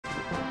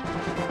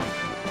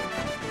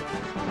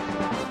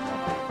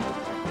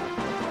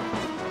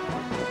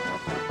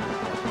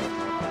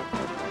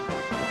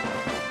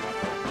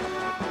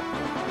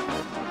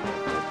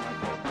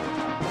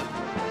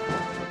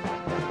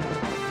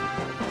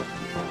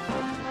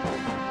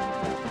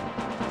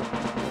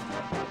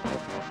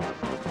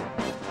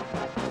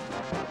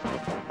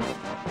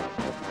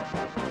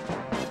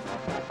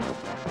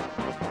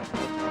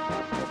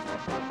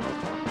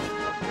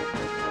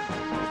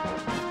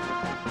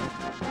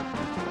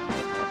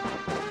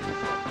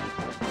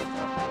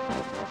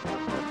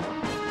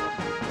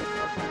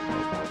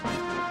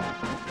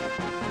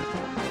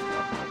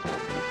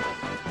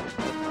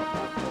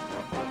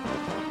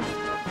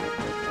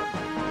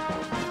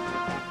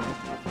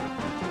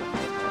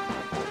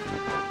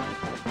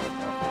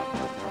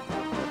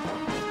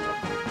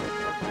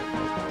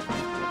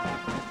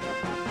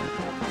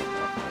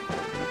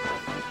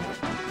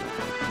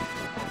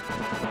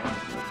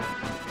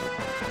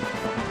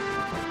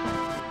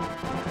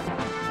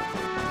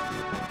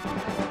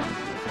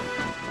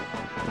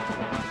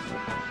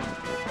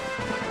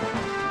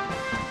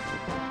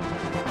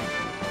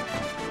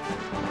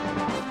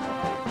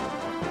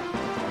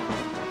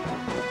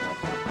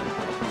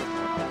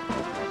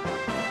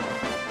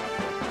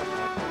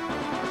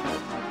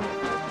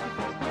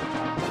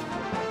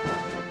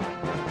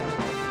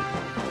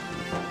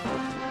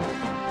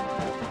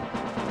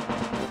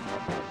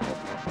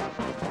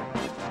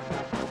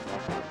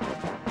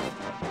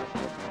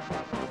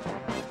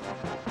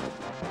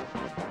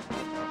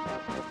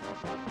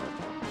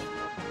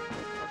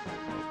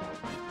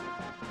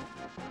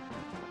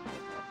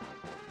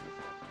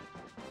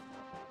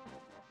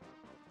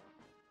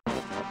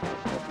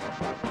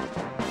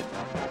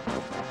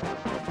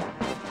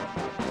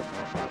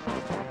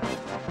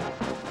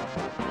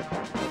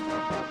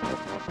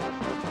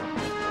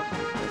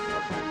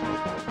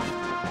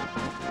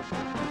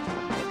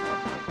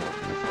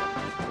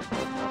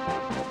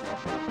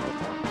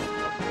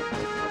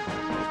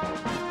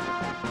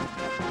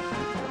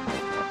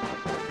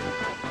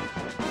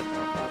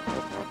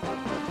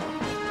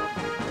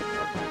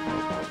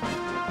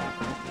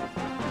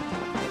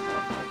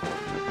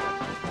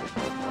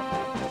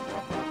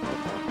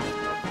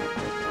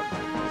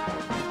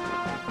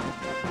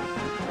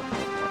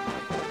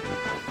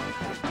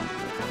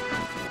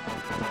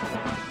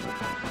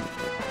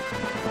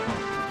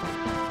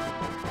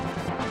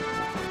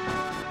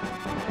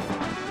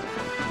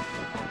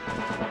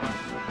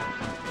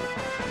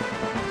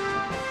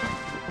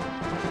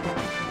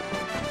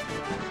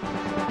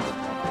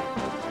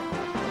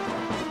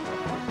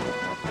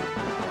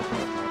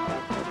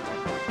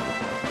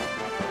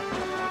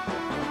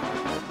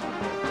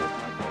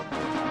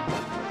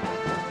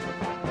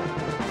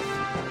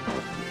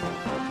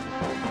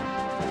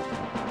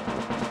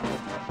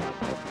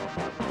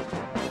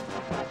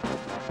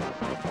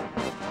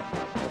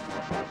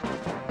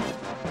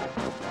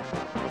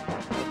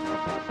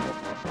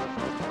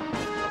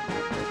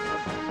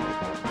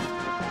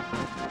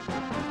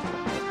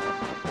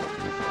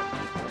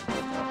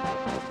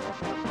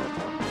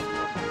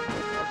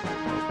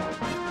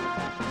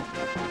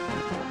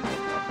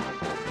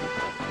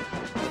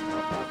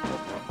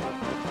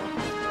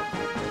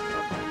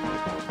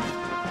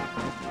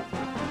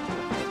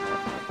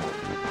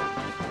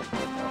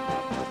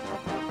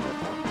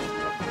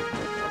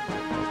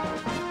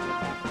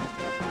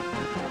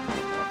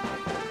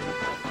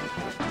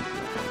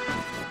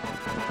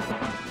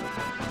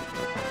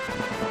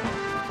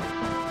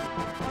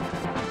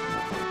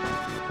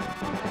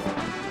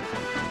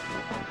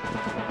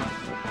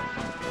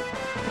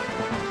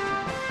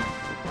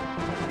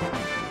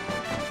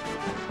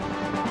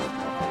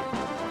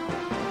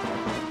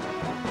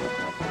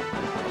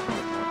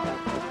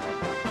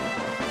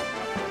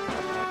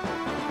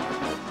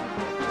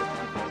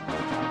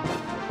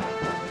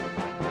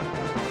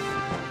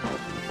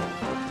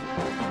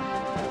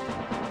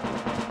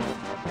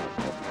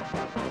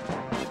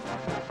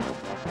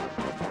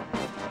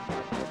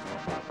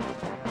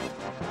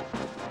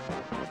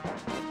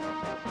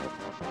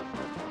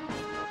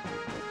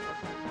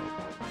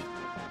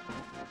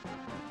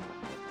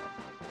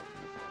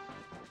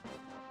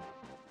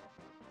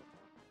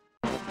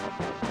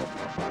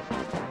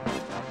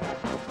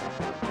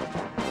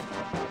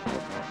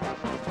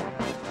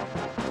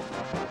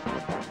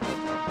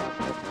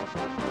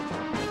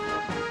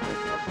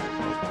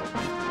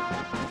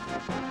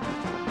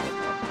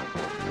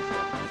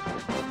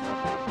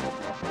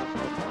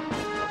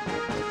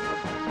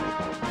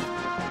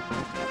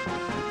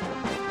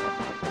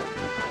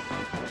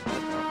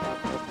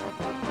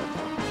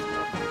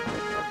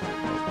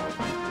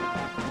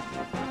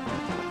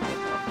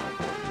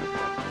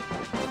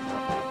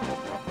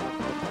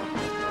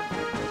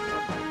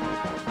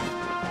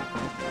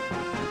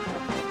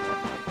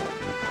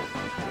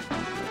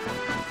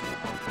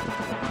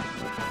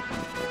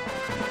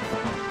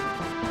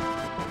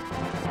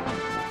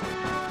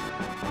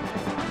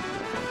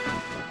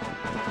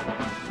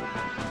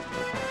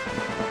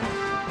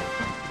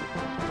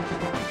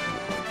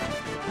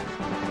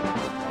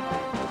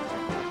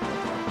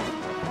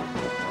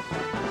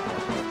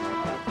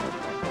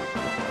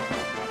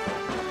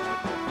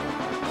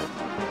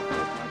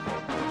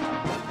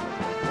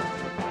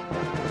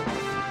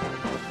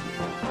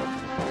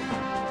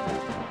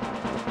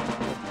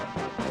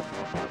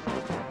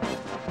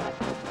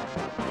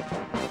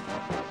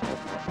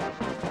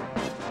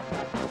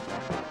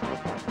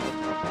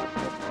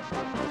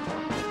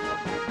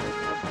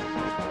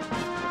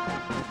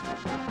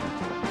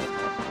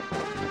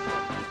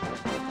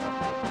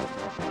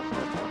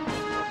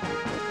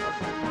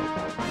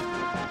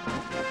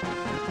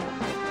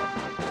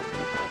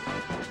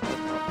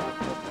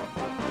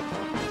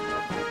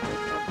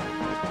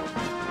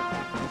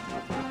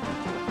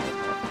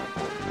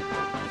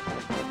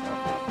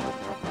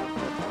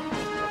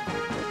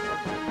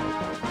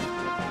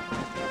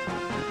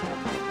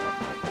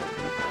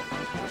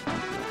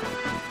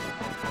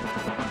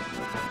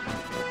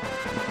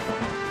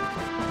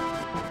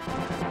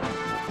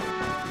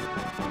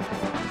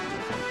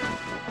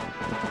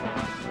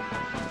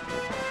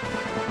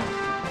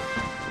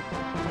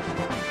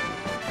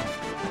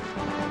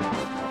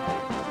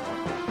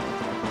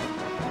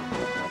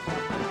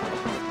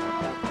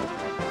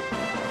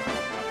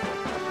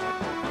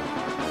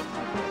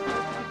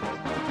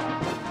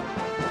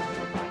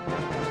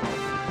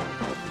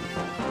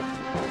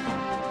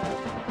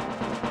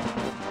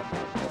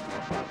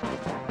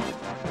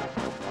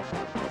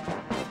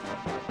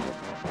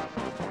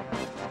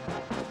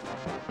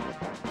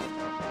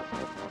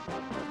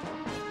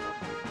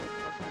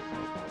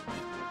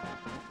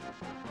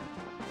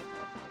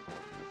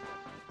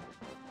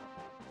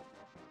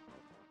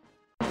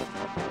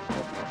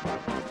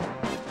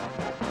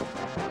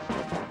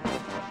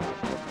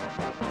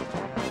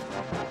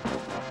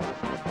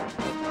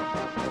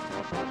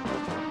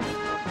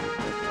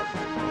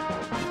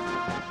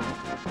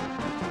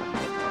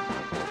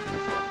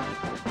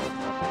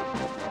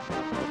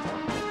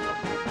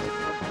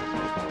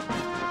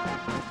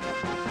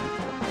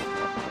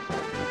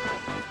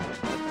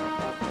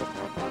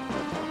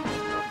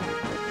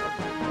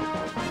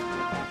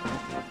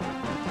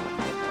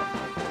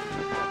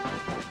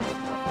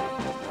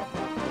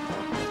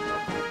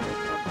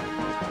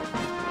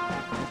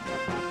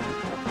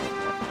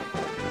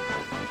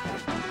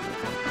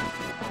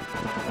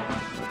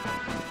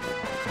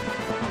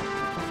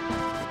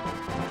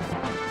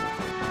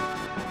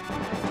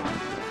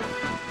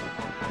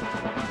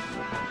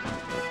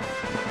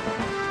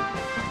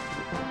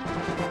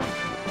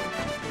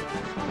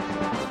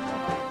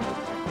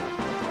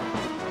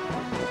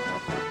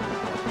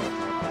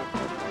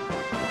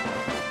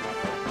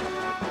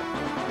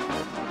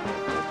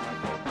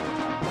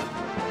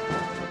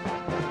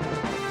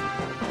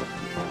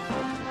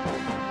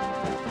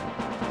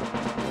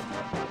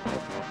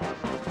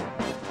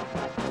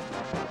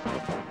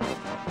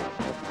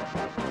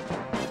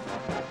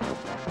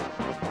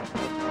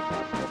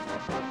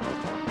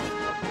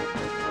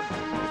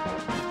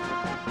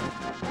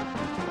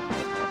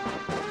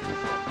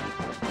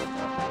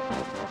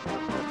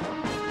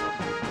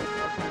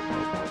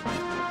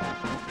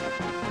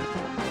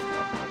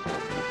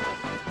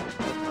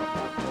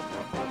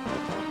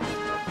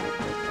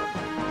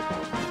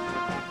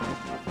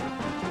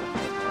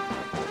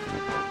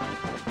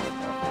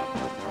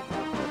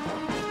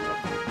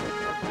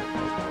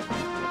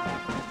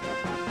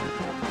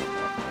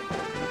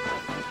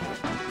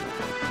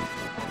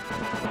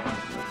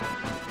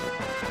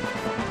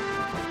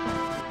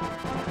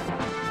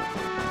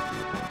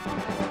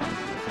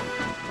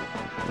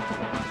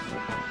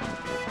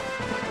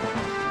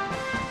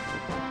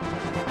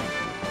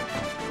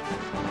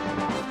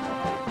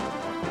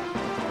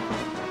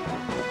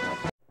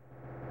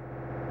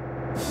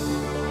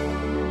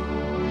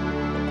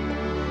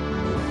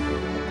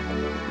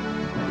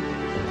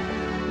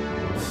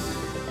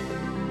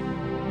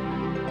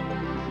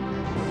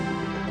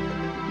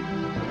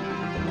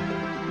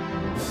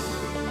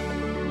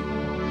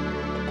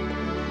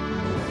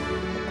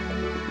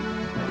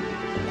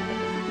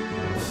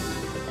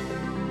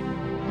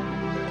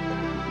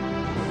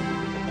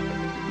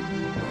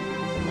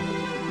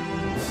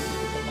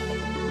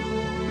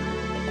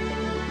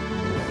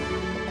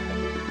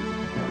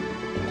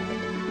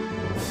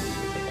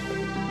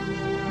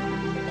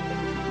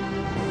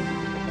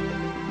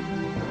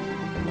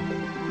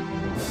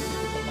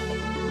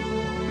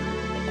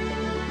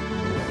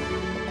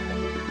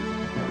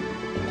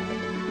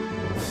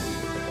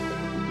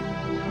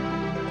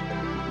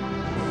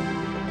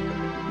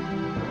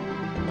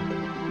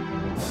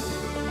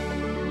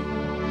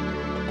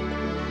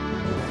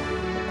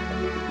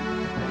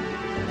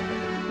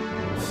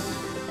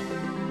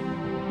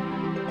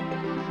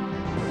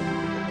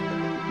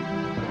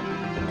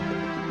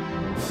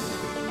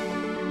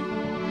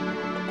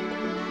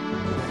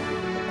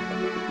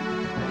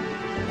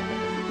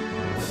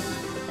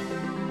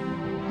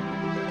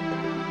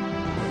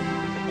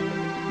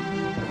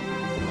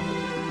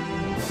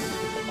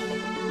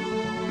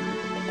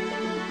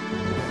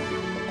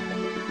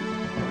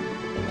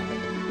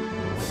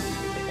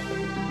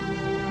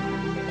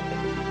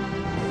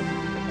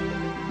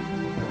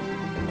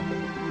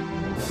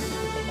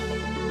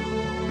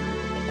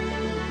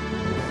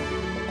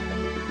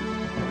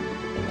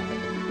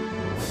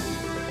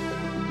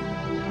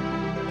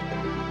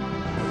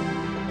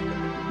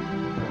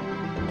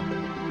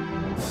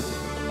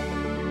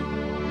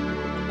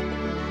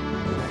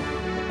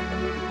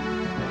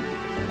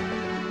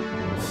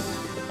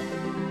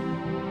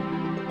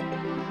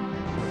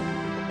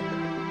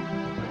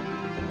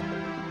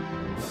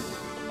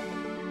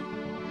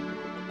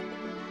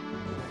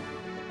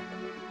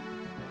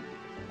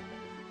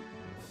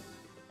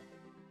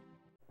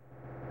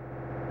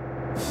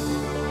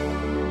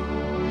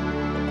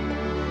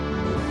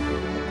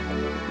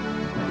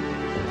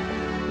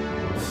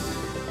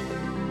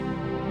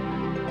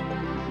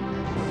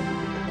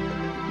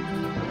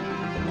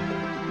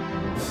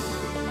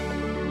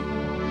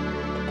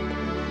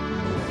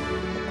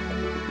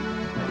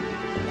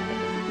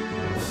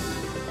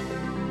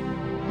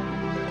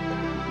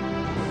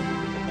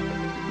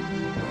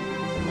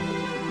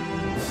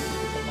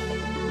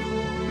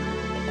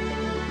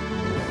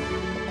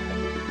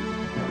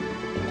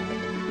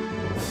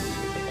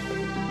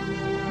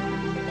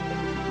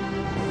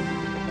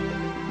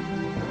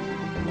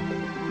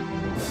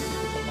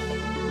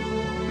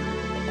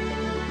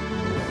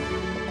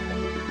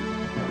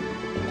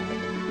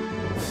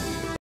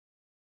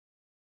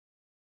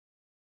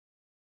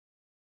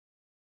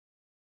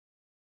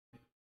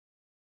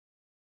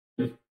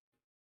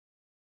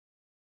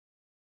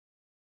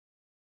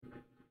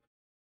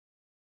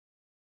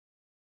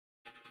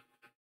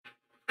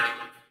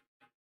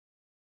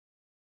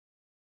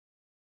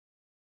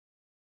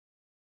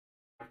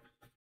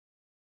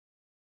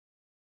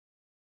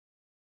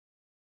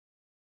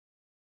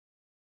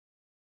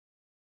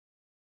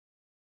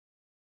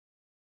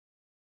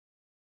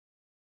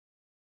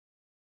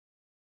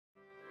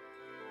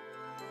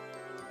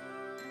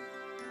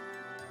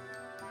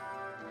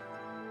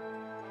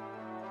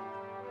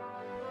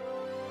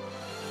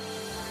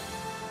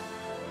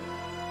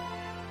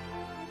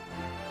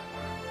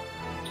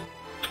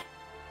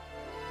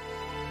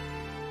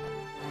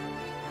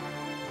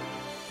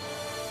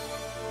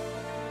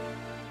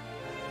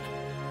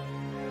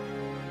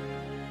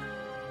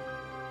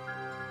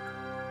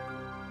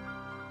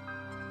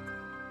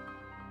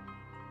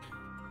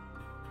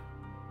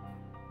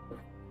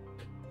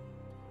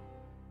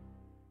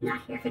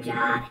Not here for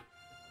Jihad.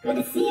 Good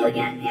to see you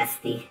again. Yes,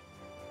 the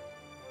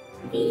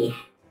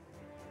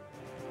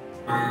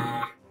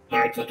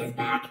heretic is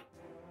back.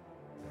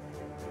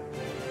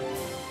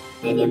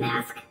 Maybe a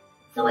mask.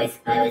 I always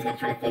gotta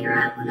try to figure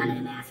out when I need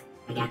a mask.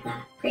 I got the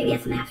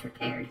previous mask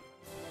repaired.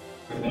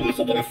 But maybe I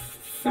should get a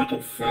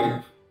second set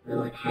of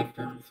little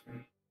headphones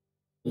for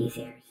these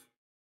ears.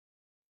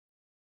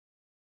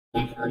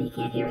 You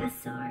can't hear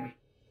us, or...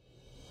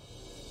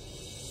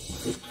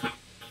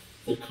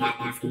 See cat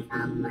asking,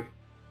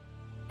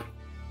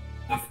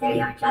 Yes, there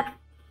you are, Chuck.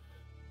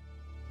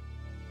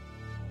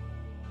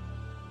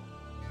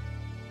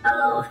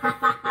 Oh, ha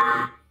ha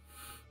ha.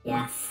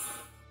 Yes.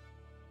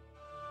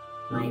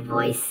 My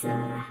voice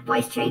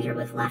changer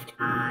was left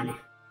on.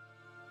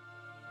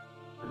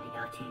 Let me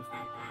go change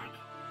that back.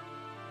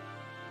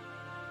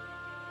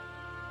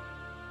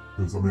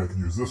 Because, I mean, I could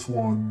use this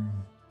one,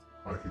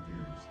 I could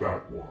use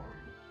that one.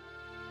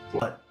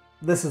 But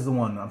this is the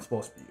one I'm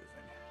supposed to be using.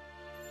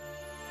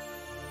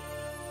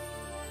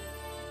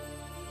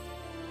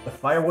 The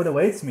firewood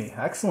awaits me.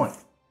 Excellent.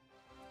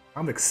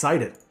 I'm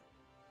excited.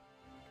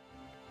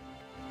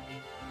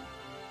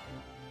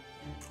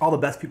 All the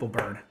best people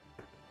burn.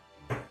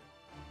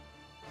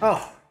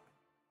 Oh,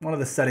 one of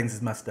the settings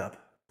is messed up.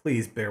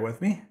 Please bear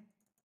with me.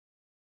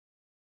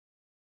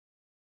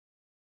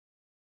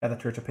 At the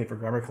Church of Paper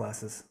Grammar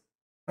classes.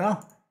 Well,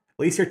 at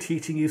least you're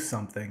teaching you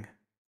something.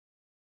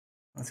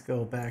 Let's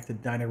go back to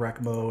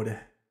Dynarec mode.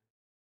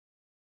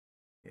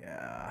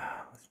 Yeah,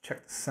 let's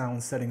check the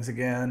sound settings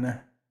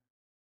again.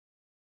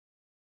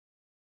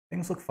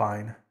 Things look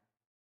fine.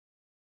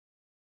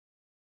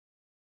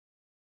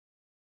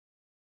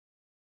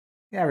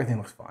 Yeah, everything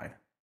looks fine.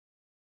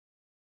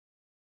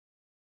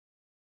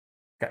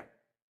 Okay.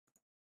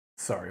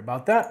 Sorry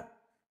about that.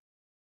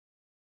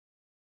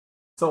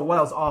 So while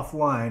I was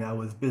offline, I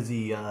was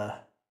busy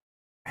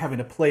having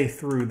to play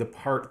through the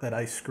part that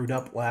I screwed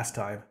up last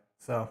time.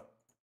 So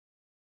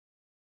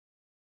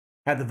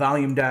had the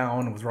volume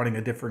down, was running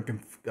a different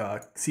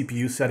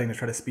CPU setting to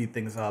try to speed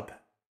things up.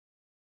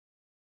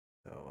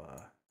 So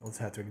I just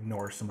had to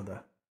ignore some of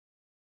the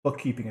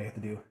bookkeeping I have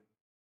to do.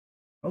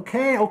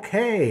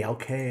 Okay.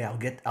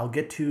 I'll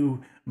get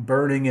to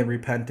burning and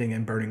repenting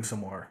and burning some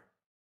more.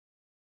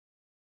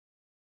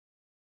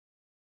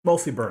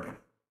 Mostly burning.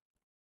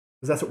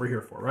 Because that's what we're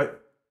here for, right?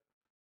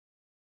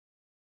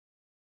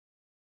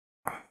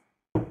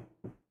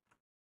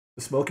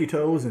 The smoky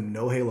toes and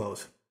no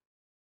halos.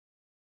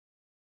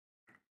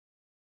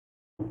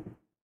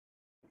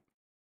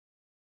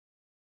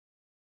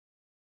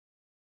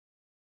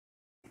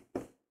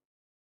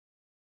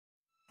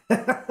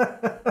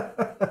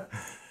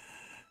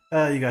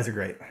 You guys are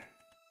great.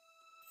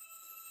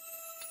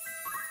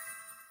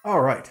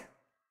 All right.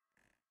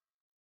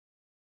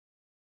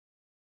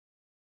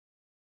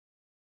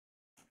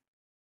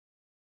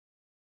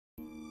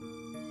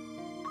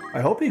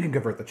 I hope you can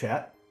convert the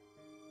chat.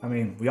 I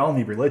mean, we all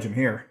need religion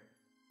here.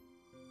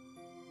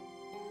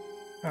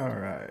 All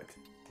right.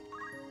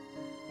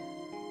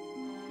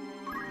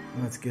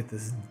 Let's get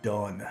this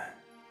done.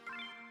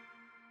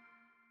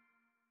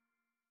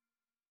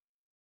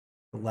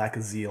 The lack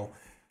of zeal.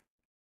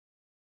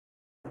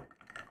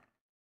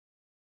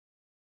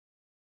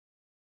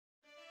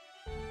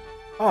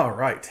 All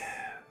right.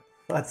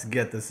 Let's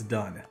get this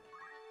done.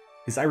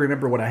 Because I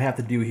remember what I have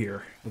to do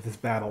here with this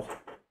battle.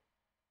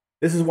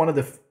 This is one of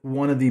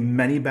the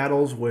many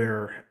battles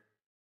where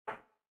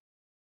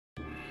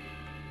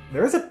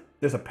there's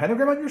a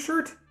pentagram on your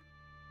shirt.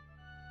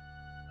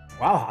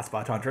 Wow,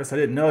 Hotspot Huntress, I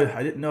didn't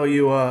know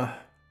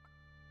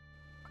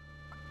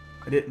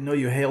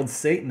you hailed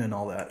Satan and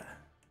all that.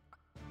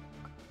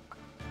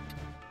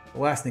 The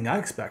last thing I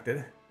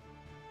expected.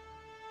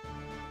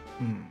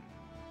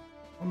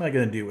 What am I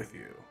gonna do with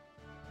you?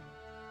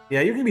 Yeah,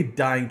 you're gonna be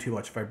dying too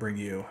much if I bring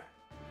you.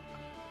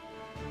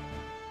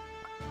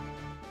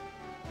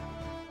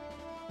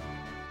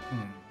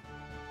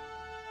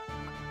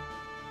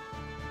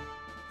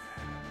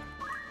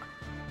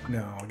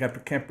 No, I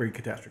can't bring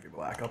Catastrophe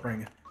Black. I'll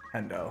bring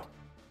Hendo.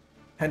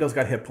 Hendo's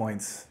got hit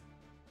points.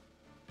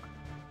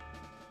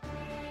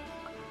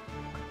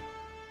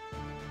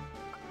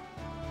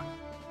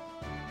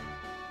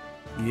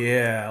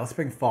 Yeah, let's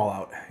bring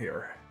Fallout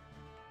here.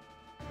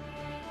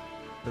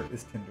 Where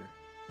is Tinder?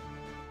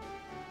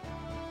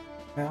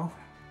 Well,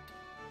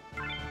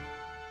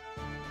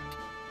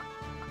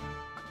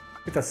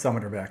 get that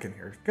summoner back in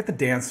here. Get the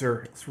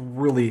dancer. Let's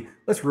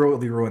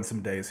really ruin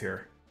some days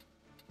here.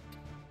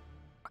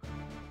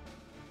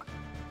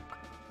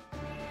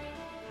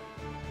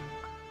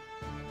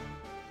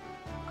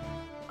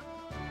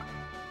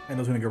 And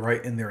those gonna go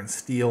right in there and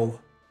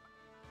steal.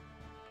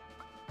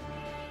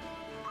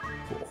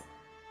 Cool.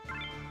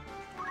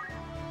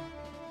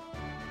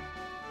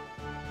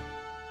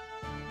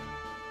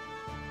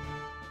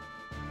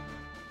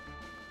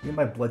 Get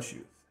my blood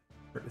shoes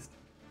first.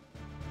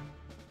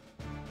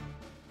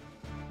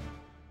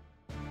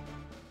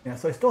 Yeah,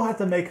 so I still have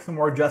to make some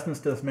more adjustments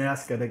to this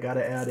mask. I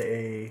gotta add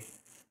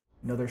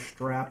another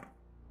strap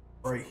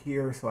right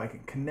here so I can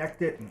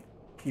connect it and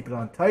keep it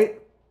on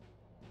tight.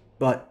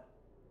 but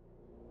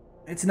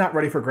it's not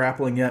ready for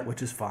grappling yet,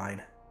 which is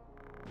fine.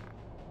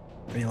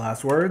 Any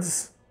last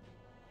words?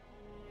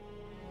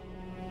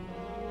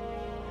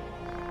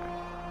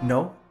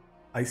 No,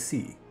 I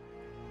see.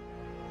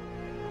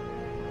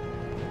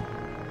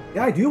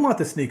 Yeah, I do want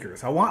the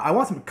sneakers. I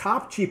want some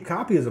cheap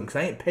copies of them because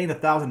I ain't paying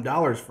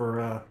 $1,000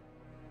 for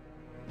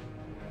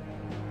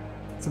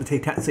some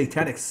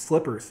satanic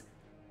slippers.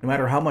 No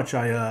matter how much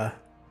I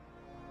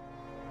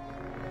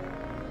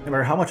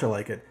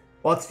like it.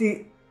 Well, it's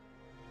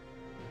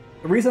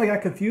the reason I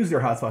got confused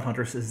there, Hotspot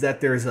Hunters, is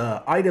that there's an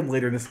item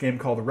later in this game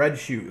called Red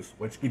Shoes,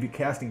 which give you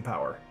casting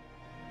power.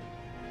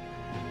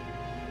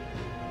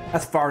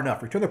 That's far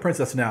enough. Return the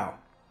princess now.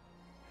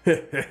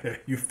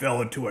 You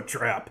fell into a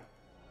trap.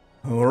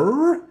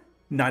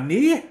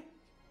 Nani?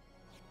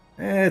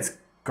 It's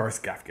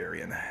Garth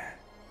Gafgarian.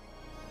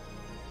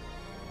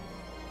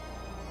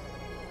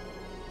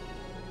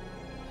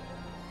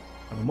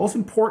 And the most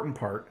important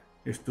part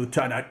is still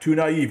not too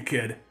naive,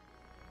 kid.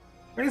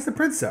 Where's the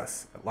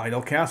princess? At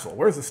Lionel Castle.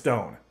 Where's the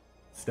stone?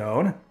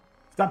 Stone?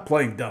 Stop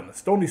playing dumb. The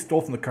stone you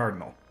stole from the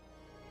cardinal.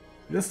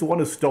 You're just the one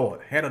who stole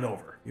it. Hand it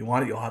over. You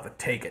want it, you'll have to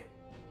take it.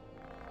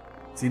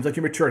 Seems like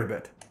you matured a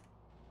bit.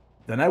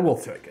 Then I will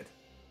take it.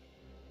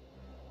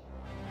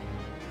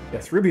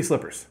 Yes, ruby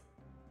slippers.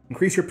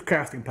 Increase your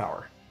casting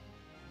power.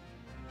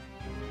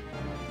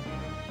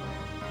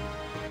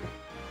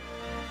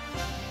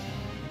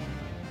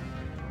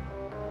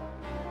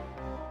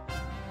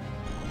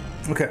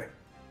 Okay.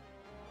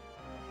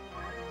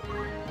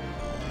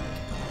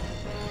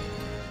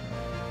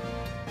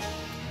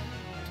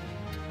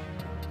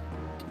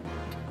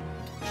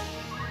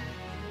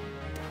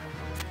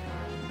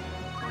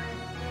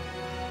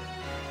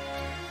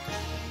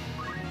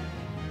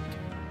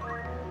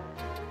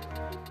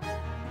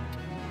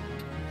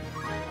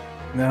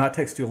 No, that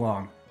takes too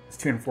long. It's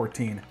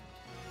 214.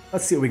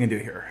 Let's see what we can do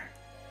here.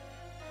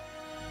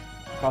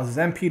 Causes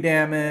MP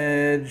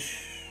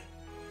damage.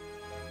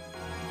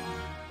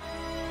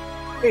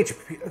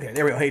 HP. Okay,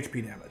 there we go.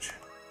 HP damage.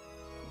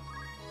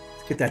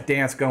 Let's get that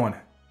dance going.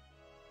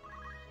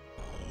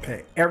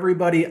 Okay,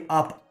 everybody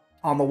up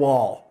on the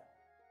wall.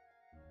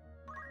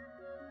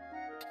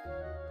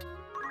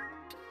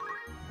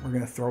 We're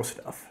gonna throw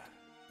stuff.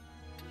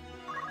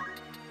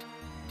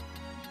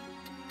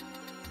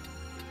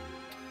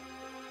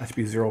 That should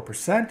be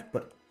 0%,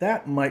 but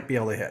that might be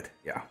able to hit.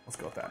 Yeah, let's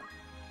go with that.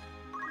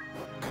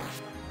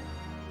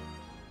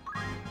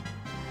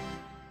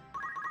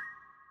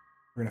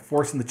 We're gonna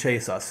force him to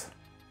chase us.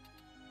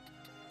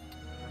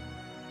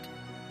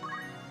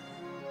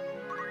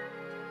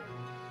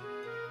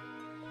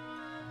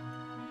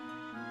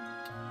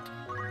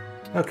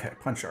 Okay,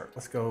 punch art.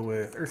 Let's go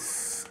with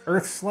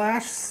Earth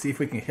Slash. See if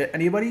we can hit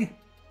anybody.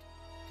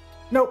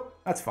 Nope,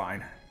 that's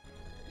fine.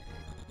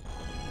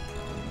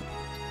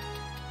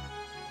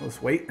 Let's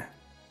wait.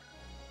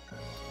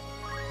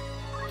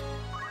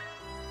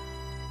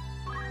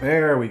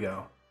 There we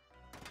go.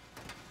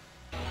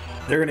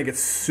 They're gonna get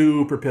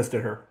super pissed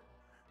at her.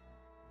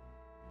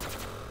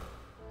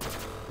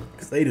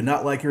 Because they do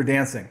not like your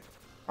dancing.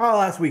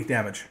 Oh, that's weak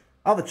damage.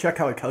 I'll have to check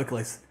how it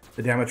calculates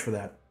the damage for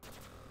that.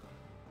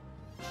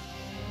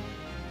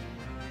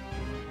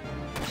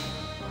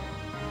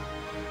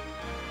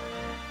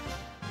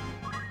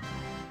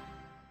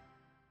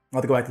 I'll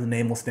have to go back to the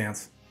nameless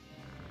dance.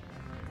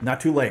 Not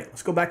too late.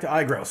 Let's go back to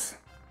Igros.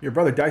 Your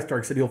brother Dice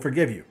Dark said he'll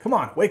forgive you. Come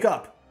on, wake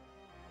up.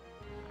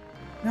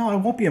 No, I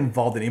won't be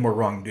involved in any more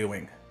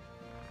wrongdoing.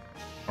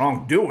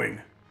 Wrongdoing?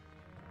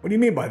 What do you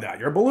mean by that?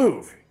 You're a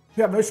Beluv.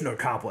 You have a mission to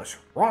accomplish.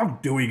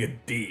 Wrongdoing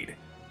indeed.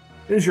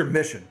 It is your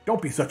mission. Don't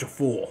be such a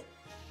fool.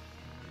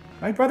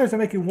 My brothers are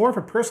making war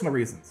for personal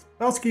reasons.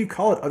 What else can you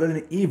call it other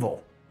than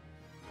evil?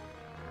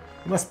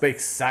 You must make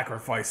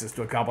sacrifices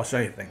to accomplish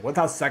anything.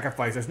 Without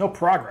sacrifice, there's no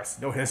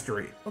progress, no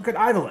history. Look at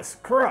idleness,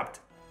 corrupt.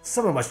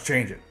 Someone must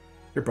change it.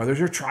 Your brothers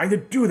are trying to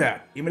do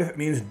that, even if it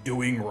means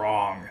doing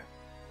wrong.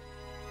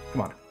 Come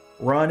on.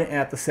 Run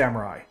at the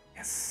samurai.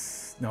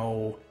 Yes.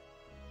 No.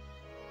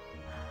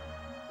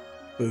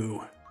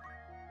 Boo.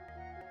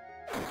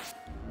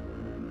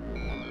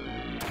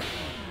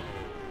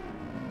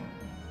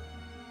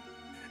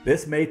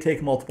 This may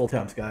take multiple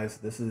attempts, guys.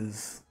 This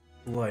is,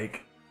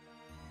 like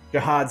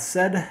Jihad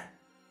said,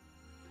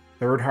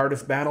 third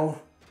hardest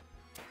battle.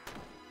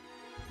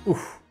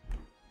 Oof.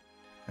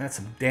 That's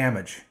some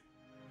damage.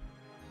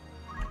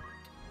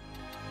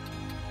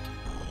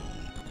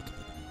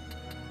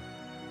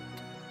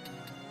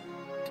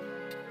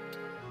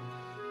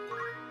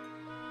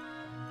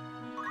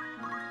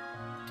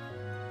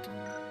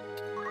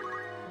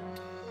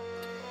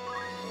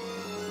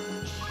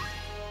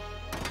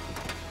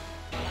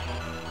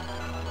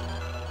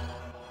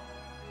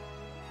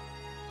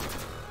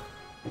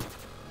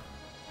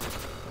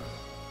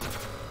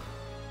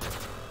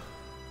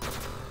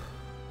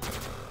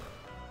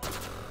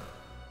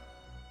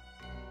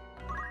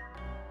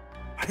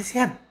 Why does he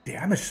have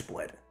damage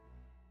split?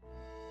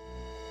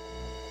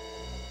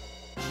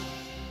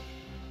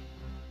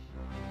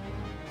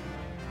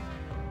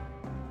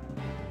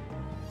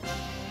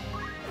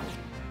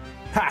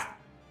 Ha!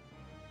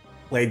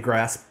 Blade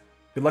Grasp.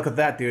 Good luck with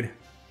that, dude.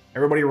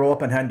 Everybody roll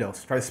up on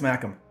Hendos. Try to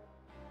smack him.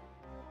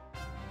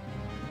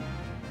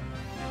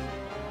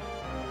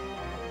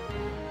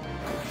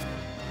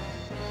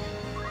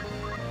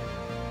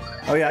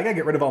 Oh yeah, I gotta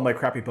get rid of all my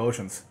crappy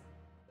potions.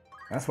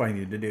 That's what I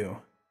needed to do.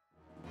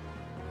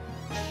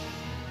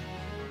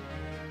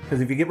 Because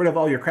if you get rid of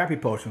all your crappy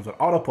potions, when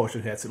auto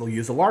potion hits, it'll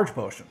use a large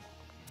potion.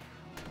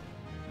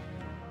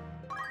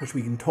 Which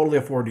we can totally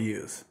afford to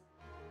use.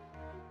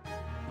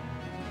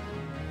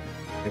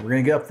 Okay, we're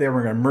gonna get up there,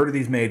 we're gonna murder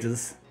these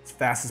mages as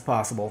fast as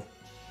possible.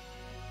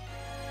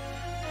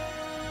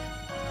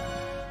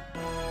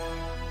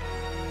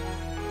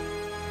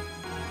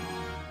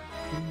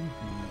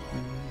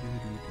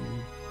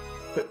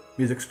 But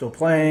music's still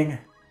playing.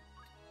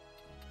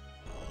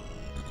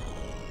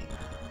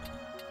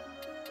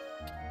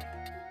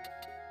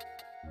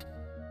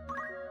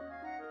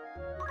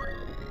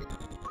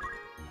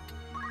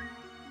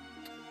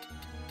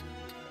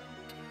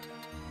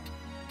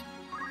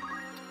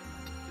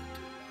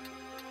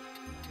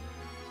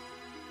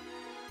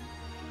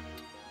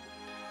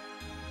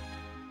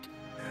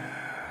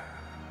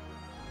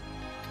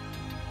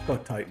 Go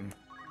Titan.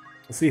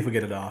 We'll see if we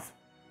get it off.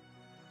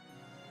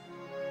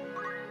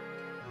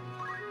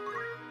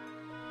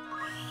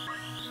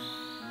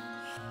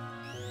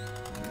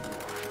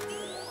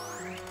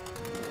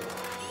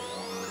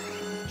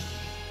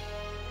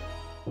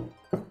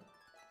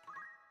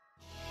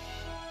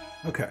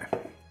 Okay.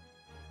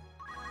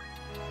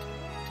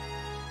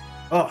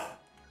 Oh.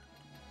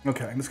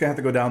 Okay, I'm just gonna have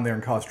to go down there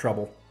and cause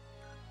trouble.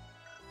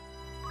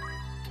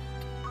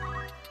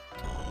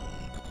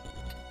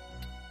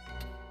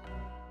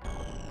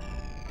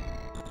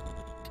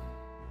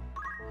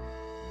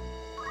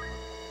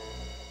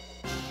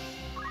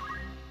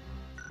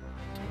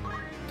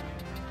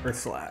 Earth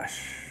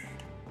Slash.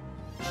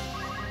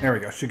 There we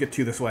go. Should get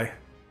 2 this way.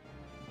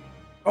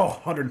 Oh,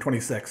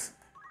 126.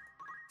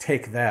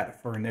 Take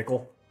that for a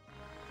nickel.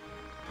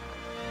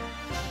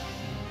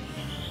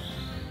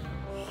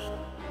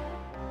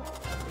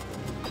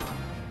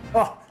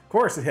 Oh, of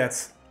course it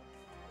hits.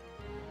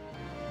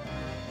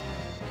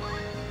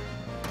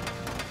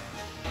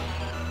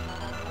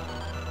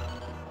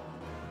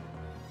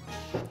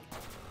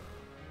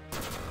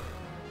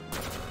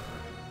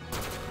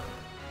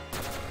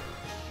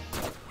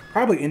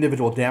 Probably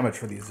individual damage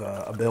for these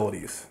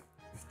abilities,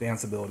 these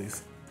dance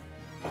abilities.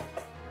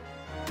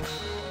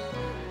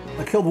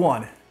 I killed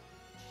 1.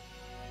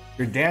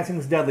 Your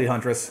dancing's deadly,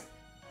 Huntress.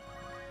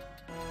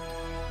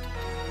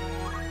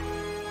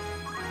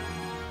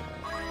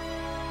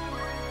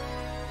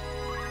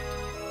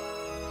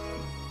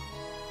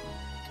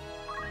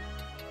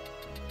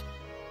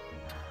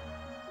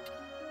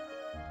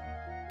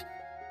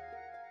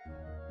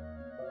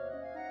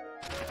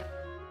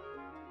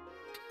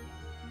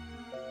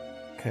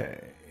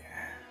 Okay.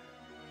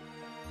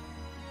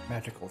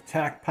 Magical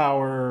attack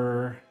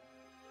power.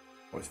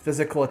 What was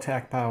physical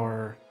attack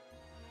power?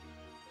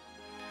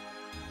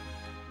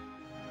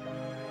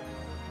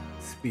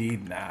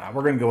 Speed? Nah,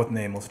 we're gonna go with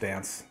Nameless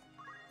Dance.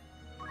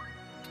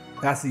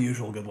 That's the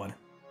usual good one.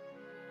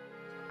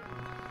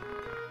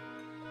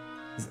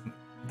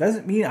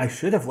 Doesn't mean I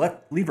should have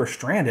leave her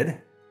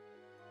stranded.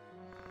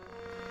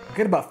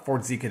 Forget about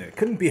Fort Zekin. It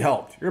couldn't be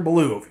helped. You're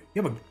Beluv.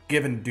 You have a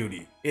given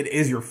duty. It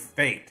is your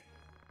fate.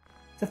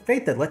 It's a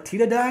fate that let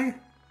Tita die?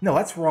 No,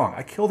 that's wrong.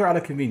 I killed her out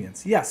of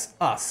convenience. Yes,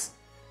 us.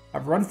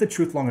 I've run with the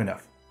truth long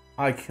enough.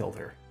 I killed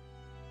her.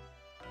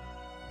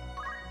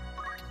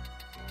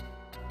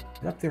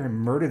 Get up there and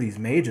murder these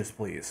mages,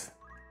 please.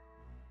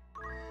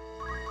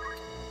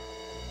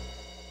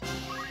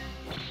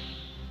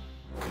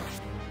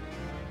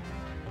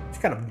 She's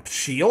got a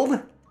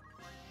shield?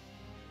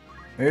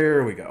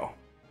 There we go.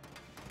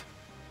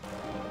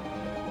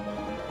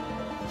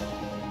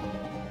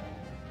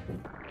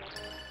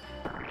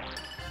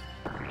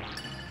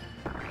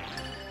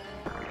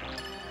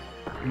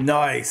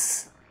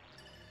 Nice.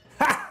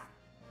 Ha!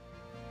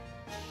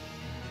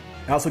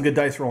 Also good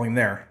dice rolling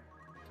there.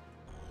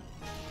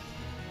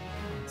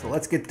 So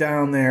let's get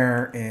down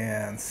there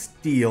and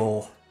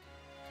steal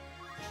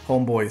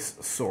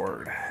Homeboy's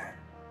sword.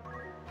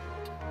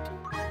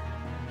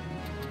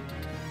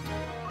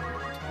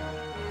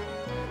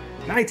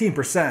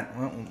 %.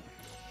 Well,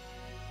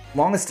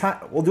 longest time.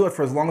 We'll do it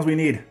for as long as we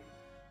need.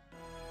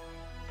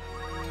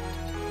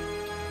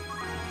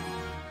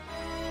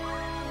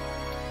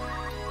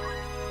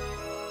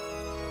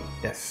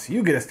 Yes,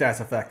 you get a status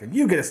affected.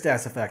 You get a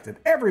status affected.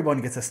 Everyone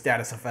gets a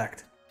status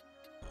effect.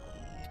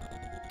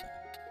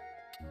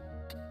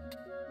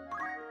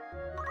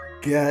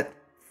 Get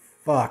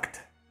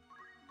fucked.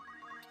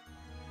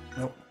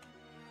 Nope.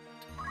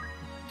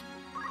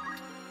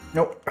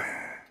 Nope.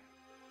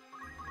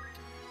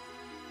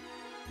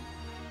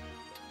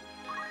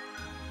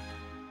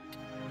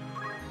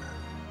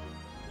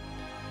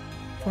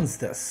 Which one's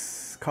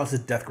this?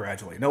 Causes death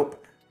gradually.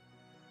 Nope.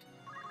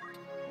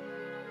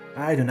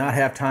 I do not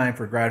have time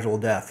for gradual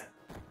death.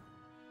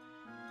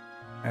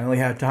 I only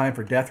have time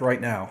for death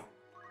right now.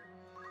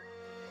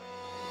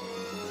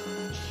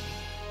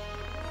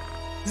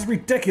 This is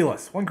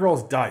ridiculous. One girl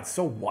has died.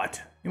 So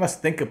what? We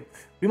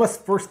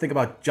must first think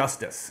about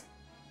justice.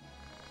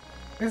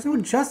 There's no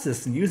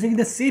justice in using and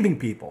deceiving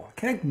people. I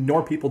can't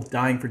ignore people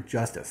dying for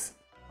justice.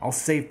 I'll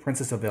save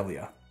Princess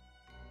Avelia.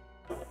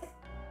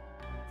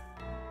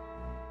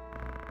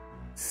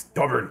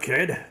 Stubborn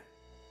kid.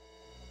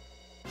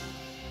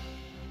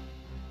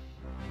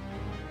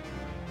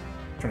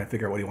 Trying to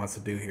figure out what he wants to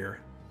do here.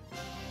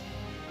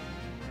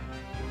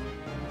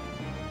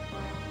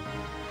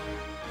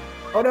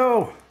 Oh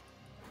no!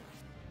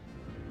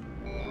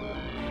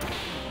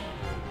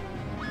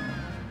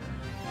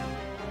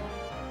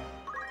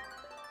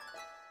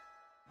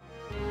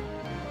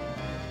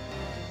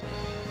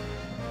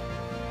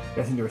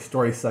 Guessing your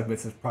story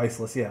segments is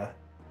priceless, yeah.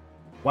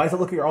 Why does it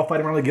look like you're all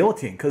fighting around the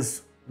guillotine?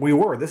 Because we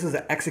were. This is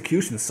an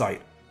execution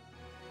site.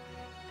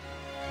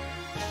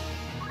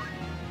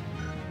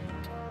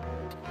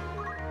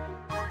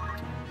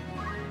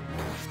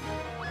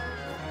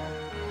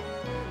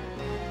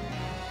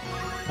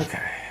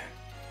 Okay.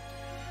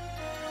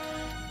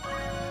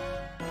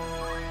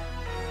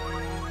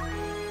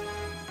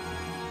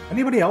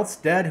 Anybody else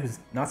dead who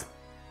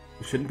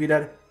shouldn't be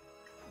dead?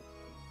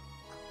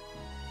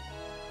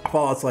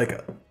 Well, it's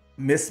like,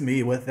 miss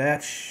me with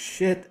that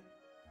shit.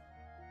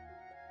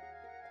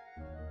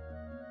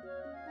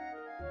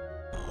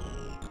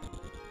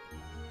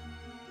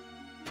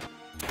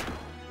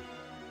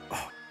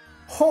 Oh,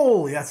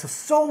 holy, that's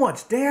so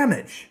much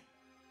damage.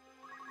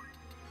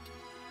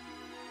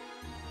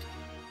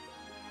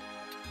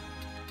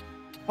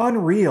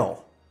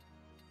 Unreal.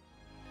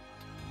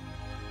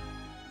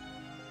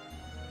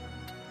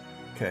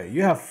 Okay,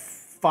 you have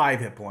 5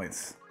 hit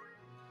points.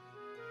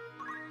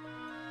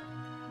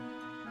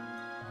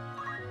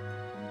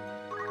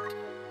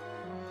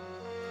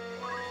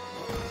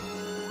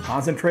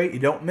 Concentrate, you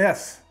don't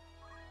miss.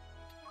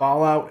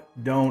 Fallout,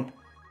 don't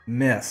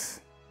miss.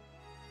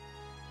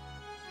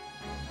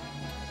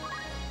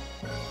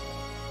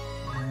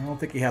 I don't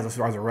think he has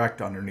a resurrect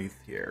underneath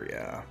here,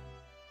 yeah.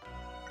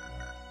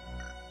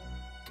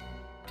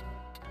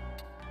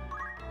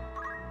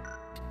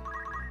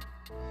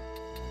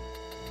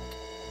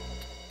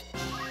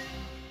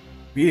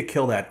 We need to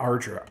kill that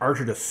archer.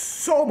 Archer does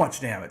so much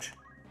damage.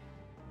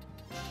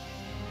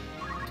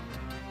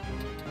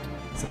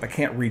 Except I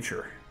can't reach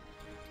her.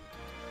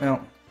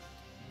 Well,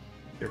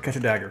 here, catch a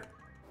dagger.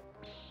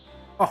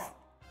 Oh.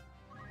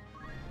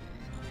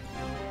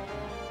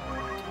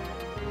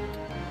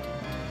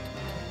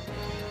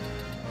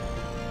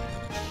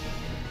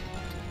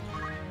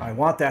 I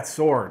want that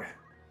sword.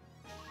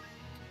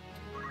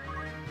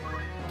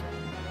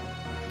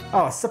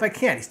 Oh, except I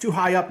can't. He's too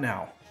high up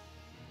now.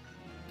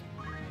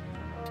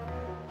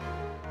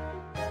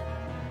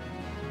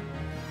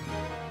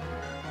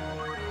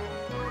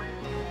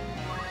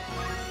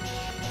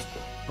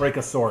 Break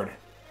a sword.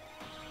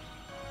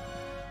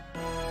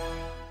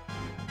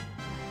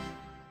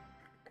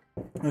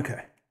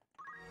 Okay.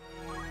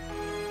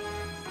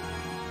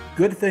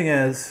 Good thing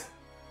is,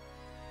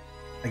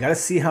 I gotta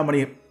see how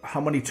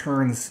many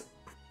turns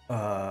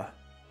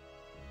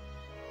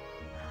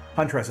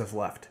Huntress has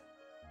left,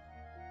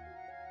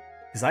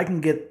 because I can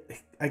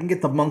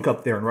get the monk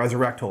up there and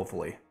resurrect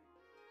hopefully.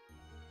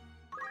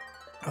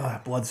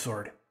 Blood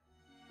sword.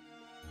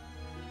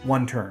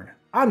 1 turn.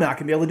 I'm not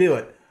gonna be able to do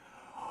it.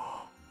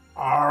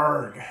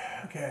 Arg.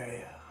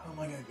 Okay, how am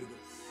I gonna do this?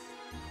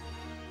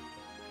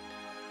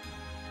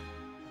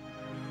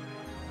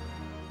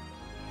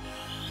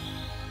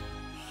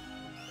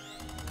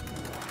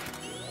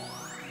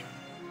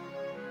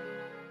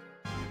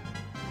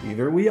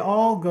 Either we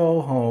all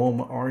go home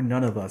or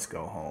none of us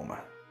go home.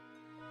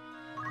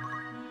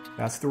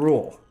 That's the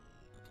rule.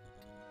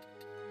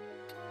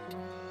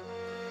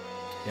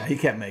 Yeah, he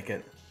can't make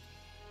it.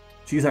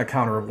 She's on a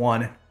counter of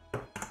 1. And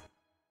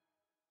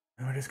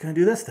we're just gonna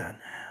do this then.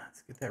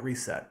 Let's get that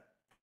reset.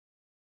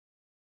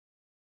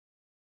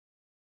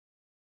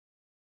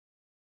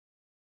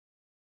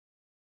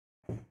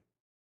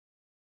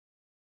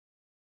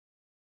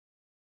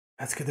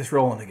 Let's get this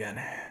rolling again.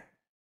 I'm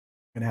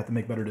gonna have to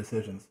make better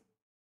decisions.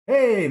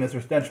 Hey,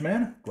 Mr.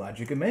 Stenchman. Glad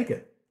you could make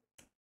it.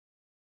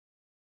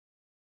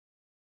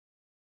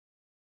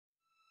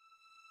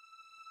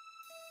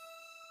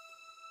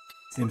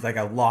 Seems like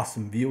I've lost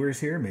some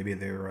viewers here. Maybe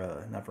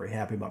they're not very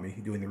happy about me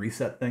doing the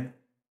reset thing.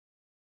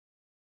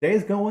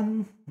 Day's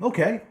going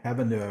okay.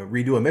 Having to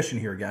redo a mission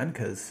here again,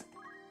 because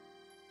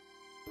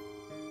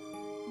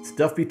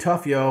stuff be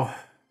tough, yo.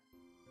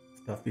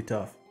 Stuff be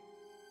tough.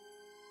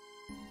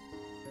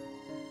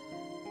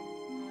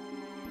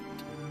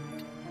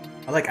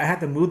 I had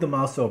to move the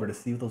mouse over to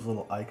see what those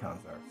little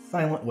icons are.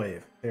 Silent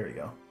wave. There you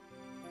go.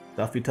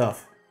 Stuff be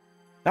tough.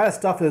 That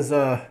stuff is,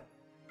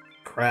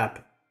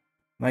 crap.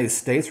 United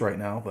States right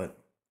now, but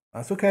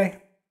that's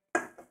okay.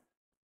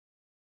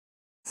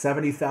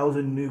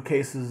 70,000 new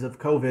cases of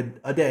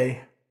COVID a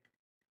day.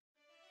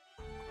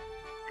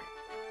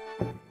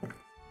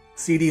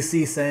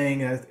 CDC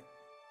saying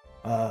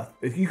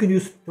if you can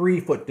use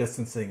 3-foot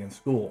distancing in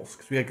schools,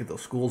 because we gotta get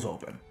those schools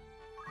open.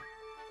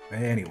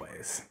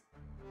 Anyways.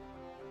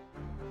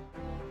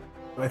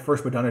 my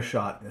first Madonna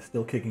shot and it's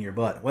still kicking your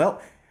butt.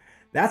 Well,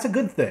 that's a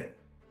good thing.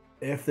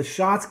 If the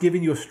shot's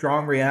giving you a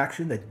strong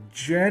reaction, that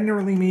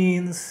generally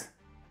means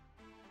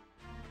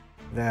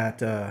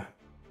that,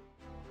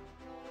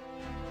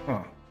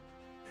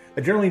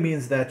 it generally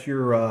means that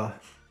you're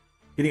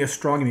getting a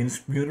strong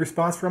immune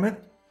response from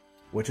it,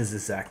 which is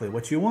exactly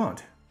what you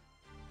want.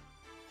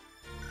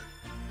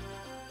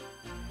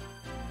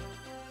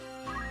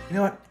 You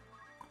know what?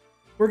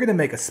 We're going to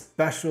make a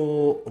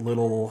special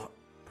little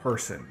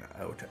person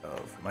out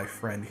of my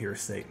friend here,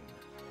 Satan.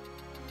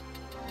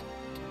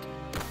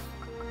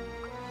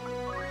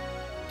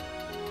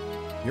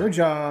 Your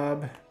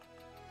job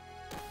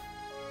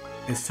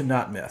is to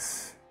not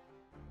miss.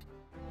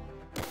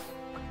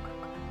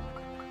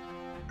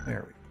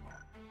 There we go.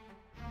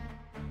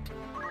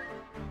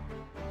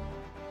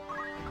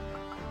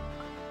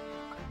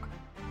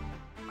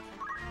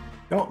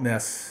 Don't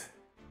miss.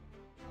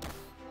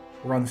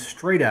 Run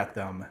straight at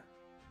them.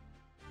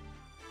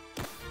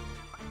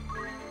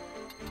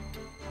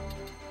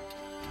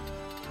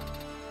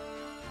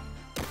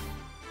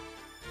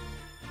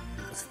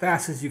 As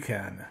fast as you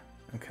can.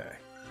 Okay.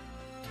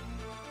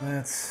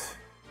 That's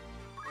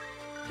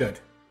good.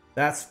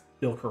 That's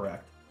still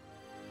correct.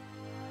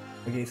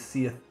 I gave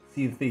Sea of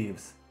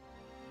Thieves.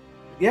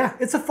 Yeah,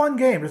 it's a fun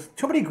game. There's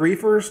too many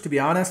griefers, to be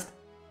honest.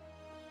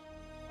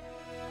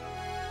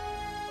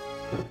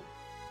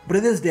 But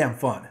it is damn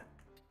fun.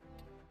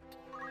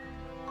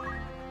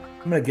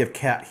 I'm going to give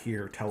Cat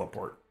here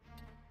teleport.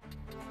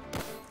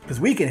 Because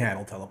we can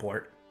handle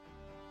teleport.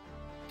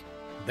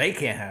 They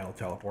can't handle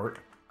teleport.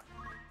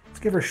 Let's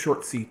give her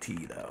short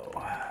CT, though.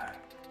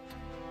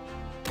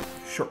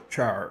 Short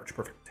charge.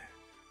 Perfect.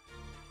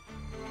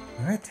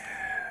 Alright.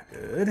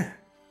 Good.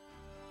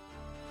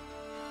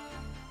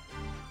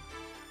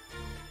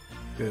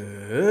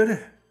 Good.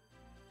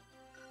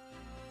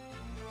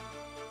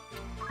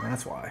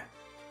 That's why.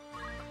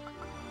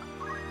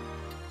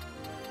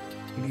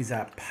 He needs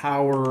that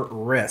power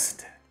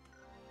wrist.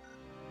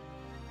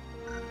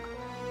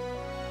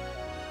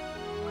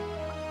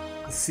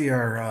 Let's see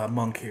our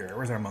monk here.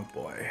 Where's our monk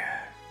boy?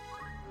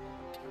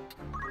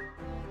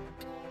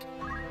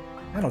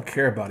 I don't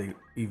care about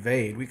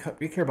evade. We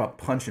care about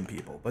punching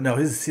people. But no,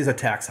 his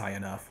attack's high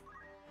enough.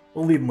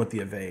 We'll leave him with the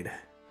evade.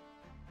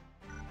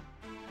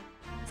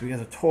 So he has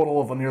a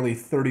total of nearly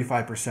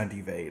 35%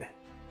 evade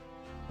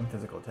on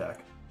physical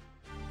attack.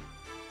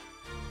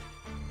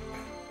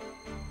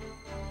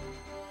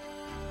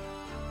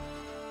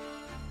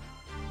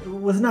 It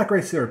was not a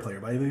great Sarah player,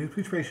 but I have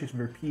appreciation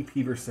for P.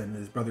 Peterson and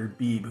his brother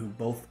Beeb, who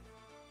both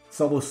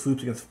solo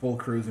sloops against full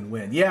crews and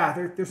win. Yeah,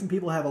 there's some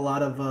people who have a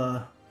lot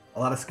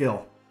of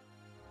skill.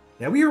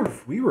 Yeah, we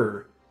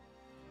were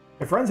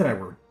my friends and I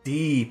were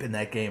deep in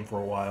that game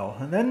for a while,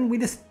 and then we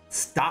just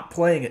stopped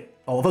playing it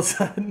all of a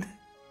sudden.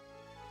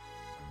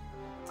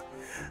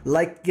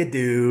 Like you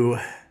do.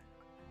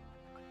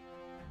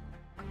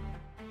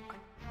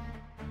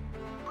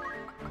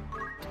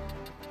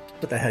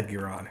 Put the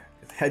headgear on.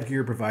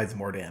 Headgear provides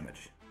more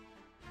damage.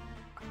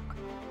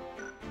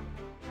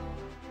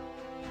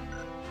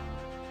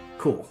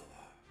 Cool.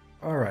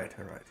 Alright,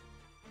 alright.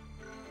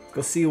 Let's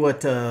go see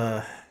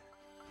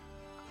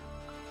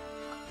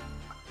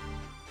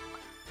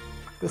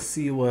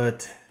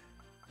what,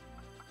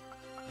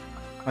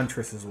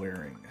 Huntress is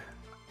wearing.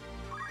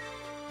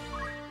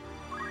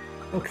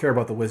 Don't care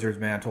about the wizard's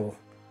mantle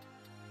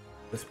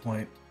at this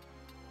point.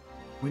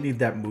 We need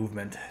that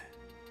movement.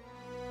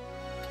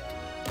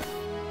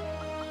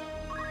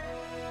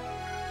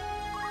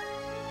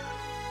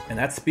 And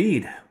that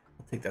speed.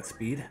 I'll take that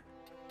speed.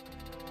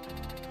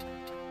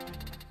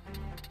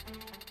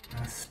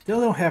 I still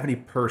don't have any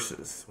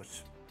purses,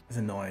 which is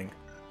annoying.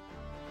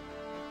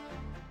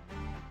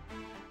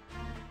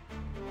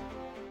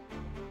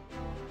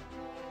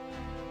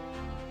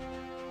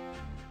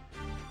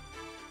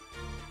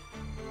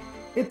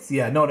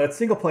 No, that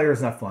single player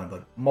is not fun,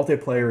 but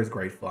multiplayer is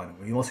great fun.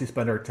 We mostly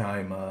spend our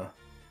time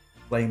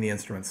playing the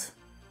instruments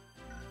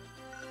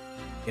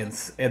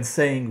and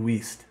saying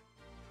Weast.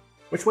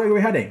 Which way are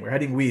we heading? We're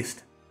heading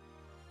west.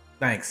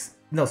 Thanks.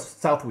 No,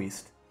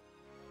 southwest.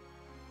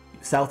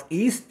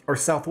 Southeast or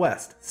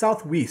southwest?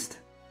 Southwest.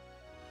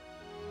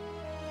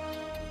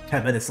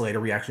 10 minutes later,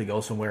 we actually go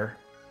somewhere.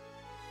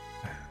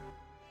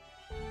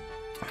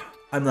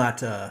 I'm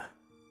not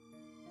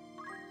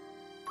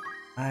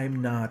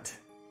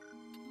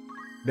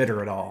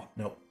bitter at all.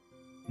 Nope.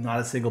 Not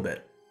a single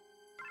bit.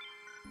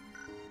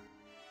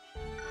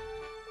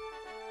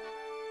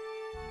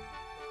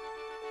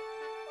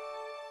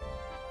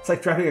 It's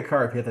like driving a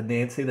car if you have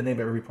to say the name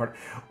of every part.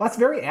 Well, that's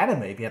very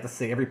anime if you have to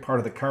say every part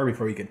of the car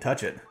before you can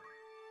touch it.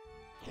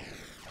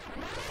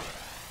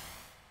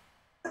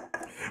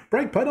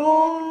 Brake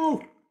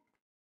pedal!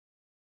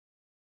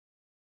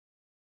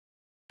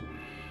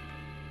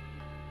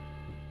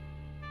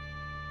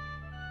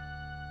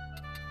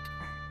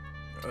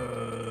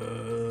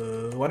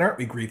 Why aren't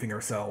we griefing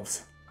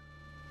ourselves?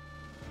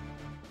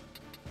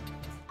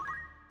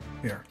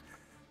 Here.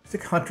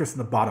 Stick Huntress in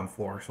the bottom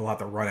floor, so we'll have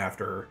to run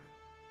after her.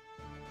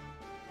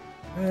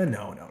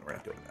 No, we're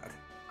not doing that.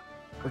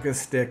 We're gonna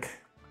stick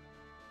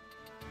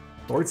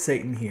Lord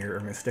Satan here.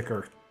 I'm gonna stick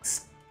our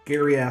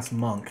scary ass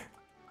monk.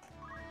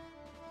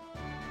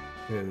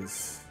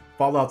 Because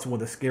Fallout's one of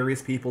the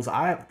scariest people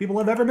I've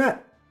ever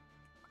met.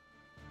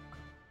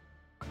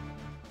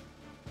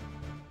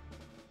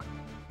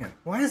 Yeah,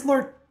 why is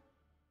Lord?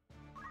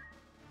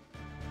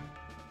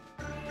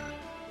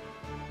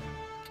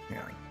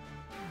 Yeah.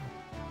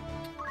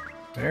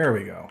 There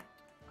we go.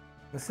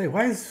 Let's say,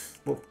 why is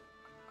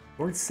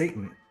Lord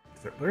Satan?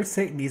 Lord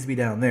Satan needs to be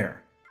down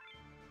there.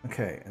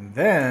 Okay, and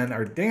then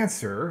our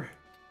dancer,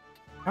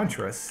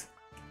 Huntress.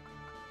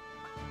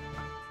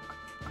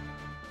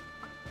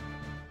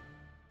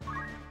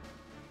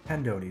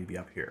 Hendo need to be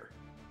up here.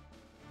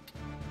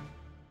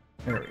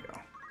 There we go.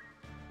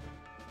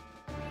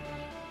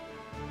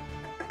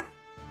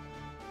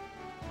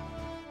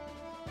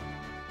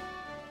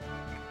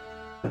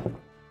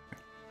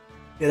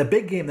 Yeah, the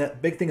big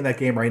thing in that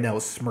game right now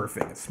is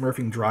smurfing.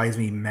 Smurfing drives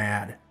me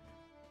mad.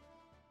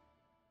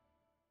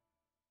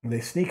 They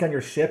sneak on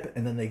your ship,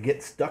 and then they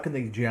get stuck in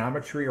the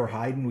geometry or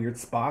hide in weird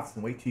spots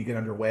and wait till you get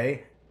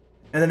underway.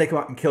 And then they come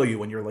out and kill you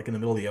when you're like in the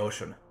middle of the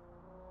ocean.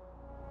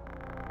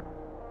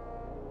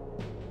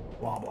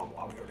 Blah, blah,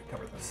 blah. We've already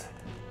covered this.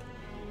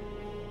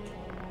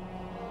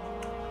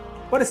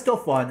 But it's still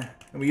fun.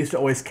 And we used to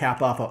always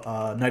cap off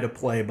a night of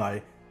play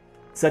by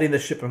setting the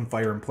ship on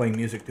fire and playing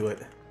music to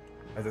it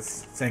as it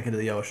sank into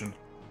the ocean.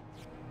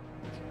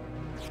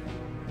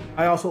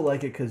 I also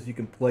like it because you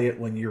can play it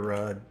when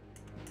you're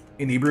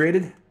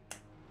inebriated.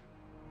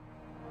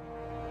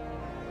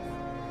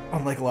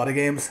 Unlike a lot of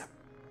games.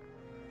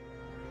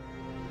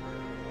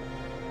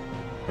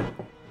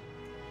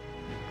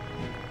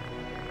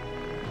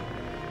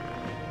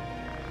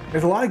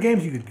 There's a lot of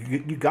games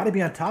you got to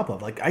be on top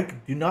of. Like, I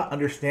do not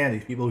understand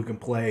these people who can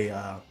play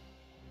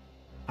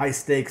high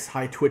stakes,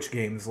 high twitch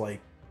games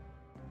like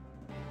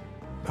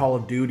Call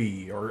of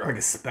Duty or like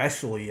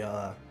especially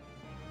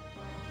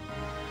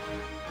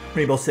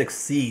Rainbow Six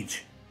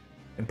Siege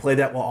and play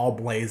that while all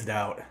blazed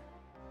out.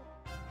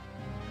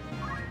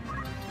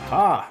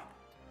 Ah.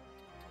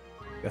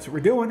 That's what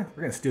we're doing.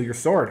 We're gonna steal your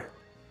sword.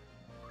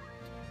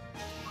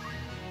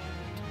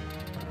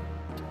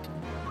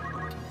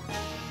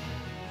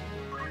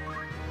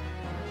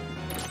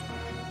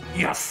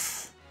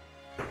 Yes!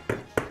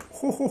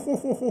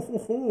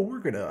 We're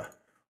gonna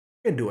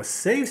do a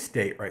save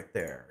state right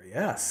there.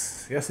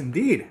 Yes. Yes,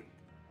 indeed.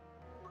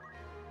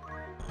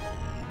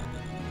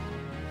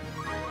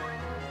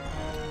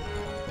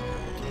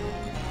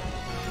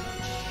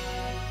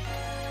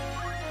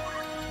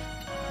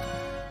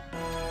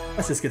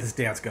 Let's just get this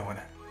dance going.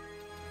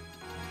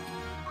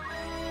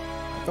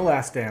 The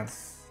last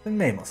dance, the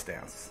nameless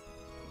dance.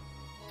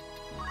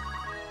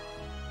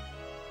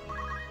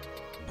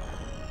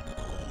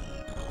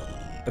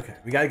 Okay,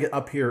 we gotta get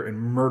up here and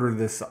murder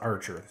this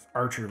archer. This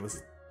archer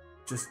was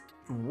just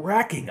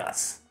wrecking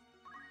us.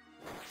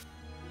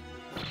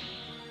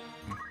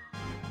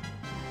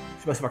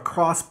 She must have a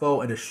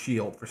crossbow and a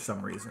shield for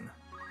some reason.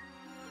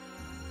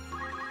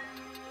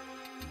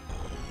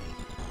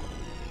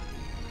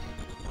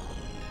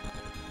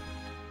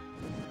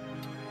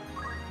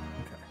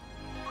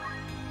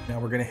 Now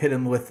we're going to hit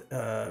him with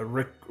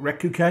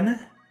Rekuken.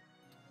 A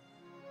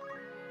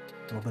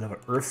little bit of an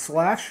Earth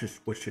Slash,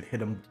 which should hit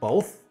them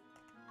both.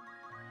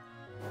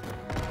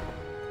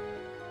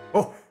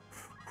 Oh!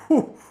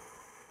 Whew.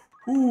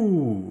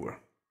 Ooh.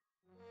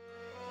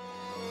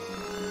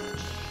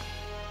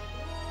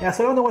 Yeah,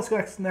 so I don't know what's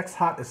next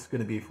hotness is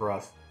going to be for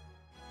us.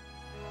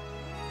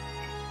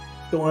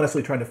 Still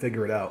honestly trying to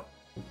figure it out.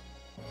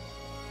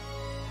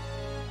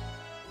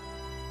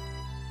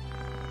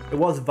 It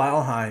was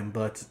Valheim,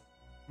 but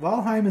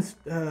Valheim is,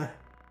 if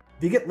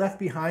you get left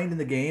behind in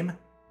the game,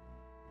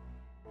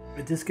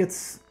 it just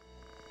gets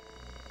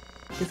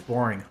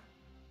boring.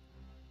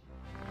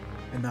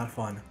 And not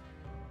fun.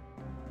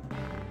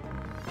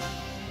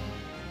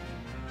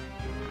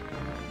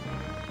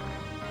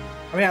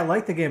 I mean, I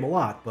like the game a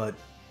lot, but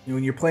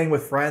when you're playing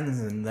with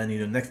friends and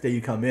then, next day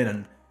you come in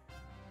and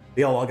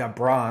they all got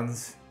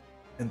bronze,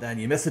 and then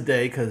you miss a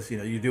day because,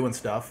 you're doing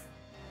stuff,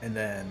 and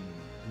then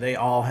they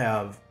all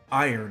have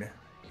iron.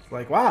 It's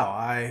like,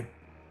 wow,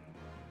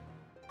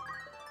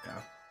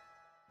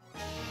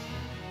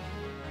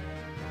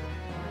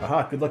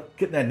 Aha, good luck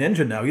getting that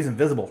ninja now. He's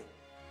invisible.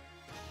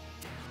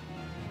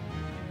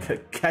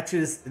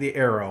 Catches the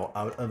arrow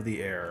out of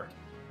the air.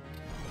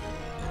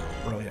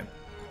 Brilliant.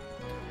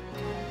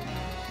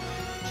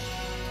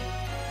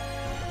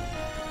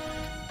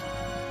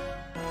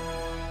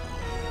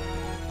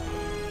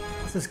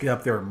 Let's just get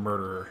up there and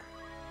murder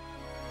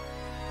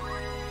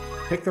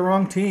her. Pick the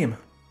wrong team.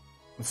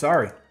 I'm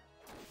sorry.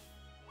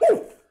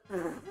 Woo!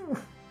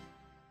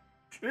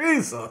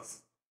 Jesus!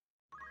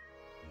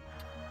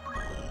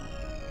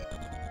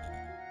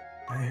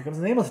 And here comes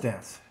the nameless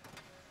dance.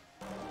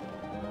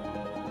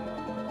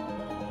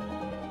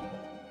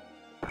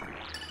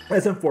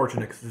 It's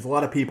unfortunate because there's a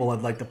lot of people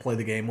I'd like to play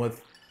the game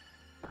with,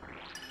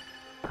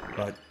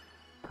 but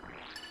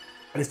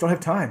I just don't have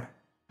time.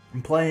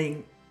 I'm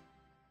playing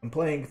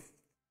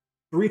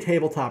 3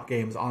 tabletop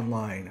games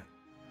online.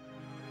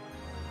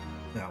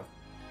 No.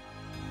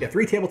 Yeah,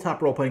 3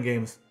 tabletop role-playing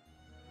games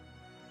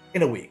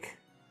in a week.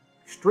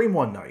 Stream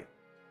one night.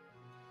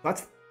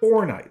 That's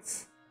 4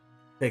 nights.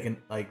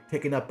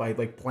 Taken up by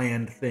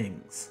planned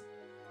things.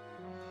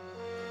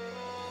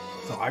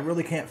 So I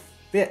really can't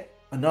fit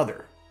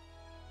another.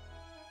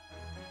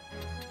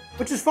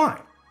 Which is fine.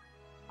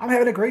 I'm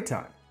having a great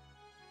time.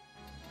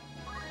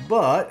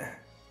 But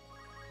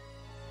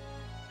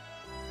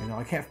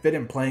I can't fit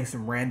in playing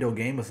some rando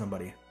game with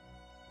somebody.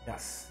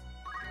 Yes.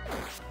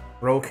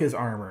 Broke his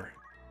armor.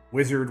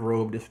 Wizard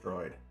robe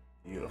destroyed.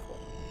 Beautiful.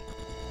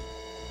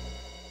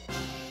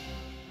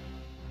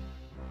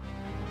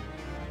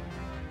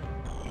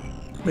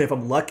 If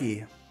I'm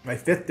lucky, my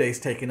 5th day's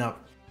taken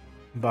up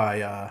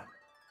by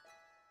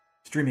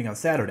streaming on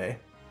Saturday.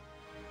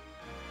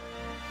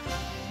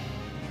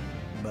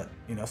 But,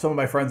 some of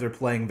my friends are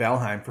playing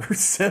Valheim for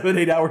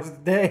 7-8 hours a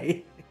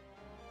day.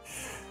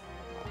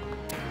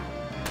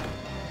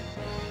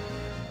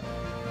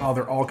 Oh,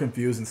 they're all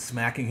confused and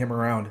smacking him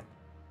around.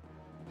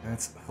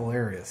 That's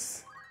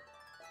hilarious.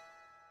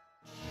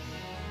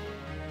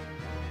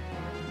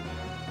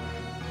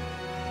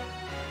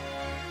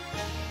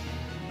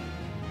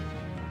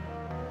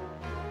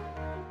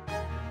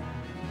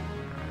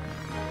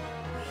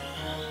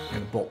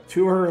 Gonna bolt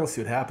to her. Let's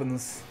see what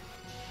happens.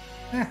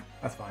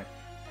 That's fine.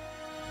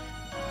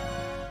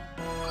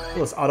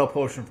 Let's auto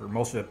potion for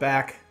most of it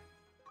back.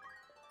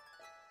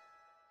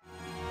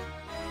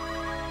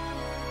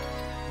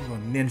 Go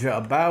ninja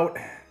about.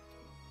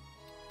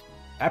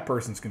 That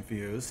person's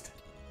confused.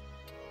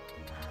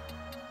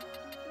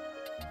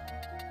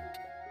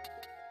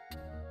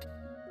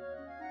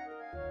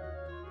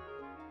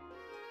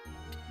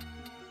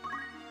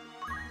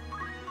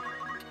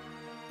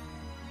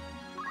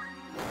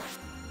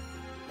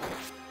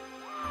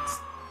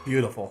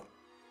 Beautiful.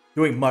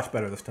 Doing much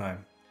better this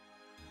time.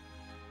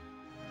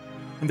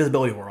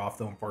 Invisibility wore off,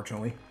 though,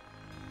 unfortunately.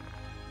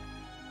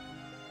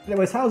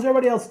 Anyways, how's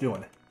everybody else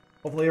doing?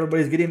 Hopefully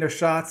everybody's getting their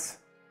shots.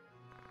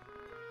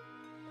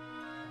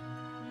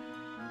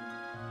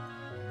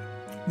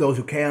 Those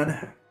who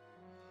can.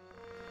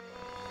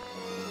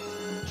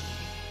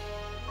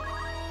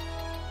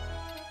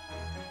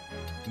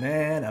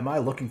 Man, am I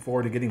looking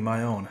forward to getting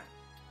my own.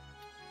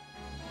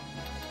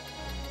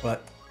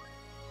 But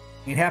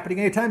ain't happening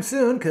anytime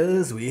soon,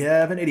 because we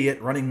have an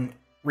idiot running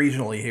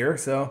regionally here,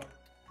 so...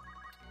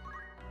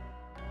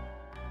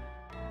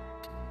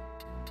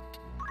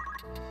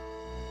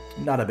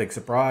 Not a big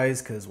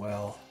surprise, because,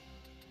 well...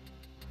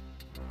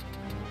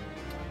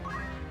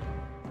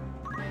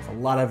 There's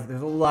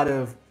a lot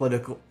of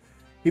political...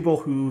 people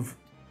who've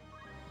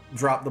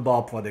dropped the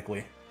ball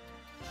politically.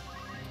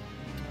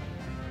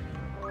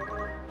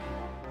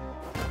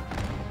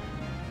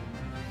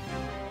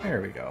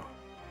 There we go.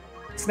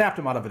 Snapped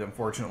him out of it,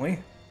 unfortunately.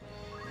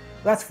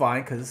 That's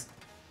fine, because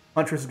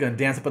Huntress is going to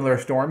dance up another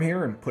storm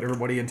here and put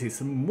everybody into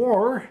some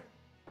more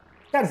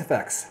status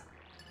effects.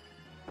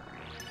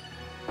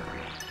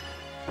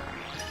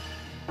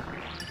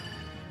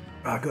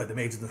 Ah, good. The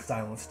mage's been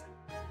silenced.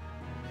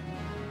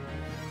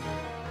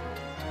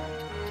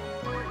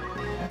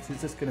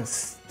 She's just going to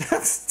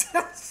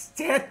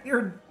stand here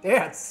and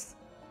dance.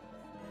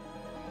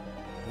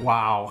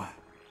 Wow.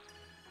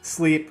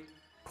 Sleep.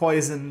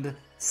 Poisoned.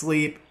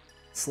 Sleep.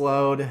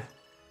 Slowed,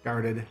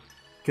 guarded,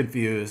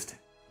 confused.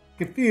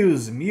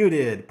 Confused,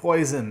 muted,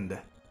 poisoned.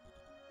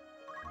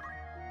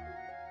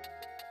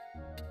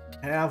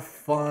 Have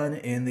fun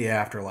in the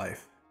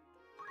afterlife.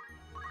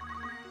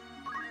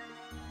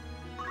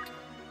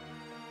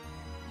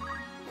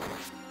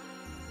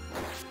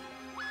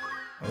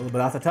 A little bit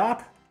off the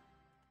top.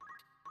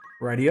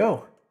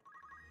 Radio.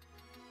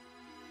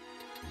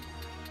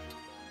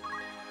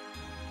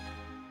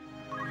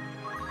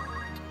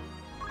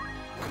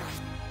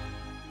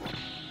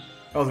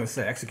 I was going to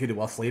say, executed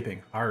while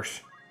sleeping.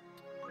 Harsh.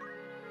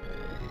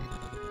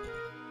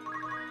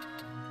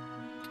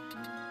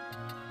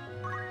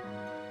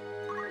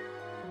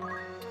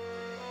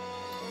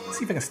 Let's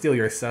see if I can steal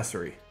your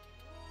accessory.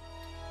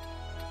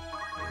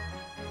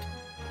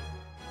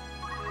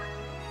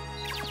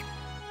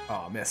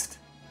 Oh, missed.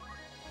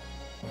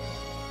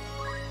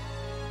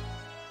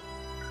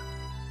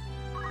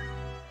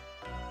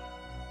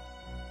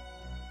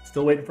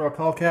 Still waiting for a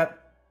call,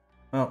 Cat?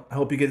 Well, I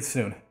hope you get it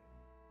soon.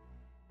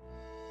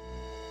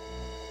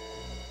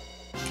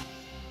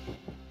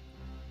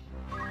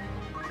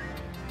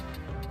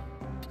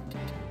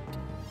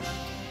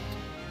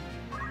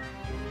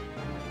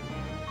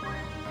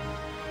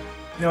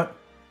 You know what?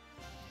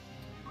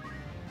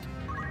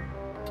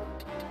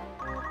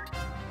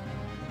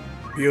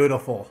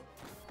 Beautiful.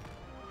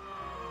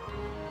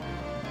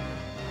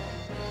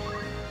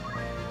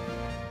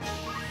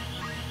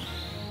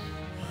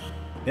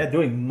 Yeah,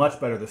 doing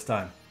much better this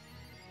time.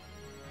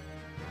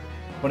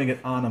 Putting it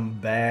on him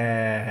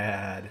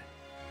bad.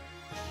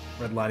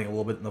 Redlining a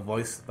little bit in the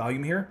voice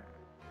volume here.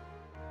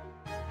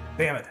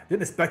 Damn it,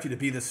 didn't expect you to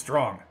be this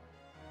strong.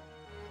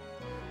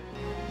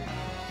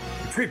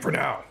 Retreat for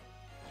now.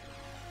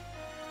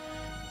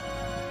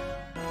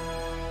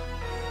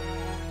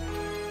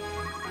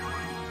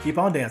 Keep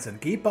on dancing.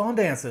 Keep on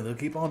dancing. They'll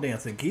keep on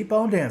dancing. Keep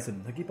on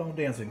dancing. They'll keep on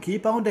dancing.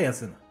 Keep on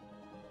dancing.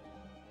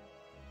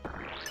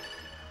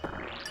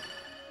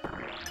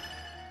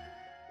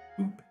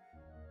 Boop.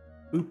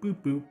 Boop, boop,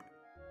 boop.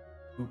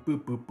 Boop,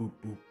 boop, boop, boop,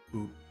 boop,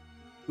 boop.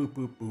 Boop,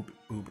 boop, boop,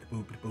 boop,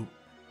 boop, boop.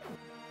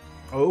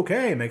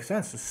 Okay, makes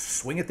sense. Just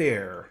swing it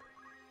there.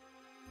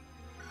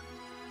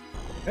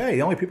 Hey,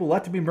 the only people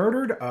left to be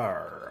murdered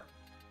are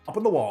up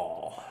on the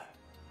wall.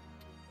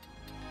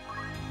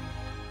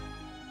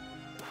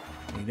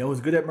 You know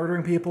who's good at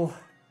murdering people?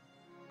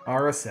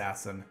 Our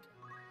assassin,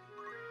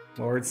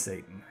 Lord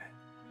Satan.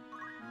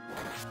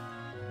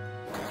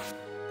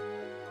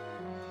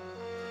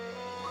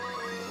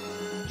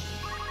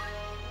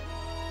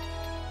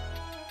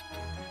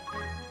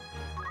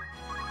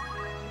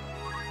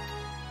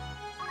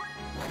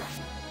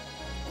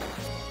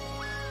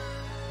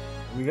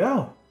 Here we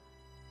go.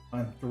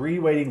 On 3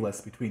 waiting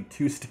lists between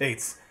 2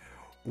 states.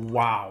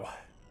 Wow.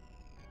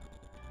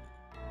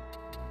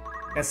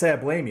 Can't say I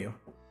blame you.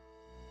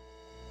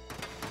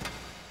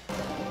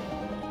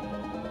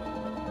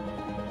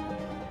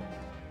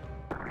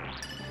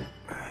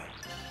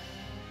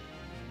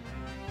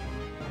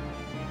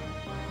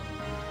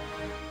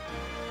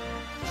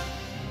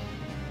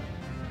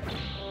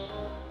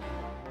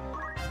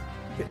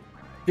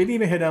 Didn't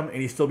even hit him,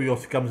 and he still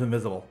becomes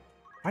invisible.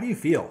 How do you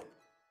feel?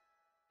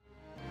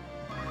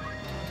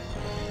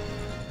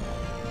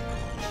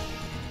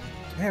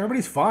 Yeah,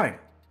 everybody's fine.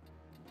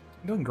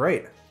 I'm doing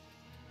great.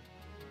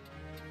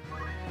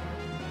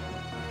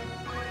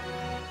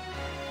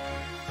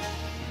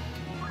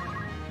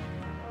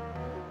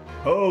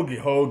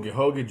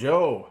 Hoagie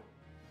Joe.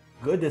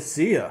 Good to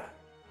see ya.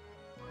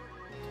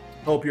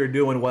 Hope you're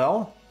doing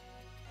well.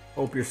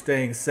 Hope you're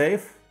staying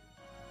safe.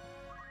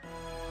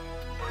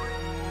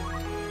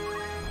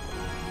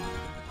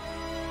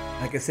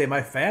 Like I say,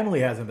 my family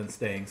hasn't been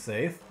staying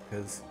safe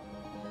because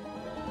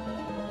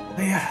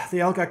they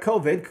all got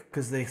COVID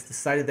because they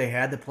decided they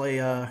had to play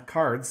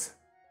cards.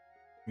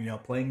 You know,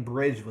 playing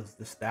bridge was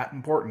just that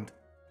important.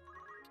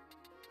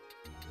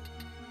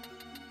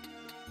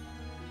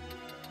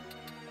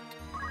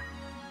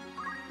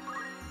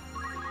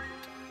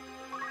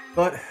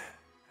 But it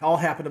all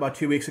happened about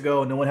 2 weeks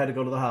ago and no one had to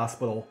go to the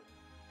hospital.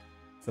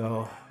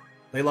 So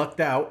they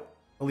lucked out,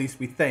 at least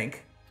we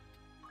think.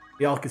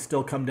 They all could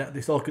still come down.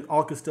 They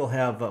all could still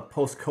have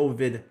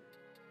post-COVID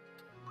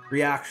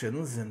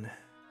reactions and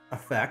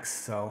effects.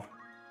 So,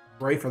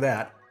 pray for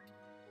that.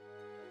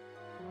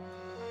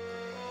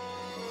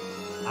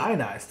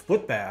 Ionized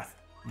foot bath,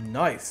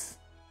 nice.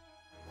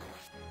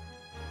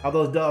 How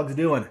those dogs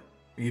doing?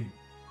 Are you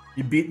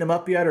beating them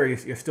up yet, or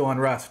you're still on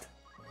rest?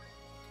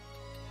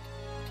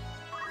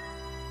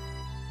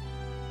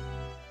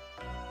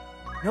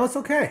 No, it's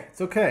okay.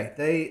 It's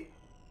okay.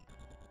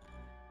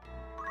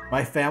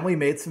 My family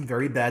made some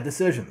very bad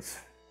decisions.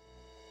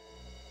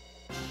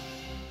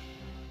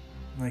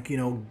 Like, you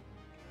know,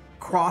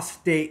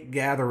 cross-state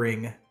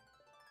gathering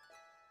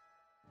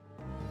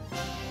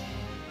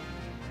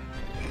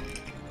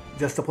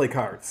just to play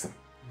cards.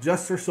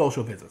 Just for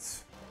social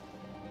visits.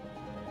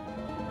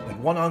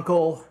 Like 1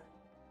 uncle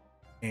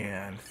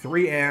and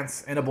 3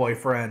 aunts and a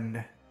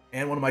boyfriend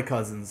and one of my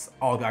cousins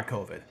all got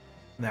COVID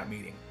in that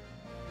meeting.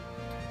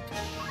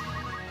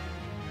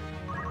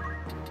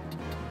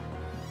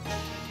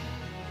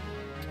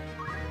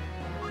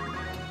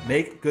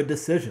 Make good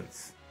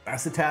decisions.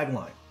 That's the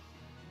tagline.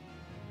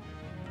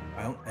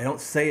 I don't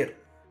say it.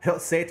 I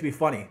don't say it to be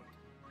funny.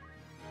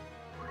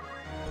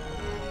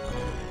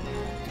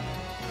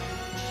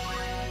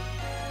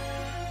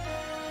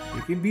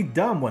 You can be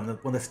dumb when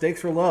the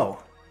stakes are low.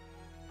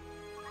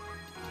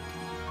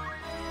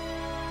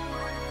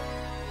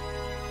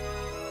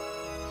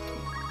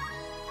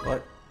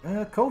 But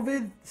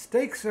COVID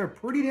stakes are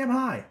pretty damn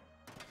high.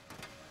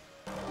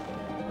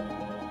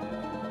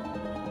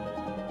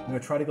 I'm going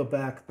to try to go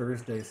back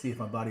Thursday to see if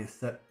my body is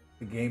set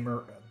the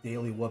gamer a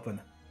daily whooping.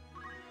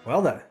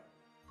 Well then.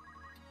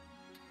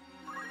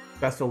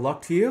 Best of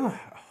luck to you.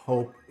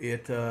 Hope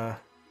it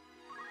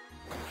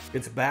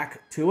gets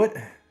back to it.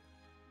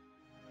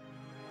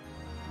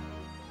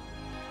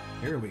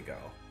 Here we go.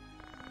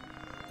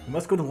 We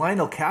must go to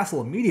Lionel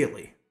Castle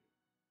immediately.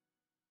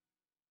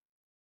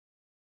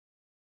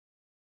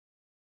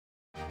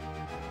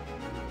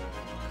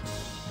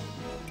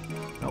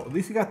 Now, at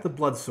least we got the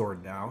blood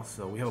sword now,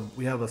 so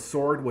we have a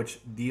sword which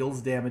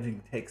deals damage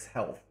and takes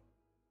health.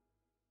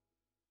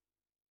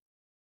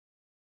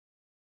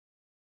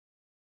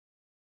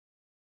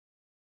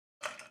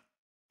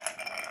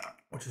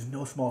 Which is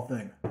no small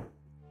thing.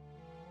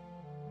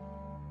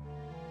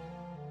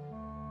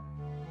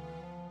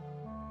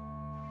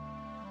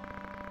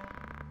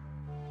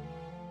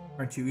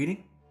 Aren't you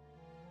eating?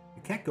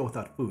 You can't go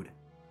without food.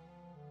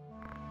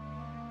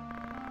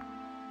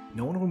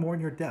 No one will mourn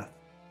your death.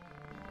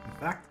 In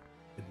fact,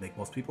 it'd make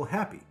most people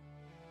happy.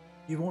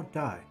 You won't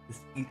die,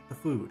 just eat the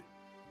food.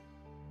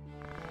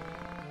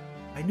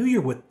 I knew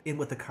you were in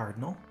with the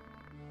Cardinal.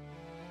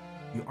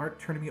 You aren't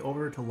turning me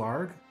over to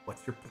Larg?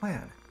 What's your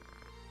plan?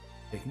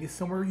 Taking you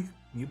somewhere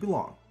you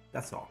belong,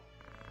 that's all.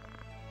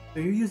 So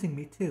you're using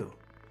me too.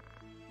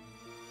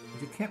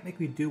 But you can't make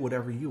me do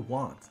whatever you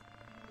want.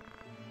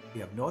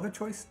 You have no other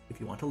choice if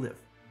you want to live.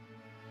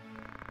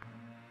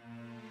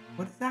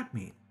 What does that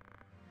mean?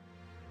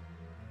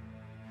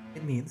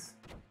 It means...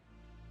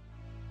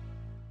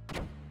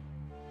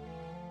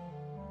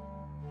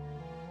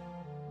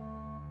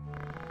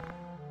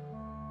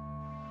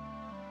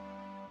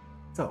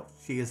 So,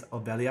 she is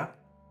Ovelia?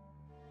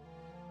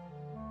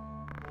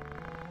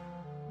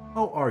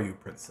 How are you,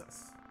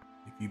 princess?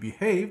 If you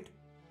behaved,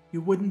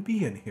 you wouldn't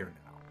be in here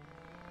now.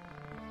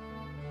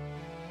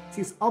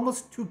 She's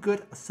almost too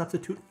good a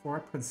substitute for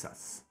a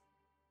princess.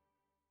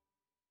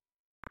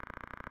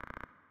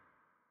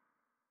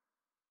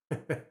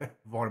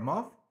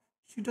 Vormov?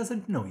 She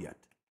doesn't know yet.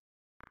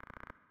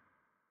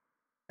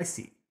 I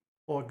see.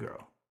 Poor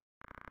girl.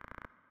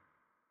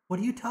 What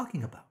are you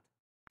talking about?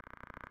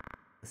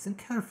 Listen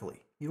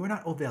carefully. You are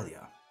not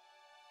Ovelia.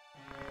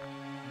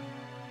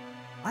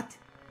 What?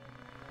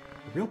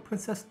 The real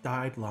princess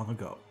died long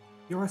ago.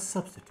 You're a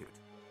substitute.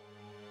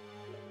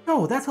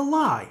 No, that's a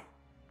lie!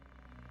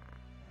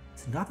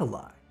 It's not a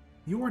lie.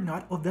 You are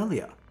not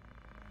Ovelia.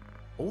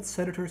 Old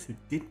senators who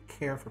didn't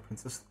care for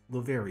Princess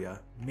Louveria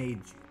made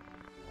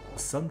you.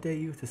 Someday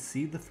you to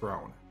see the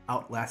throne,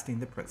 outlasting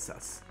the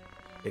princess.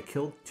 They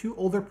killed two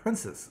older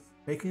princes,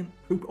 making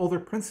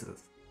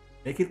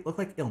it look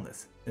like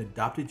illness, and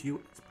adopted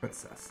you as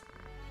princess.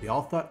 They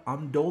all thought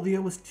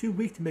Amdolia was too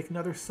weak to make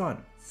another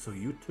son, so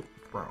you took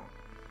the throne.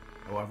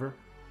 However,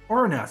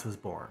 Ornas was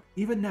born.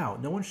 Even now,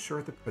 no one's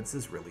sure the prince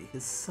is really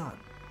his son.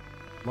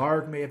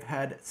 Larg may have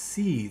had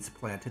seeds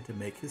planted to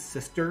make his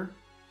sister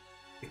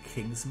the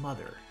king's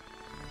mother.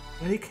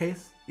 In any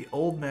case, the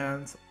old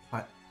man's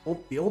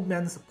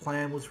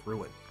plan was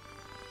ruined.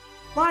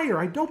 Liar,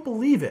 I don't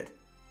believe it!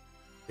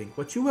 Think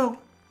what you will.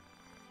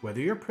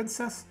 Whether you're a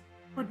princess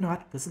or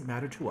not doesn't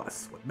matter to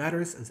us. What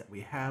matters is that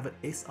we have an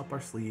ace up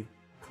our sleeve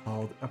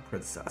called a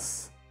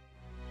princess.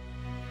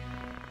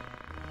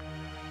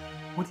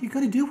 What are you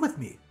going to do with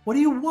me? What do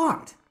you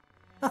want?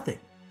 Nothing.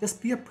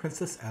 Just be a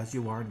princess as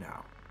you are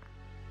now.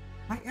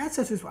 My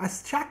ancestors were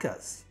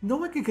Aschakas. No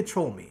one can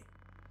control me.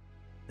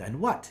 Then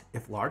what?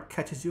 If Larg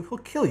catches you, he'll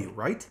kill you,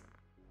 right?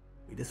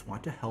 We just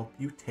want to help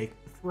you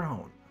take the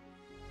throne.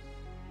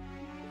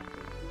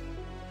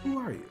 Who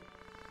are you?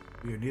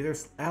 We are neither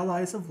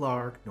allies of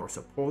Larg nor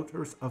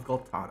supporters of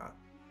Goltana.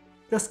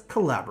 Just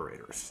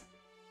collaborators.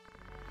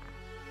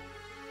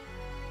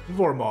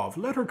 Vormov,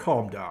 let her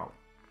calm down.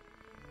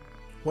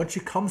 When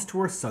she comes to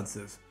her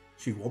senses,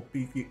 she won't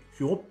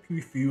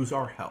refuse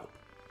our help.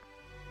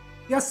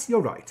 Yes, you're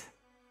right.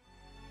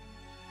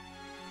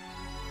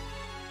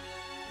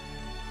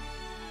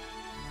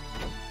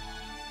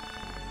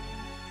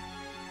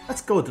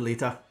 Let's go,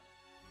 Delita.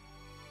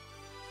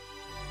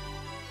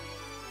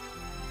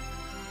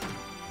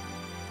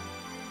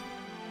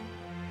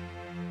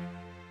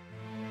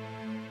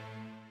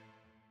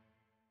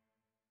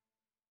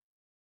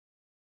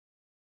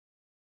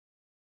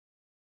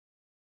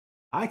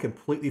 I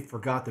completely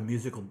forgot the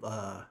musical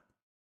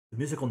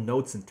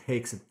notes and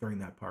takes during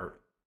that part.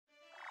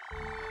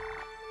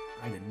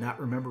 I did not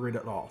remember it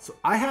at all. So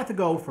I had to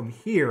go from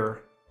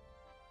here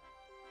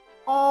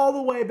all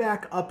the way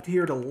back up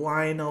here to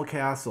Lionel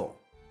Castle.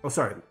 Oh,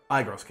 sorry,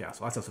 Igros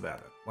Castle. That's not so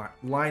bad.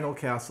 Lionel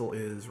Castle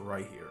is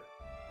right here.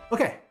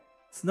 Okay,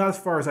 it's not as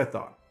far as I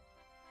thought.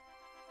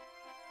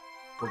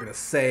 We're gonna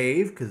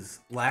save because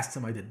last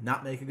time I did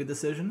not make a good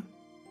decision.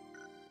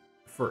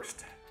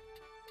 First.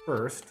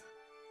 Well,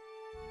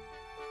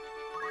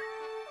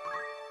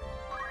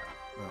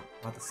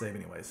 not the save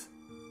anyways.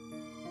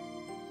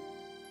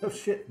 Oh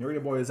shit,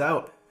 Narita Boy is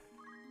out.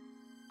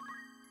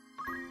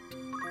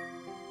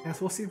 Yeah,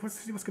 so we'll see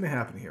what's gonna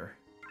happen here.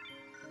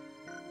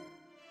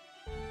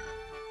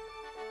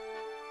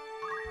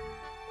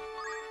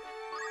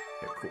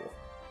 Okay, cool.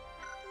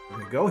 We're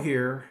gonna go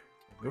here,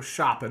 go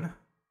shopping.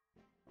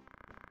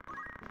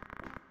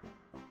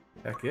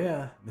 Heck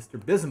yeah, Mr.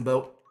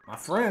 Bizenboat, my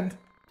friend.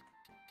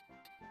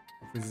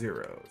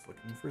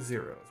 Looking for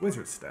zeros.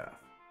 Wizard staff.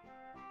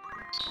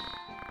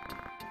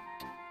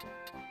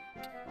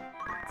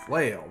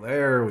 Flail,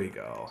 there we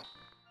go.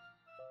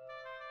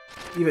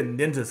 Even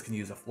ninjas can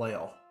use a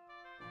flail.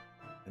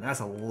 And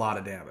that's a lot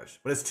of damage.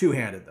 But it's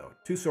two-handed, though.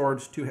 Two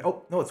swords,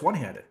 oh, no, it's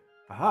one-handed.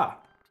 Aha!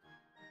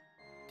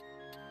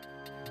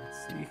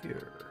 Let's see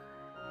here.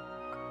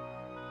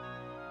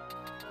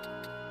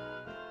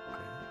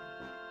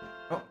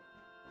 Okay. Oh,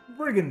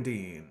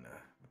 Brigandine.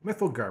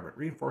 Mythal garment,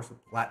 reinforced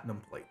with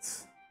platinum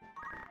plates.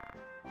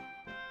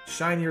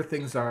 Shinier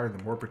things are,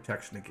 the more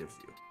protection it gives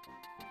you.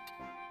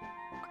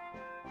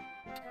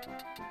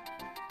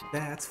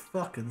 That's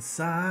fucking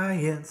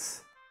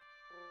science.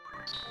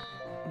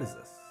 What is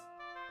this?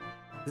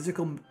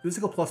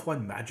 Physical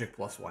 +1, magic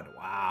 +1.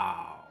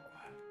 Wow.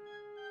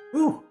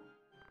 Ooh.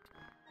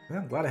 Yeah,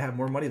 I'm glad I have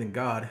more money than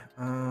God.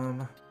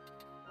 I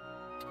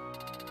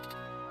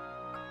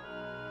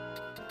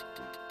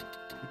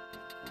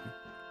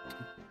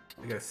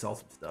gotta sell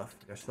some stuff.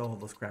 I gotta sell all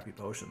those crappy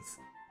potions.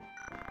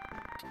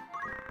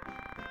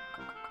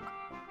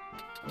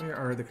 Where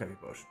are the crappy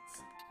potions?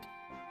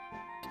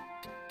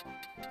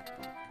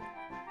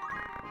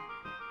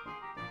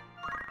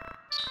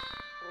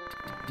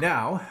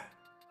 Now,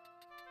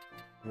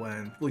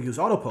 when people use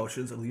auto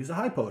potions, it'll use a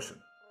high potion.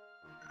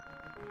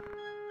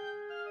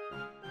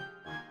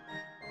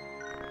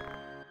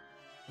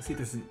 Let's see if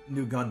there's a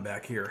new gun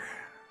back here.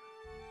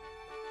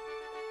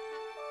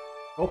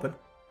 Open.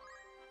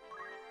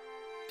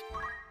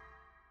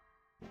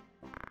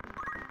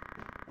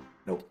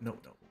 Nope, nope,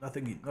 nope.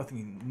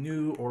 Nothing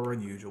new or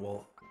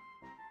unusual.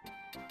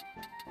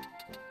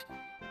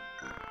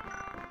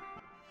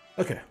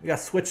 Okay, we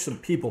gotta switch some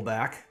people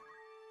back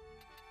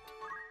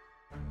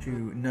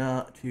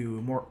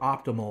to more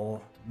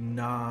optimal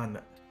non.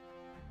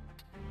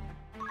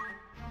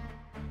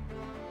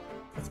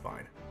 That's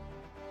fine.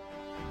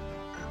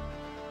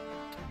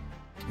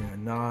 Yeah,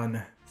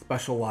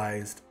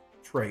 non-specialized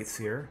traits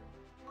here.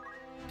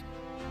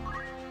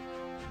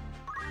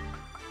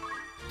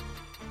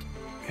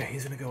 Okay,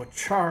 he's gonna go with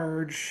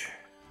charge.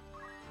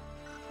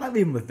 Might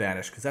leave him with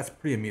vanish because that's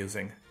pretty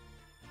amusing.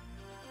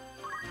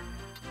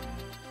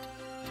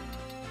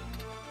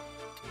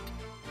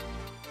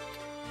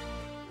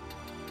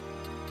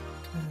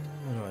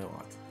 What do I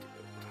want to do?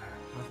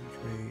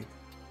 Concentrate.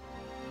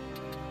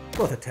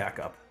 Both attack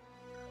up.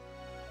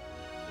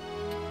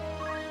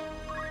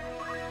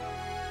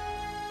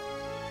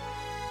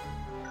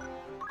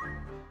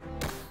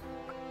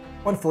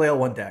 One flail,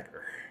 one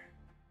dagger.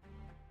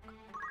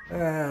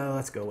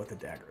 Let's go with the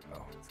dagger,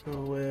 though. Let's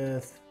go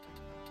with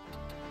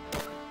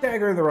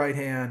dagger in the right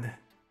hand,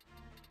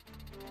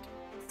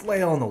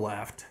 flail in the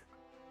left.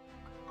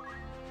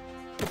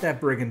 Get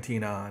that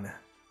brigantine on.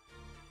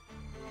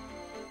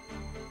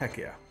 Heck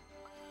yeah.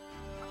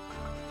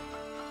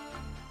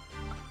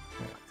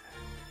 Right.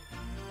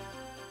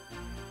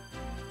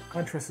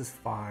 Huntress is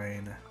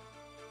fine.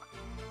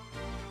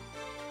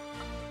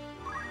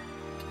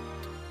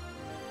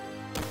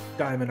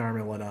 Diamond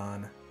armlet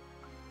on.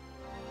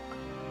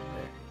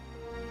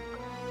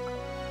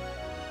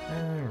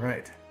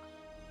 Alright.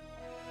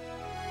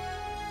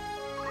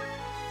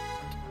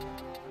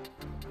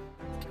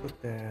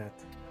 Put that.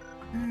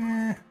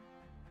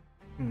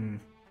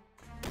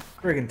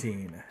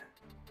 Brigantine.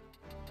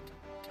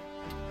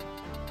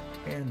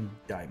 And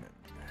diamond.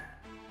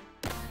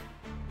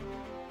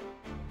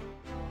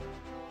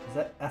 Is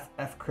that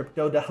FF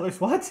crypto dollars?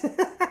 What?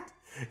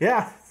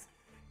 Yeah.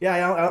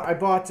 Yeah, I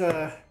bought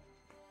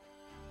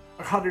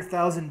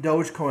 100,000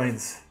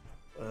 Dogecoins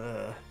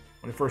when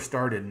I first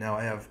started. Now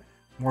I have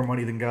more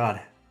money than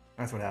God.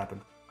 That's what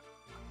happened.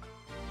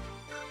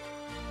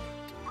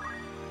 I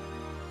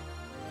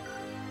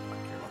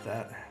don't care about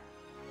that.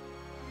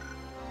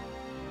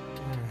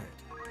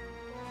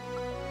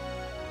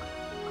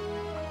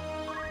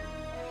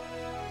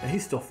 Yeah,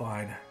 he's still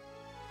fine.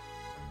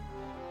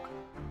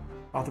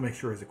 I'll have to make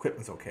sure his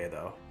equipment's okay,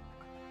 though.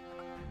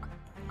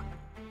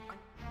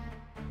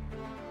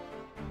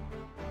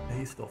 Yeah,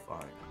 he's still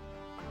fine.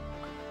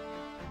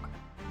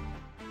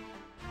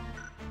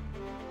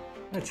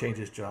 I'm gonna change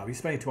his job. He's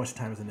spending too much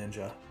time as a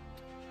ninja.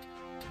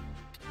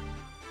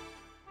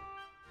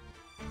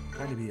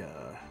 Trying to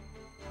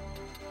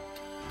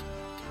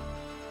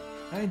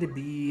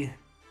be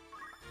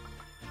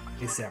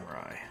a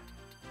samurai.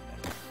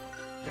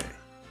 Okay.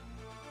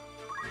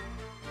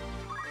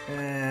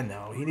 And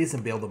no, he needs to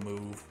be able to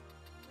move.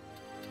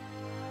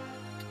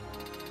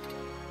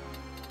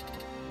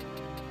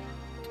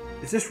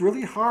 It's just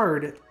really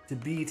hard to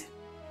beat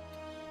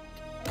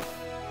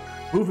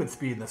movement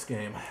speed in this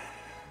game.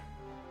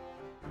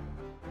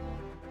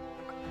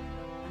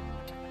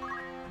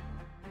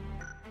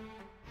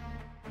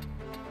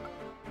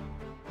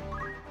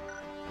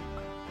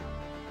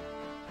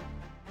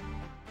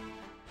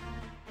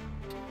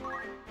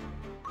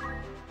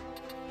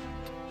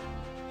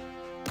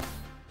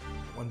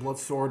 One blood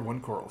sword,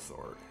 one coral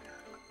sword.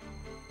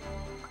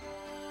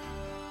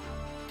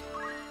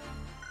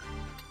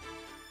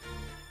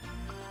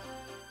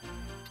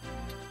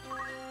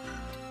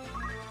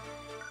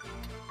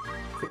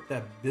 Equip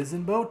that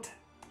Bizen boat.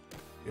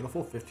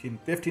 Beautiful. 15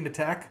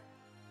 attack.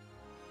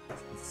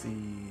 Let's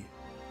see.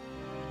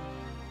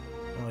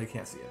 Oh, you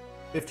can't see it.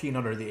 15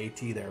 under the AT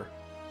there.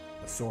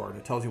 The sword.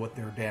 It tells you what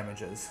their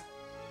damage is.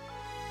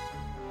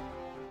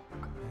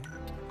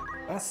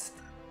 Best.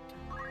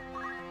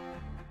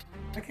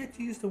 I can't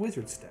use the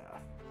wizard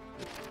staff.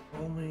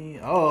 Only...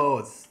 Oh,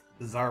 it's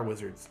bizarre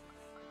wizards.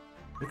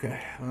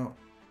 Okay, well,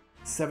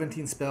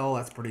 17 spell,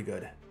 that's pretty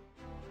good.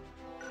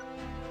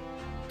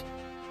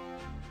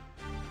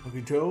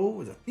 Lucky Joe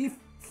is a thief.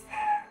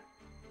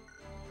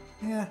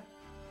 Yeah.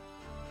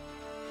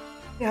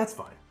 Yeah, that's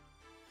fine.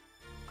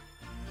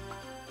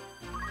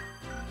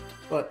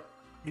 But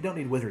you don't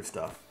need wizard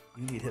stuff.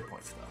 You need hit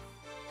point stuff.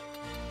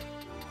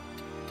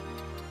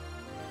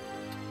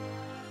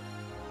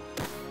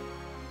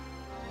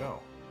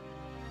 Go.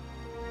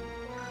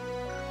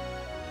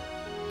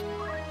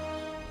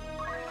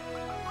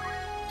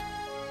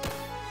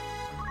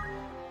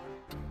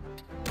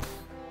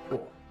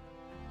 Cool.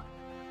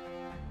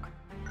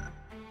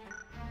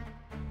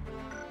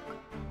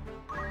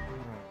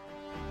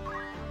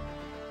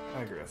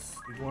 Tigress.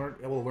 You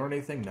able to learn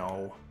anything?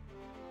 No.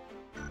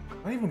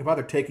 I'm not even gonna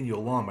bother taking you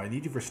along, but I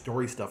need you for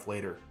story stuff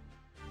later.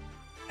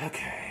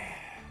 Okay.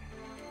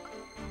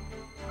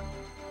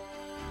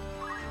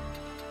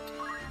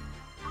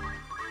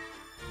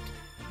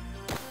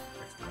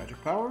 Extra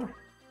magic power.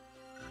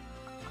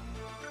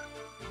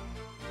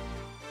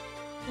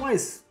 Why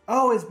is...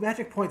 Oh, his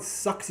magic point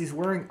sucks. He's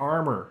wearing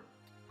armor.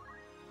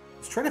 I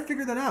was trying to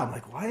figure that out. I'm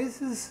like, why is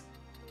his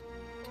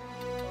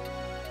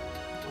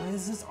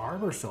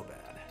armor so bad?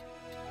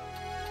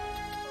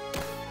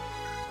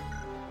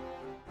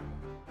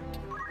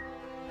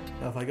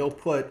 Now, if I go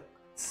put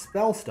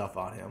spell stuff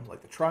on him,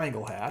 like the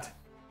triangle hat,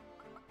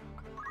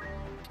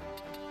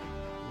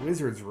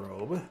 wizard's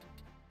robe,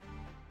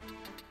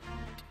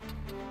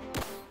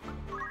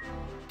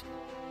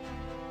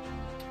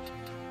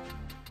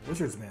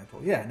 wizard's mantle.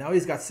 Yeah, now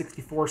he's got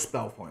 64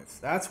 spell points.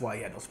 That's why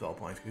he had no spell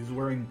points, because he's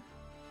wearing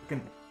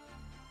fucking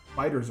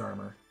fighter's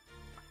armor.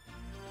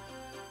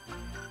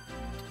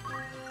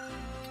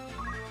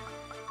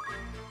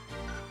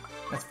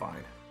 That's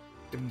fine.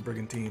 Give him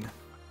Brigantine.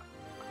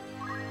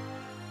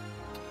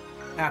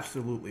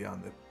 Absolutely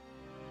on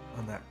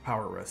that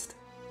power wrist.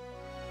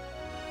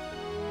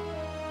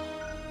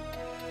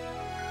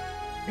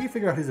 I need to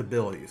figure out his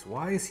abilities.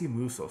 Why is he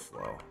move so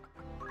slow?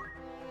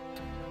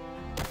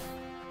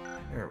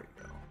 There we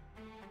go.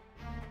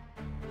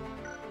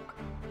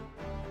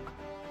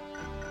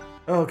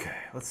 Okay,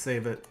 let's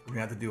save it. We're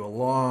gonna have to do a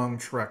long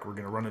trek. We're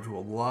gonna run into a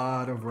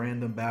lot of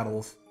random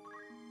battles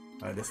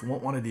I just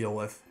won't want to deal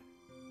with.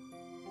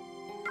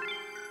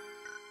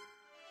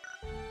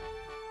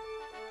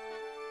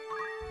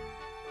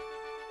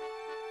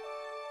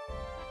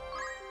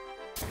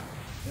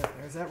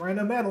 There's that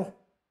random battle.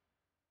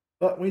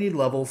 But we need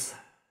levels.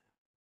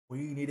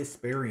 We need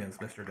experience,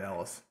 Mr.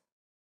 Dallas.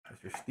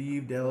 Mr.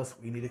 Steve Dallas,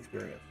 we need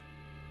experience.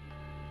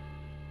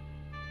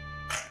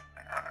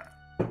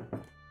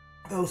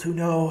 Those who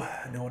know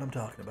what I'm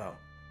talking about.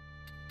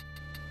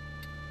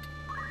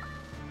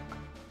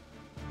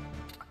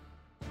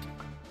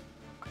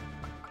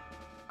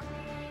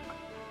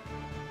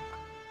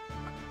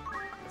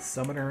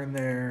 Summoner in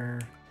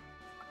there.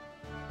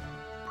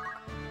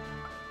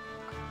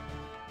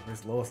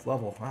 There's lowest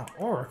level. Wow,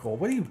 Oracle.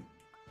 What do you...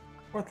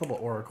 Fourth level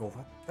Oracle.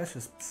 That's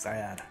just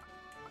sad.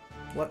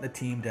 Letting the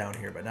team down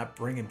here, but not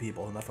bringing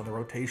people enough on the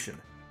rotation.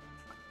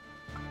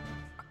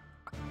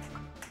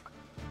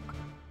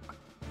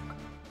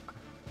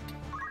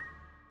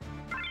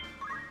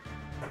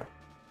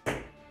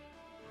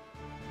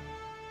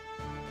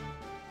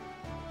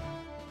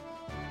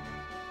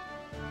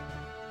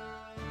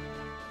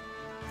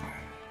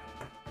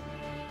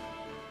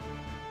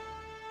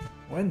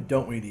 When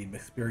don't we need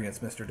experience,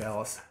 Mr.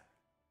 Dallas?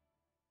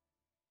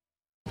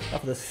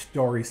 Enough of this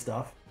story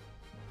stuff.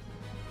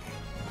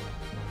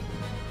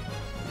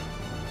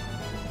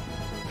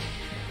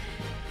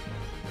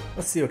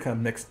 Let's see what kind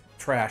of mixed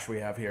trash we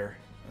have here.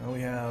 Well,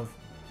 we have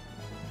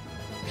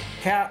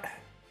cat,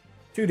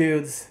 2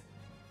 dudes,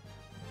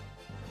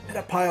 and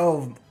a pile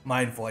of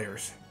mind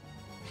flayers.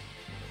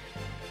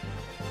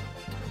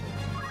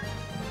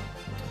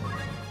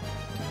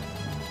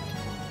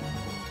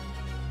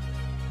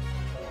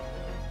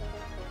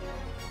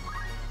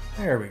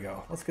 There we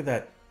go. Let's get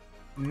that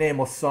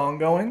nameless song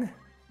going,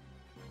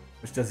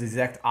 which does the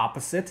exact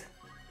opposite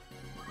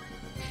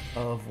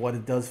of what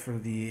it does for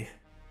the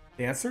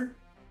dancer.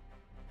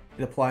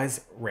 It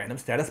applies random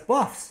status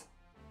buffs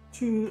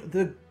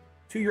to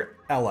your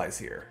allies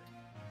here.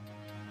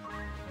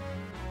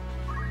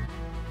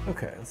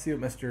 Okay, let's see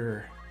what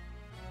Mr.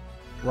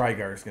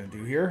 Rygar is going to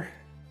do here.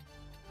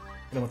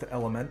 Hit him with the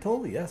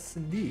elemental, yes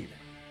indeed,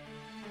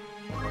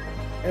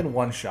 and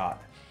one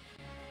shot.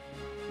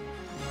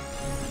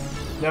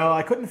 No,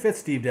 I couldn't fit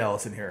Steve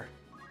Dallas in here.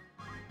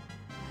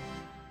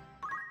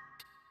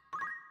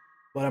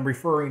 But I'm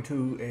referring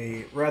to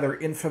a rather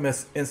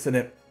infamous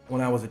incident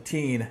when I was a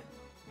teen,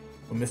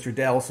 when Mr.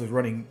 Dallas was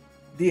running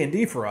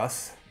D&D for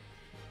us,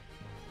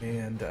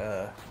 and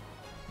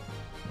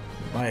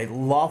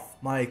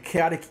my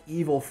chaotic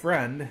evil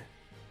friend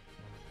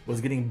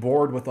was getting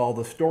bored with all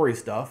the story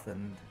stuff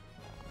and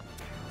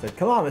said,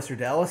 "Come on, Mr.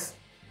 Dallas,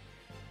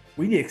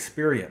 we need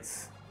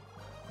experience."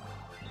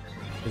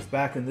 Because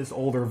back in this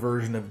older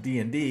version of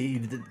D&D, you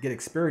didn't get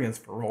experience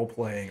for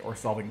role-playing or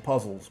solving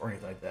puzzles or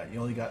anything like that. You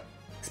only got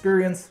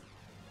experience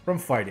from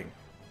fighting.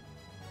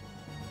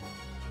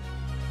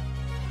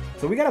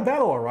 So we got a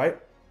battle, alright.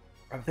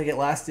 I think it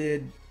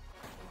lasted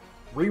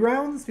 3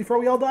 rounds before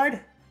we all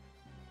died.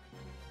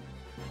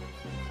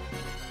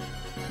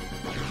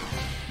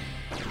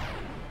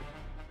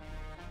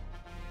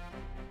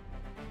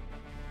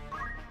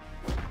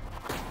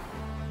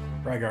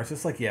 Rygar's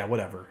just like, yeah,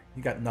 whatever.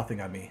 You got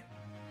nothing on me.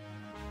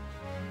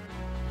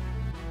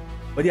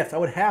 But yes, I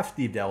would have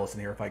Steve Dallas in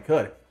here if I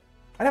could.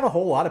 I'd have a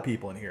whole lot of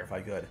people in here if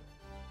I could.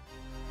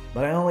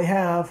 But I only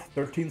have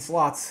 13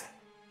 slots.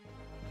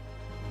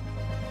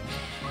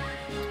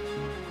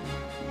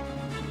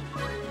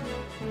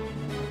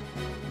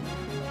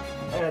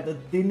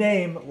 The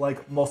name,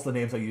 like most of the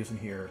names I use in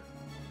here,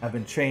 have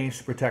been changed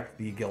to protect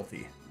the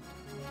guilty.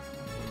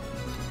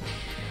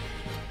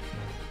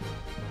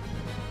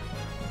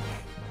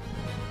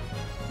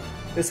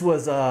 This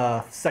was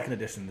second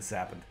edition. This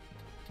happened.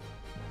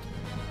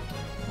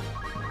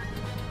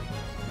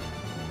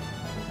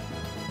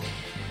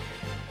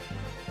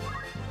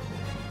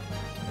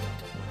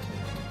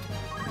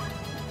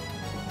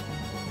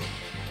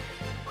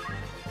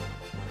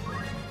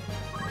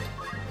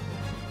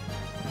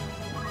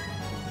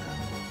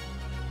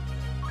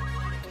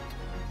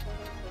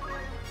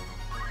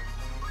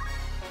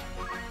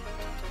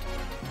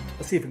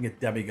 Let's see if we can get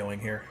Debbie going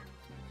here.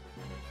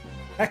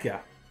 Heck yeah.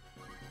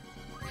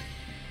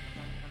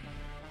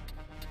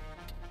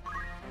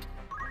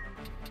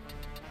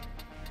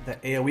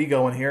 That AoE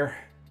going here.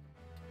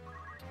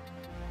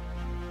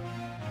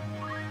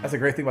 That's a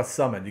great thing about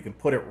Summon. You can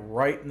put it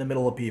right in the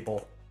middle of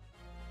people.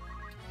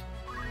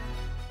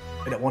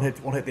 And it won't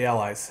hit the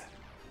allies.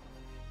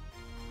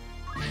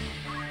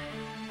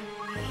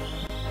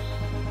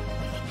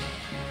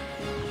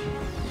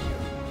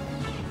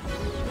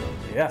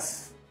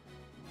 Yes.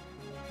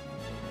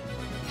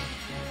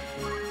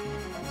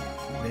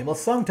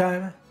 Nameless song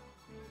time.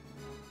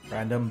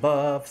 Random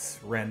buffs,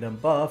 random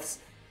buffs.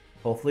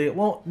 Hopefully it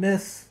won't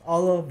miss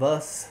all of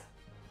us.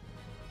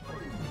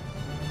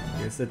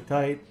 Here's the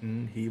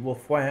Titan, he will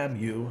wham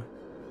you.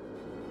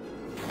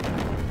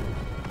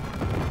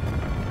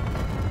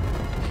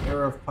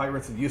 Era of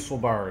pirates and useful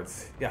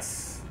bards.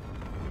 Yes.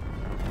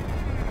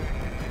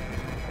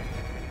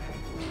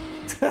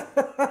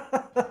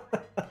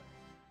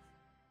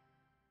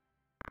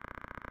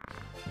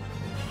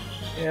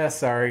 Yeah,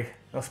 sorry.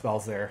 No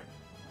spells there.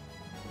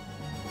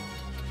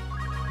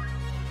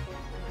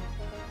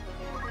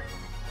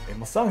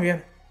 Nameless song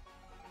again.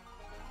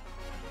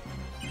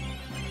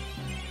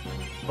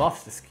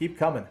 Buffs just keep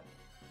coming.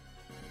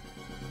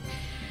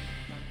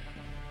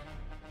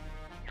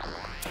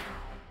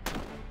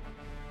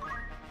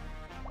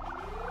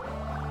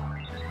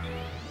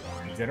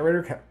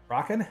 Generator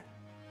rocking.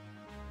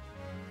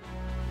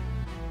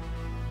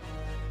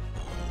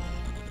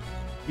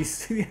 You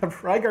see,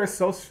 Rygar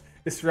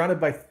is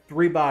surrounded by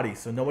 3 bodies,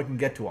 so no one can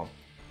get to him.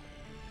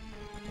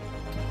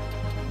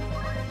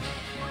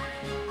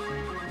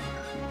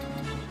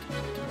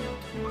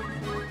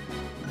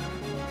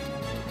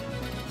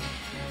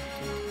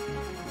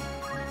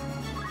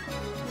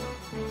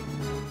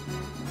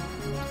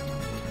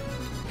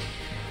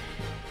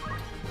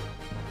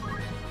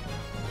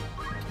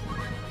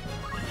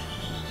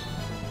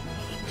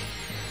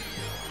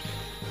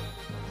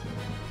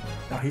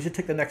 Now he should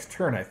take the next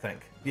turn, I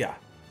think. Yeah.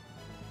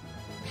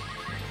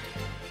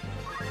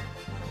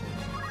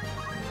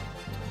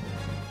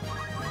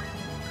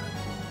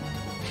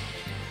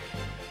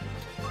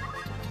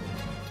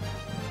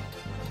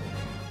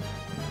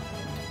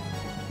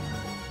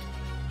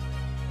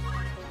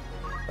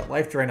 Got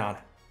life drain on.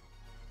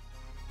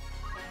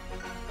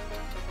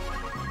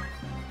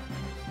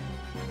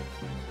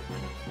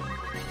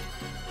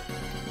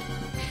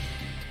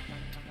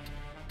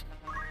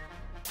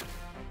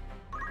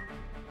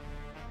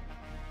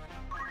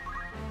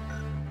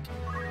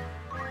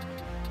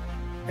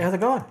 Hey, how's it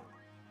going?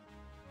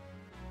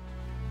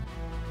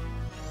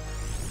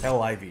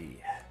 LIV.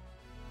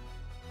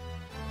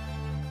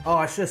 Oh,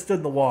 I should have stood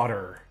in the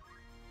water.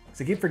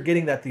 So I keep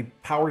forgetting that the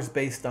power's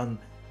based on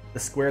the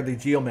square the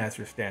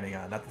Geomancer's standing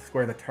on, not the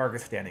square the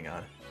target's standing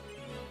on.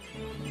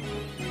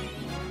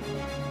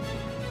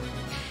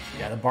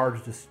 Yeah, the barge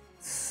is just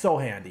so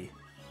handy.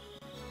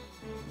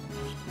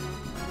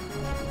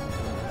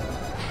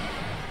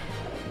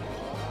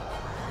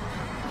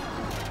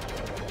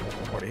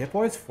 Hit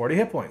points, 40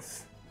 hit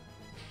points.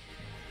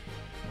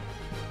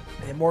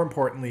 And more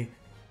importantly,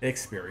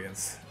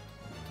 experience.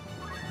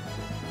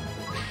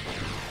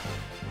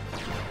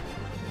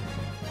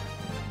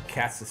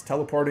 Cats is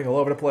teleporting all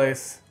over the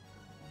place.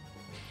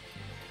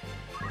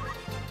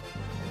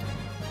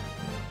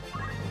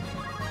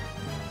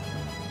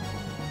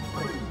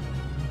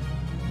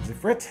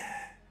 Zifrit.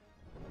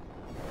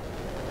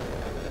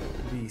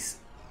 The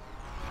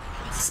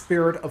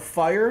Spirit of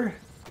Fire.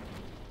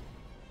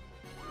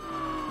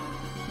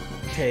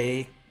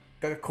 Take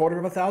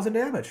 250,000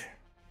 damage.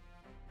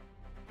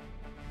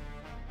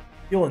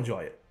 You'll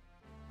enjoy it.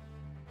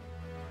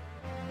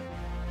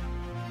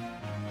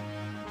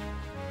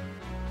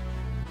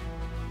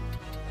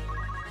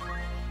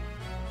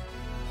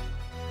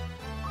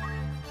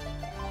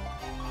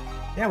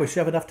 Yeah, we should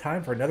have enough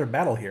time for another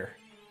battle here.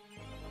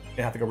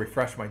 I have to go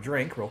refresh my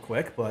drink real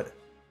quick, but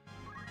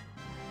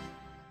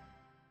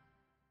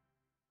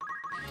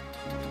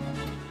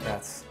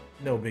that's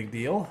no big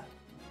deal.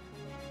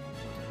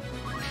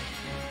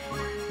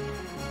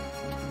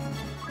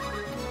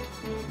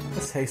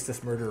 Let's haste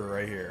this murderer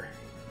right here.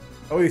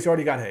 Oh, he's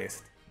already got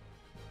haste.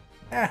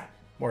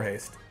 More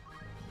haste.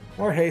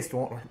 More haste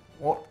won't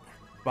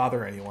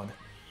bother anyone.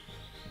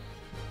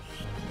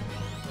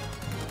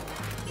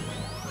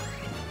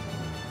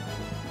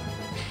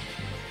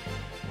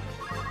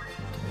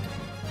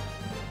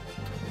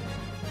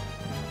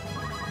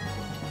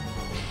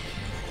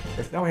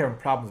 Because now we're having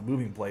problems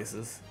moving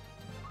places.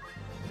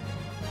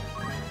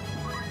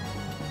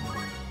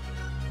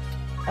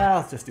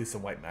 Let's just do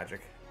some white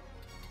magic.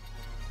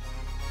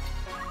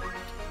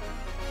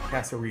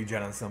 cast a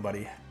regen on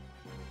somebody.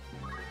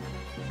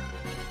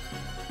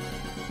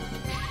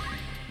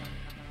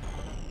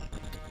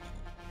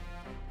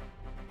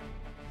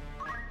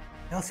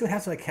 Now let's see what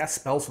happens when I cast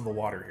spells from the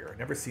water here. I've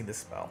never seen this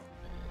spell.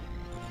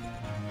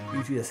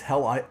 Usually just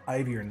Hell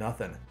Ivy or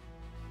nothing.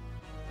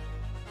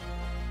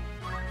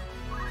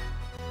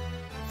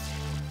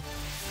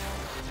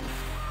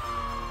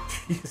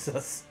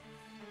 Jesus.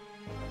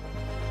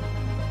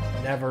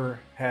 Never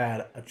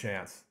had a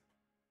chance.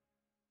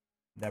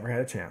 Never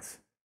had a chance.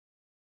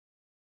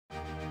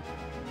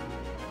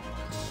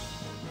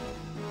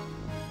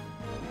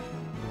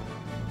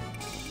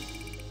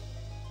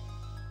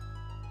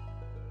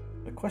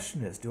 The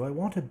question is, do I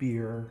want a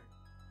beer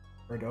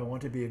or do I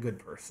want to be a good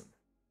person?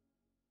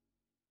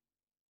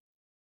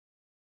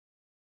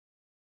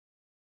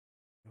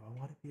 Do I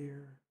want a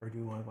beer or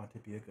do I want to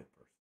be a good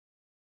person?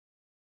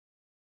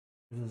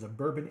 This is a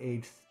bourbon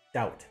aged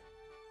stout.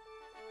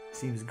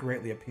 Seems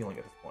greatly appealing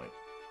at this point.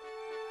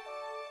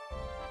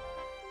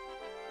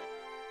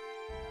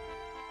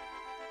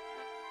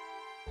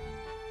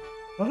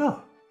 Oh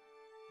no!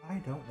 I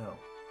don't know.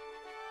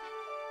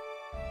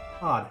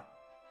 Odd.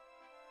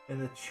 In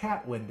the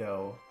chat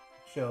window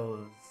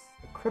shows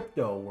the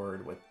crypto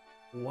word with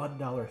 $1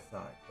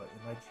 sign, but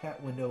in my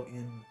chat window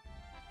in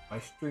my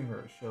streamer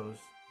it shows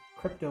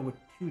crypto with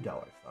 $2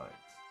 signs.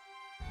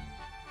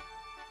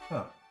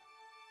 Huh.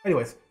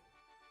 Anyways,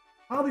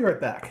 I'll be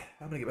right back.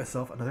 I'm gonna get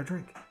myself another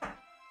drink.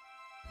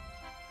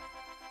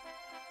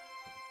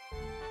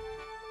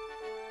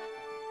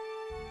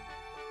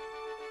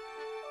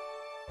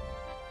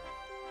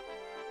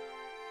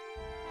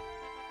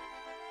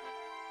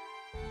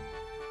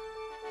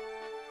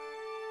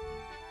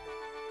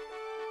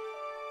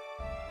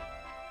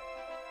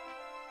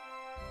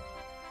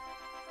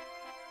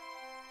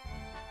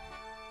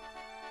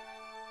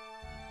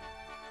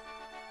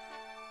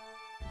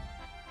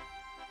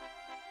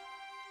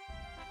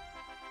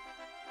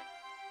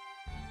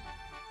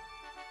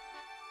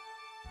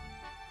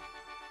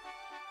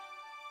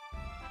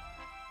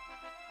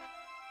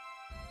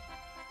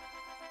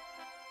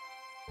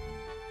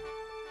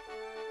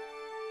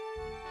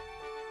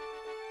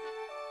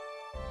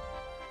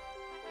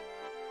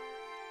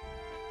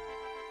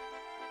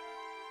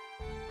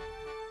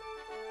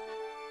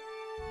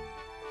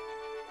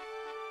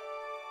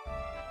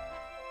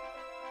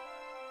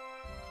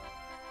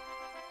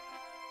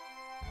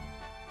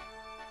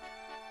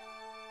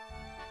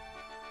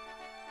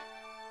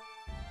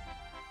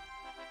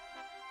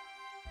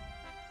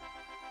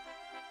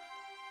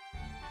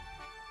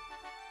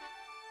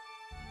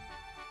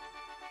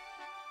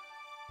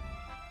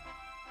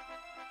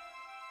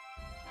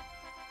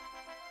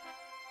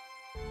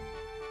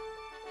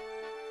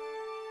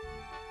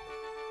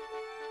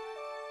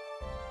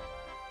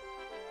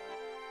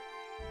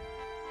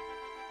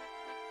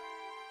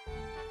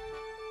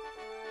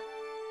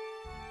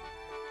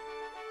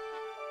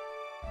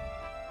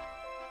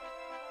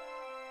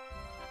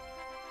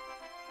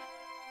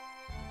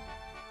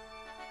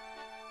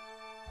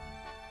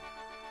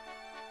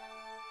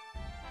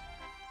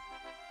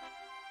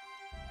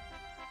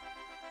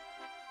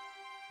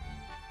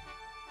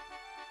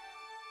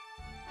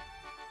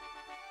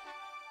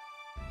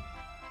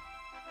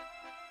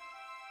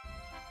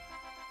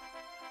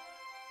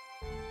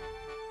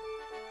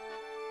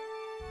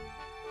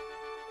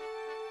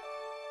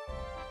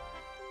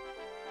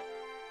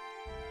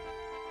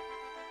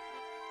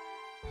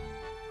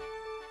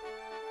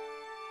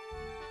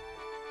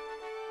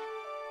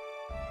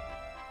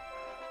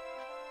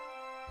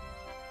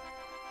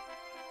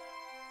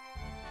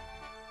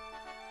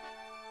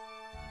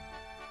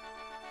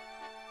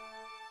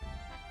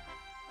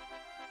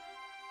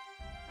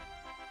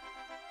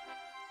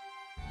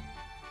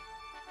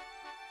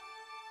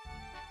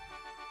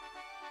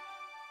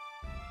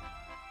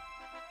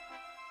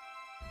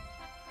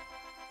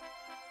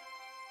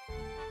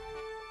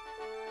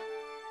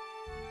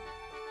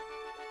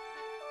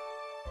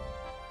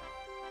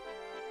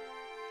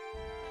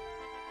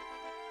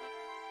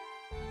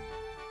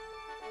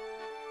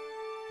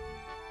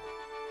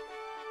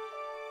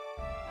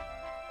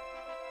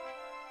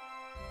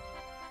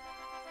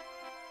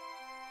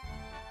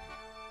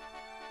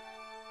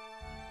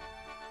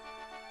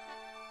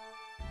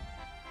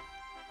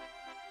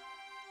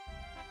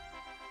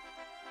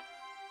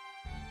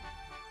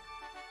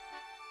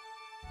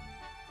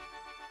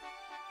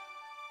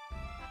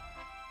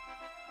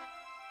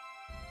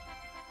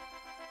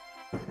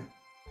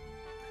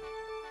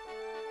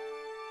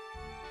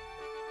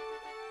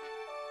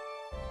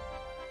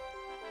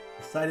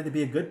 Decided to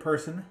be a good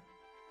person.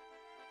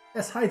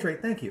 Yes,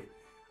 hydrate, thank you.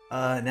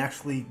 And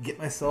actually get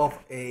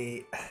myself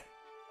a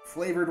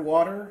flavored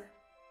water.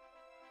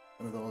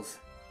 One of those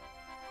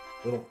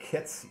little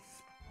kits. You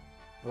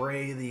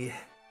spray the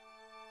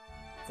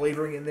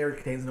flavoring in there. It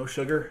contains no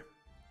sugar.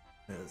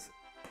 Because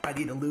I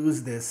need to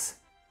lose this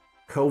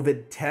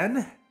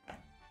COVID-10.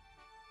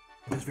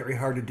 It's very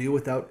hard to do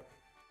without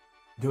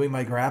doing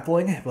my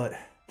grappling, but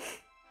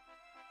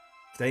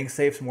staying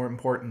safe is more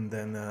important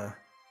than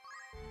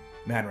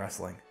man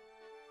wrestling.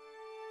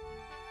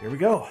 Here we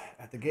go,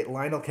 at the gate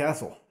Lionel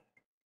Castle.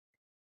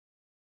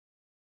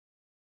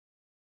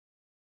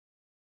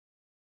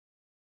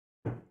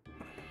 Do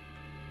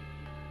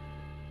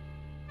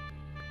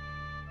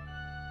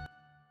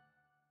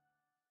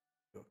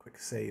a quick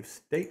save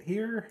state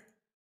here.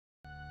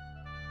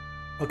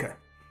 Okay.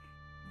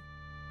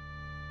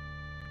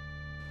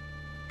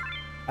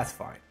 That's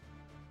fine.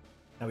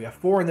 Now we have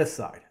 4 on this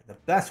side. The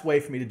best way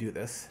for me to do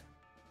this,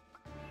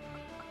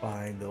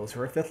 find those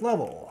who are 5th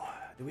level.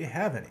 Do we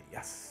have any?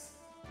 Yes.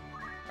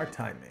 Our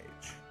Time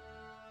Mage.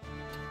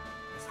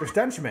 Mr.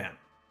 Stenchman.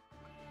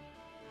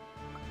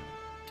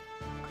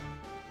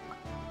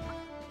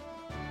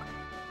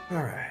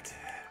 Alright.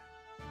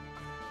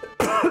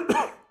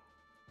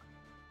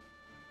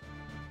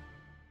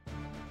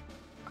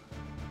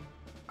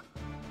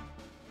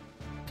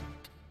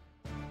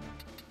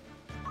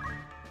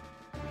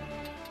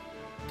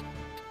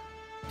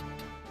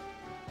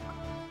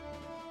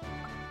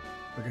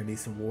 We're gonna need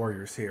some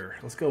warriors here.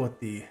 Let's go with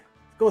the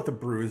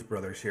Bruise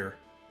brothers here.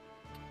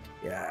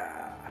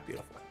 Yeah,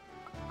 beautiful.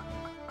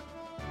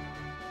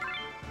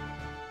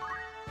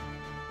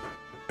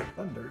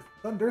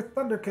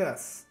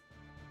 Thunderkiss.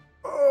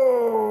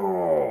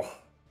 Oh!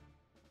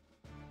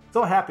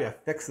 So happy I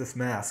fixed this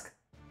mask.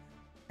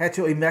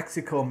 Hecho en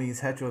Mexico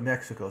means Hecho en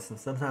Mexico, so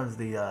sometimes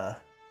the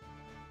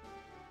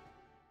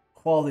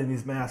quality of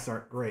these masks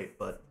aren't great,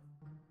 but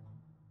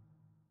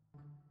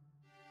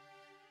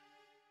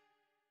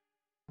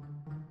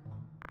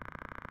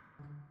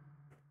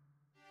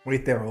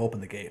wait there, I'll open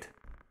the gate.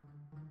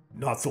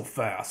 Not so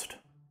fast.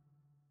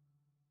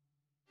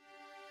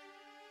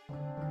 You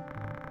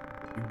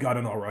got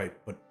in alright,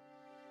 but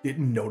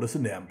didn't notice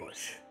an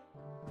ambush.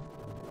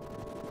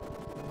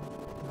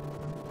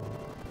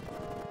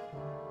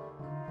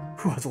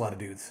 Whew, that's a lot of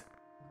dudes.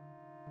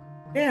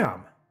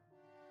 Damn!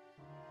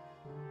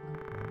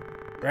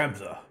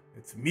 Ramza,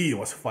 it's me you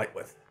must fight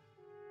with.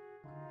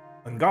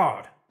 On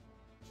guard!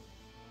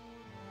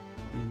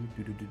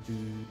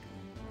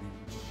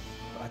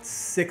 That's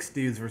 6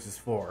 dudes versus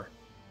 4.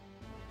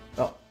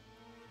 Oh,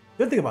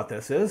 good thing about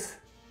this is,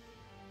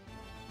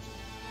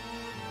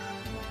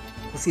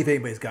 let's see if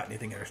anybody's got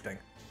anything interesting.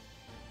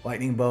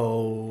 Lightning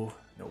bow,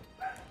 nope.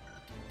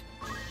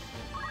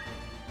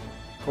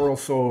 Coral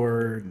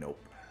sword, nope.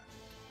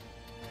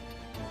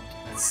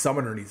 That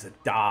summoner needs to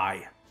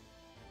die.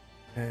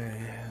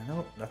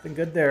 Nope, nothing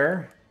good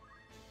there.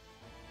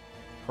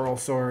 Coral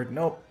sword,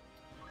 nope.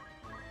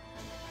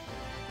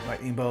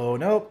 Lightning bow,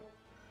 nope.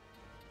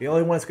 The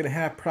only one that's going to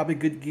have probably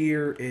good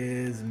gear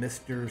is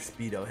Mr.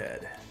 Speedo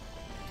Head.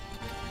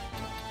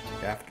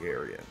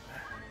 Afgharian.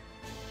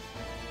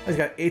 He's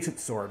got Ancient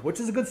Sword, which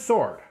is a good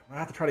sword. I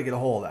have to try to get a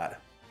hold of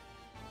that.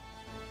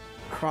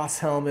 Cross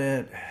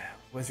Helmet,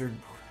 Wizard.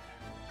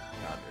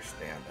 I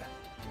understand that.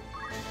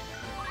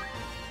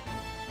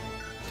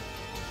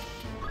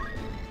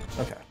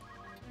 Okay.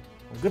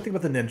 Well, good thing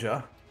about the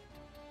ninja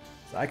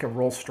is I can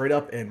roll straight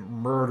up and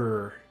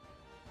murder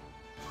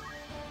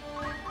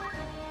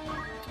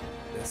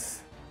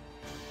this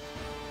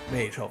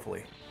mage,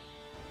 hopefully.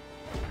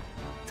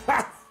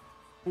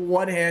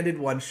 One-handed,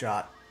 one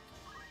shot.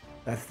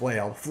 That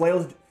flail.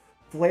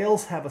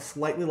 Flails have a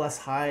slightly less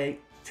high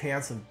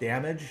chance of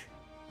damage,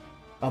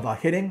 of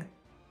hitting,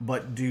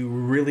 but do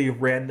really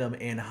random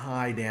and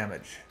high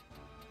damage.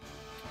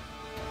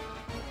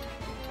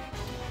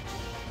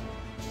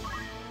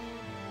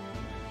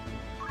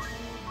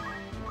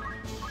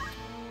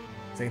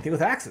 Same thing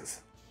with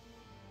axes.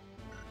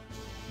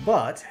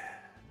 But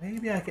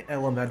maybe I can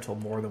elemental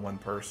more than one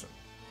person.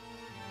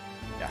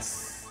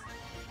 Yes.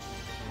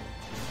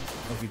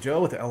 Monkey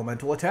Joe with the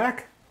elemental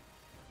attack.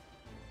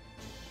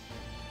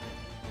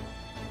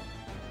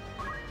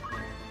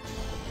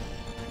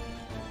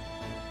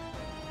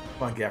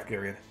 Come on,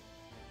 Gafgarian.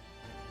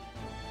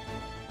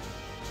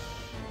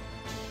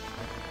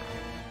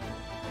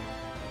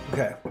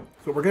 Okay, so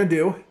what we're gonna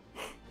do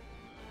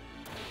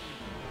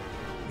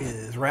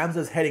is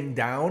Ramza's heading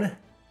down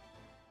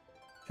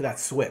to that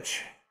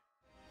switch.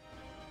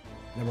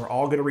 And then we're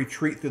all gonna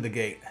retreat through the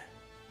gate.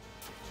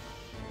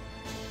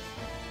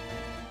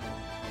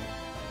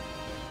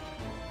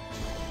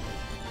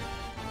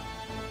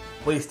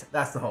 At least,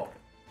 that's the hope.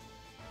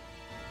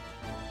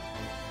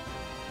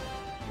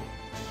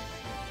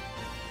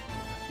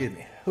 Excuse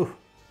me. Whew.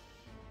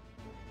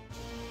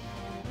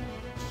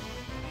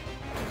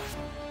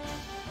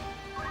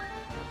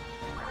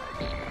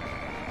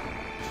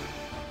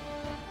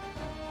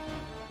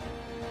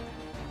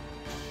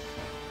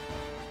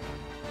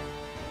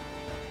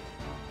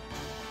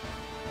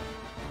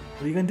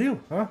 What are you gonna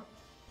do, huh?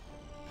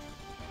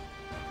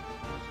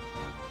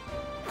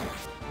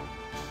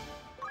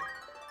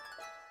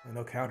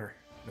 No counter,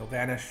 no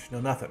vanish,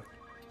 no nothing.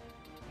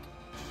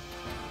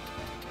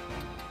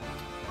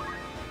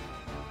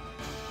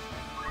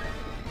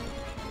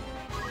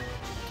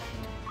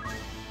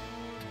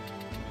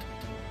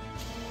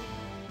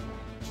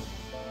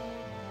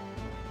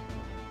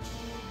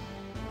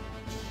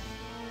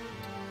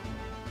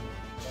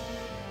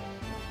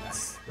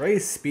 Yes,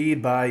 raise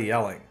speed by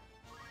yelling.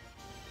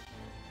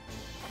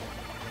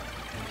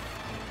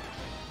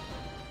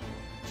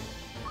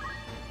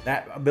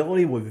 That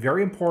ability was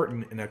very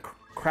important in a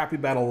crappy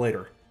battle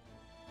later.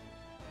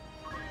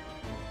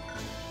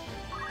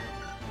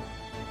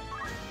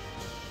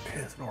 Okay,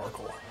 it's an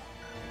oracle.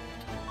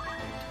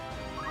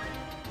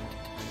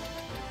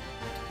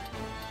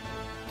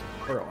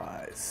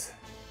 Paralyze.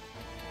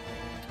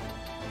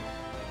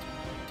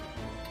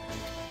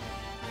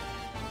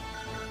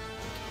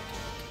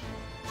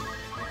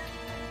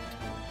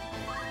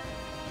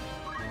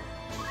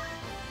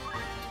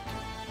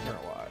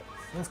 Paralyze.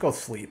 Let's go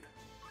sleep.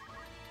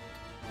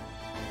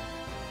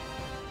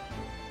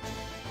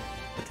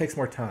 It takes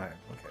more time.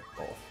 Okay,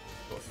 both.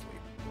 Go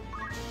sleep.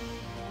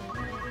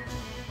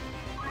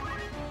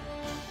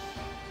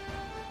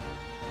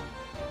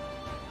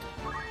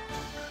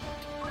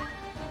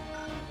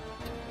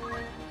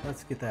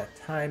 Let's get that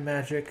time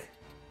magic.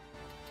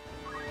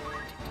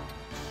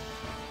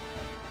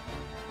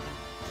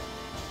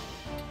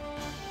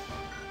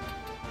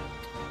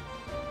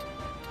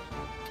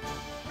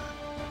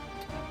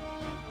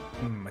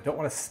 I don't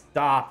want to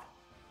stop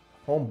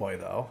Homeboy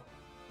though.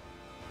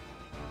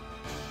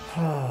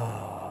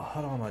 How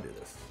do I want to do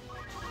this?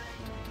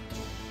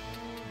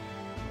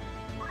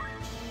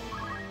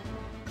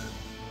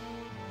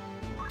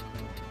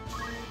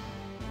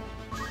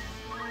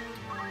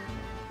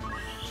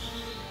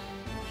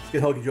 Let's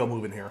get Hokey Joe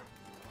moving here.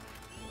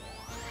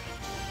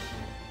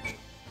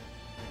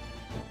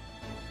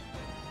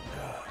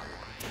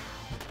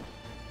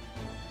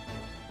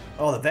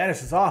 Oh, the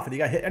vanish is off and he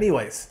got hit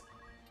anyways.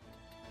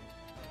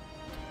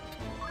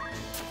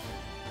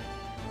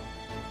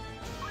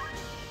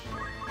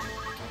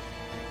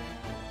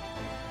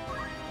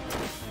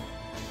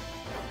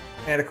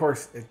 And of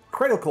course, it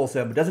criticals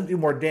him, but doesn't do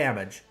more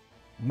damage.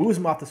 Moves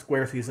him off the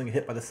square so he's going to get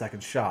hit by the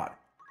second shot.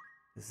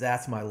 Because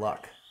that's my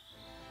luck.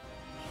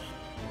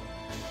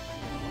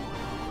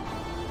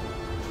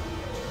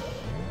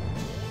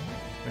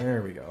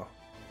 There we go.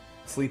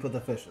 Sleep with the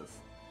fishes.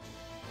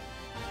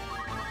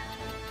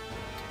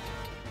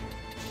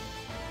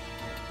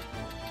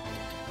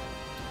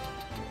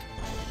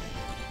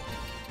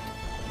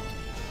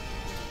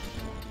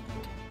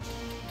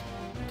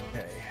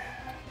 Okay.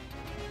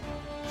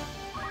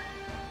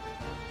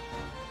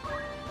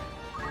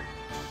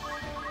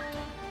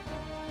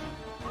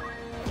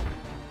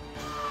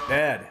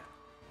 Dead.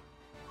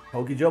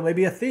 Hokey Joe may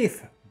be a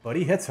thief, but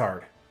he hits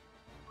hard.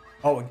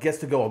 Oh, it gets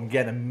to go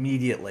again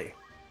immediately.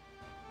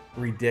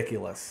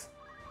 Ridiculous.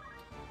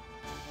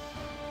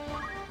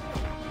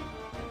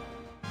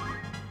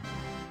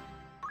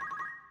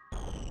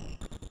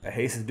 That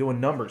haste is doing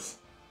numbers.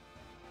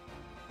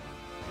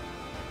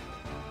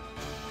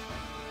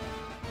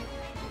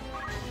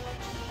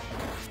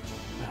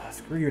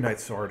 Screw your Night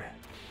Sword.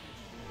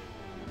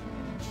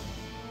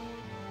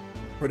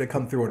 We're gonna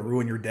come through and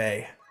ruin your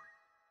day.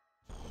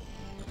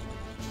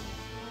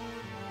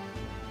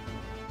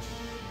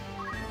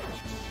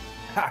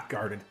 Ha!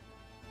 Guarded.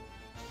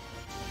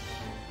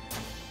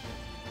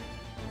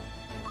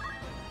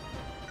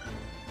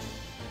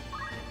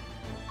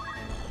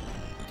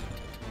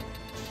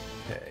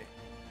 Okay.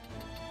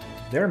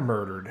 They're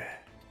murdered.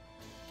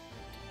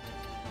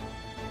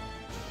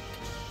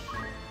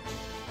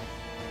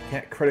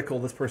 Can't critical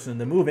this person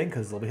into moving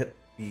because they'll hit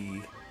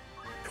the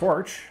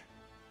torch.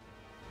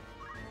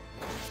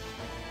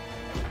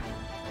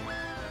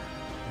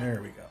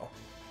 There we go.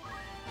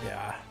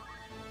 Yeah.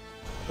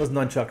 Those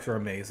nunchucks are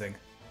amazing.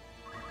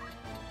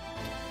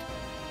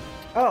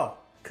 Oh,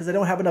 because I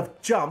don't have enough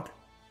jump,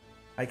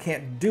 I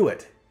can't do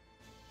it.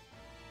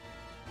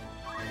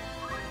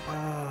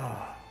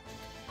 Ah.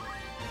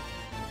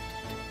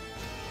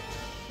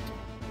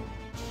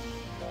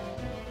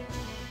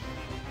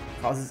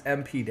 Causes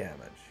MP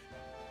damage.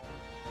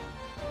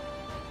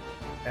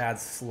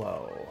 Adds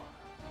slow.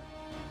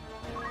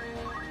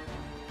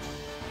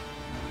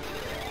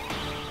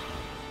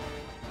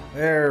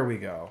 There we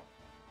go.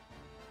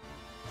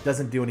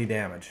 Doesn't do any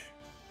damage.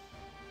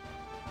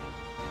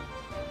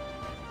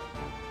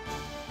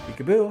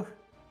 Peekaboo.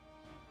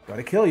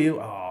 Gotta kill you.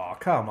 Oh,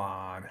 come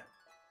on.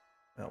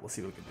 Well, we'll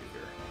see what we can do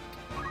here.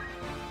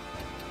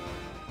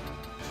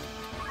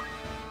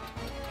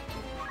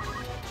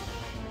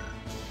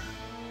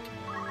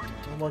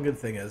 Well, one good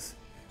thing is,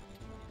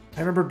 I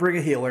remember bring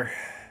a healer.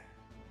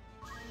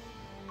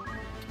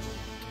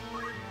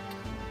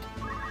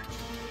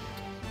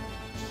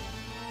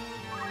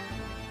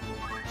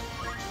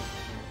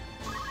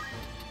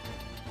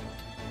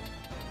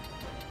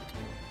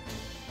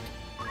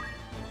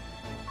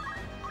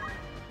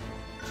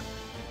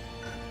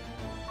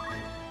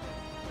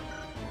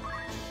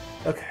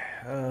 Okay,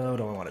 what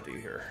do I want to do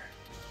here?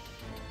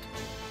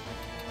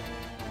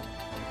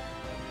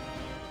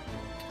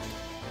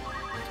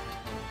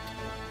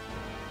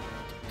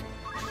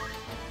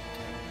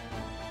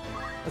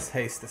 Let's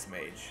haste this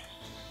mage.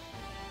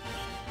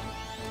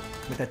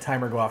 Make that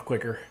timer go off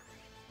quicker.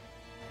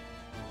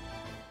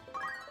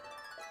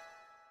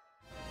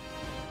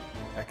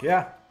 Heck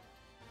yeah. That's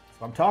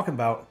what I'm talking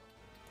about.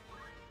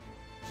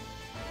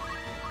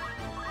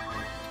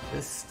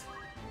 Just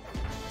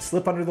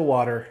slip under the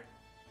water.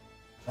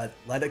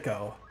 Let it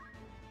go.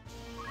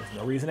 There's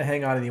no reason to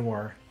hang on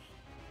anymore.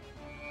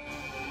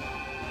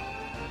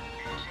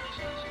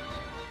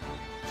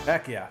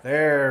 Heck yeah,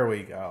 there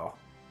we go.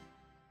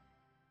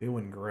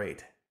 Doing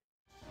great.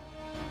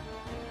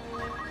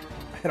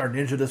 And our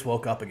ninja just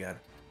woke up again.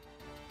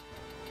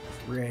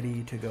 He's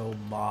ready to go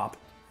mop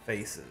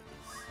faces.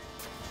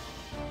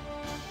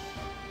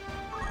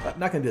 But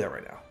not gonna do that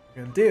right now.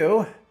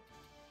 We're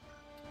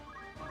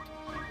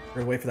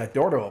gonna wait for that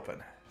door to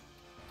open.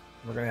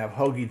 We're gonna have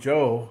Hoagie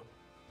Joe,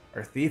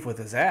 our thief, with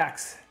his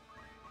axe.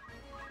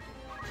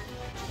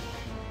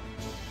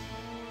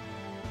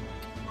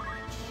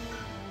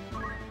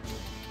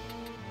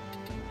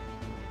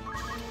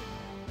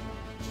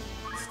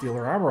 Steal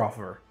her armor off of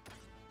her.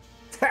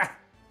 Ha!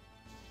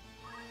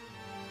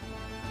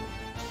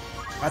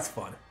 That's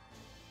fun.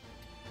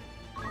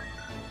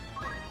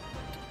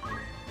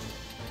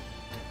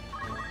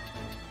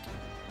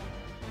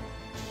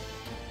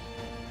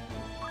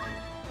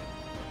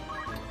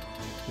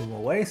 Move him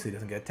away so he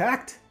doesn't get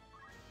attacked.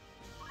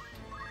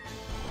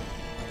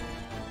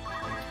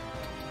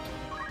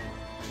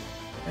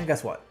 And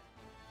guess what?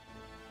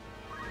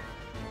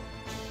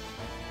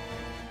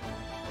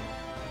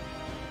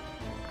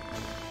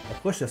 I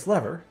push this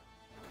lever.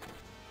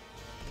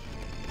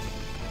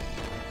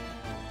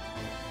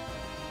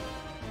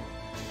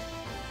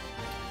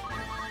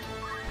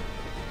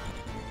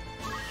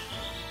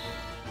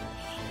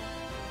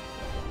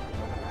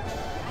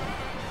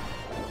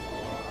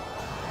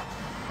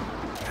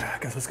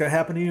 Guess what's gonna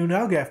happen to you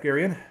now,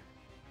 Gafgarian?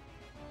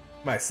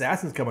 My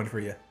assassin's coming for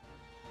you.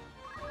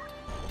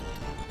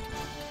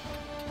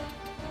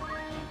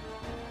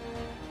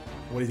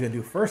 What he's gonna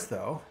do first,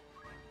 though,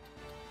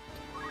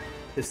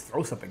 is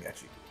throw something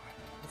at you.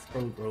 Let's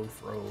throw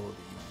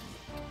the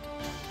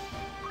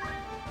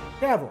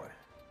javelin.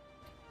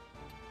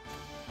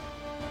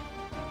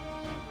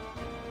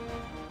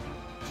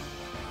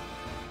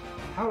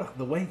 How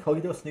the way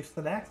Kogito sneaks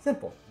the axe?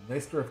 Simple.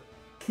 Master of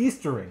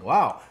keystering.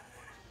 Wow.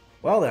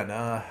 Well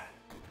then,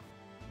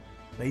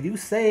 they do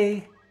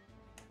say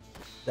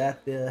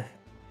that the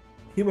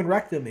human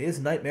rectum is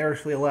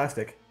nightmarishly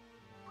elastic.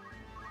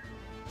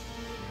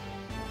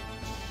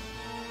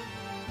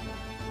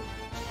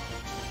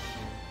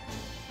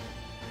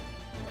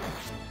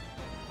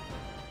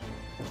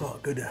 Oh,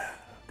 good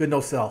no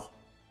sell.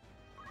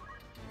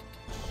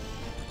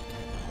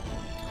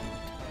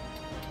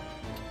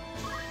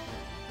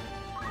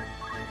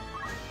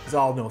 Because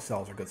all no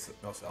sells are good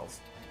no sells.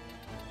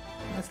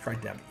 Let's try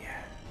Demi.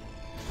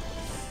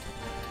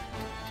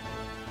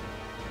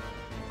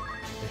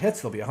 It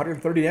hits, will be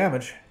 130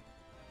 damage.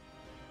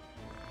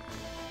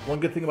 One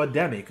good thing about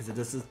Demi, because it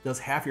just does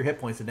half your hit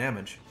points of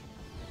damage.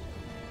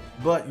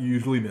 But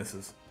usually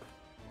misses.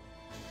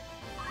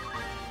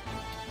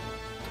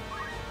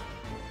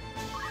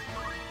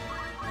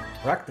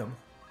 Wrecked him.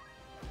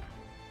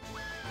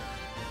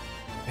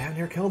 Damn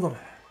near killed him.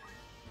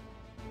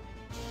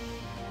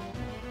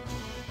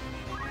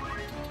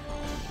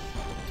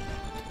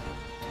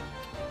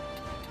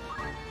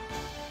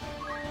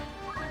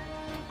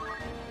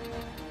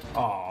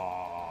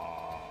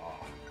 Aww.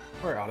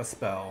 We're out of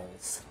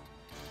spells.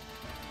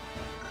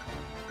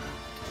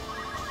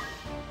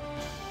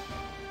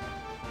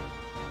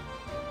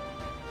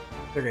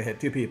 They're gonna hit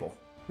 2 people.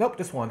 Nope,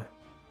 just 1.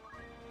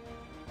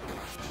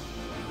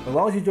 As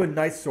long as you do a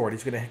Night Sword,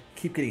 he's gonna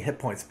keep getting hit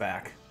points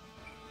back.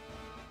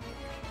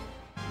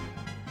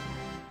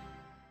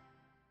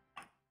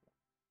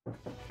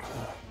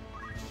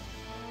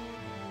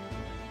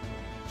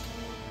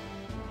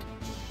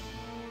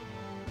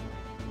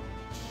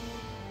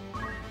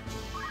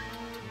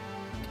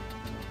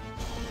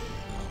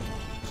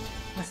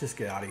 Let's just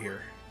get out of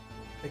here.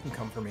 They can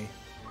come for me.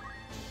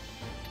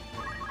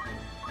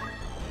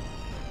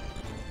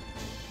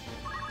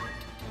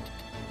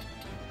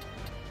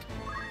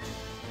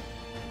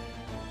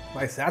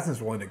 My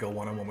assassin's willing to go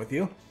one-on-one with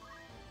you.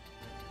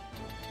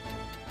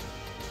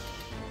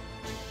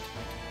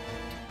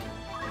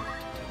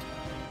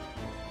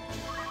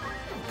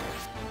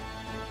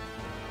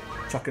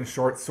 Chucking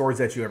short swords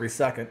at you every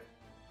second.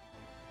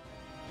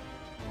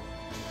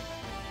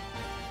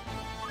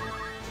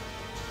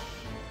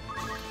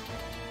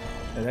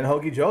 And then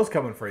Hoagie Joe's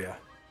coming for you.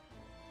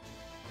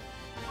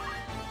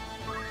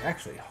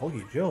 Actually,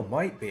 Hoagie Joe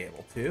might be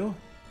able to.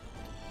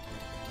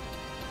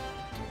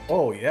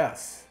 Oh,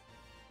 yes.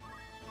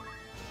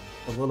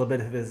 A little bit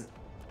of his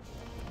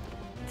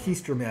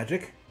keister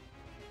magic.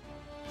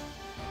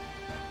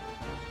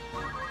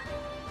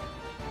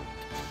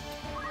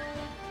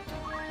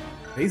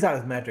 He's out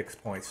of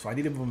magic points, so I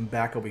need to move him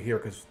back over here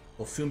because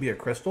there'll soon be a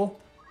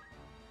crystal.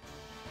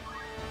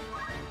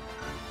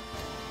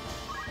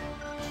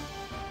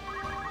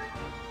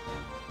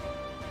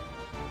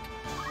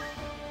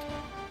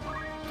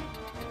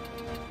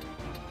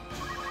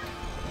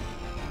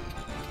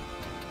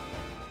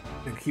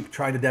 And keep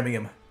trying to demi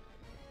him.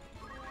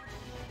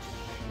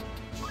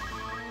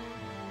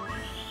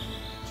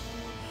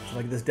 So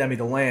I get this demi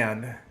to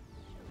land.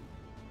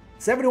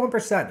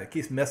 71%, it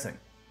keeps missing.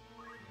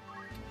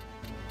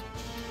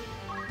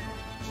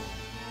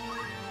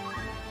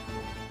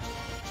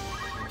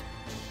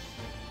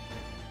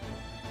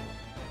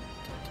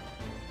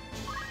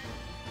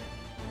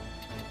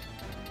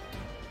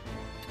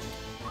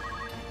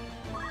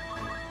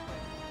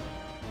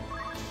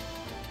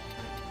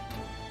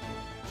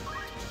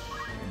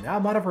 Now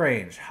I'm out of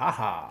range.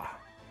 Haha.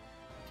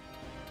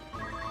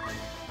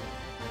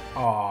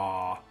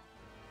 Aww.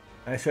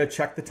 I should have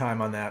checked the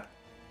time on that.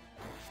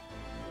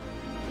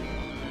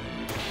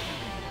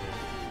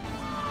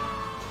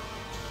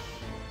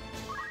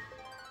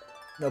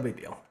 No big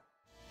deal.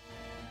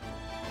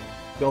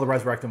 Be able to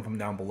resurrect him from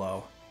down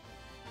below.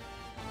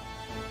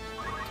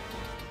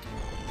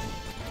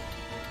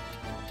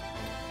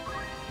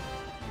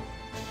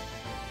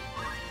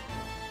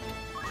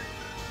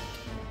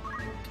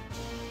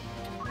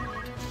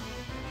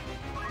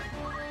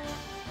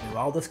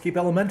 I'll just keep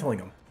elementaling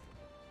him.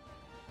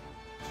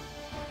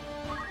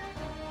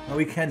 Oh,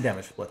 we can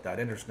damage split that.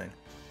 Interesting.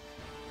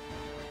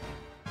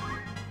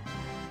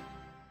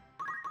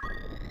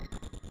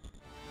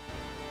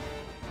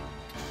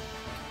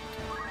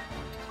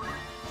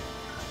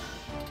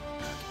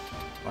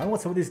 I want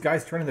some of these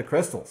guys turn into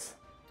crystals.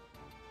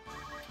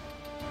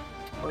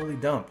 Holy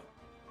dump.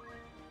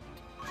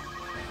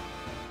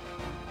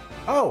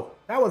 Oh,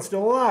 that one's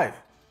still alive.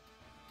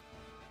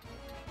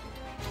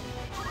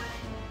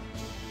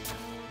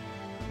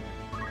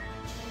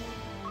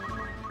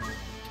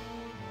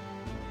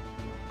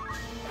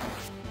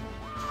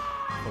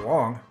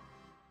 Long.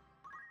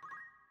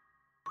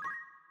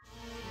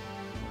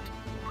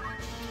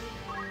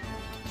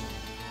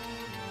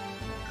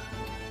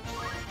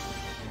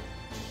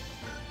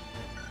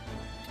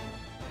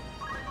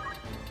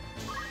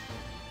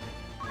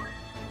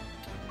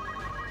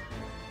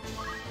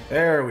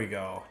 There we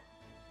go.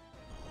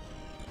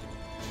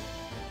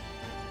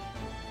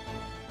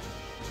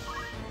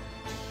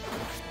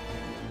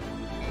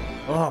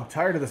 Oh, I'm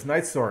tired of this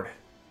Night Sword.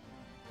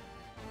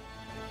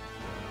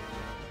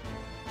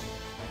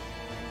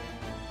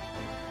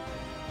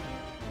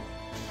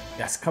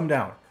 Yes, come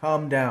down.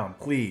 Come down,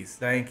 please.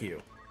 Thank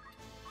you.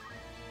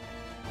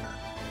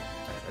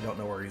 I don't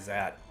know where he's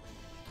at.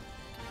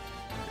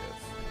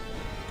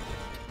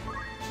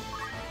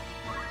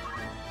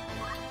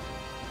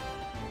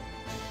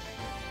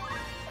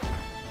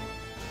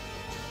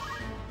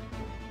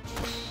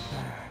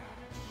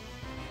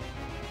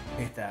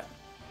 Hate that.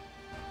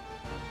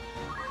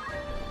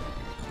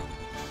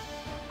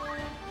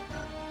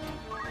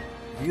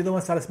 Are you the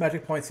one status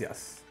magic points?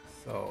 Yes.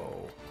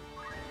 So...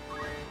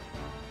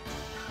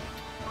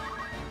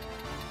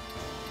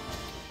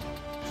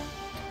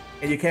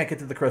 And you can't get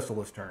to the crystal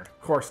this turn.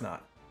 Of course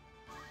not.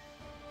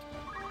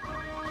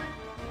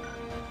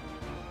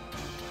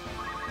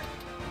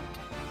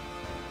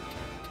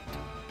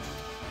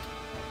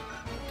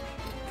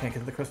 Can't get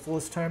to the crystal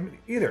this time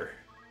either.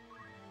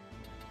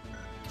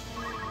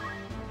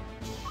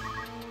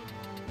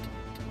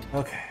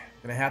 Okay,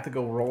 gonna have to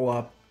go roll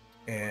up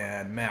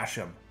and mash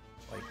him,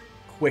 like,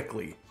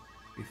 quickly,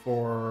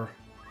 before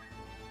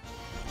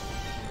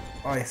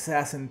my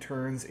assassin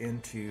turns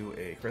into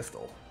a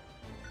crystal.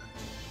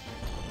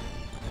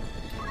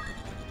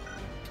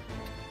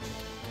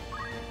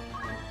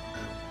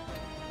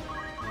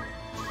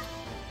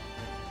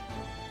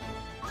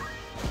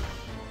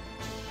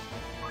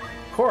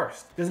 Of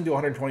course, it doesn't do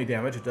 120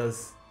 damage, it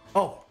does...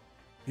 Oh,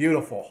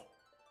 beautiful.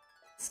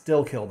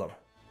 Still killed him.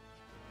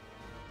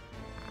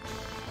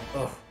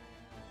 Ugh.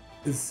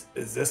 Is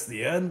this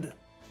the end?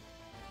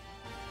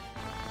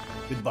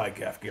 Goodbye,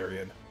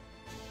 Kafgarian.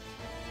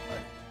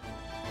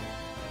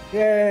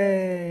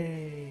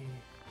 Yay!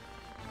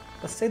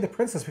 Let's save the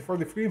princess before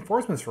the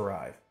reinforcements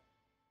arrive.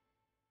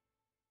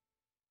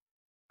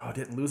 Oh,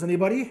 didn't lose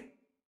anybody?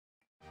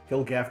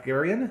 Killed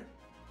Kafgarian.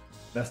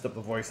 Messed up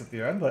the voice at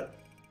the end, but...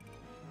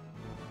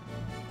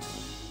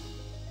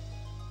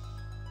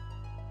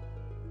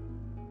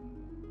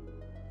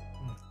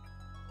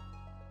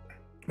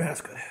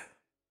 That's good.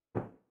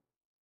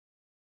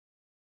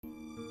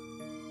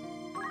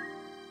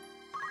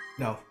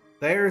 Now,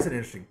 there's an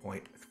interesting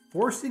point. It's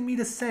forcing me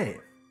to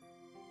save.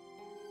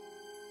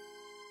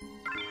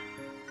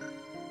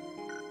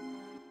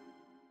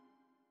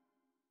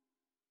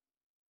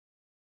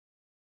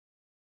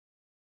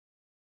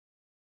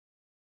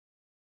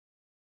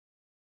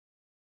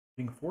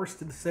 Being forced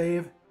to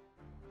save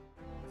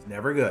is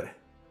never good.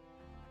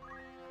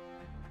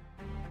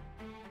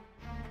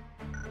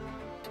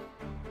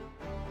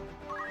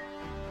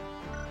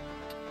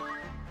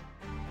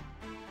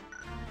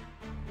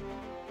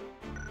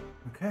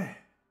 Okay.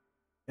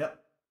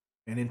 Yep.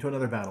 And into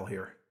another battle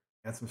here.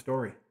 And some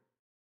story.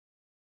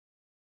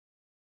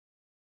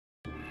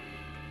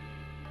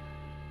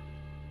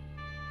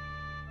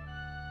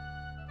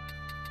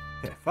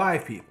 Okay,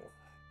 5 people.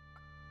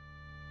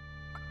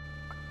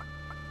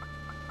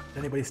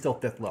 Anybody still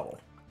 5th level?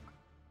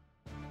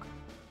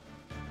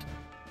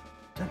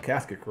 Not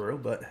Casket Crew,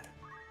 but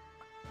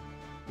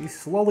he's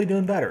slowly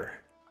doing better.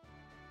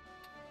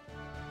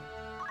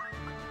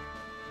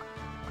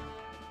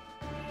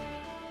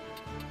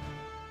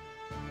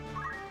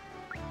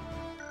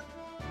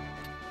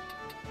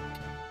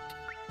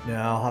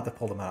 Now I'll have to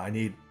pull them out. I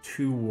need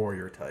 2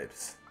 warrior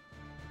types.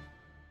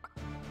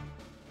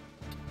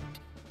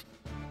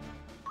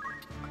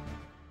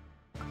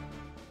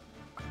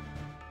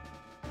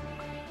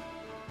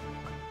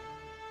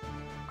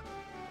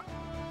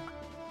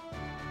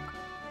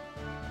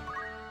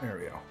 There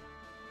we go.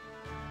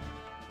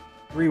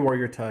 3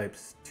 warrior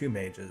types, 2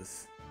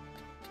 mages.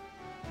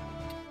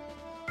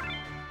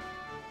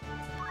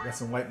 Got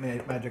some white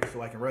magic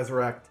so I can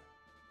resurrect.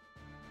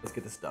 Let's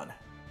get this done.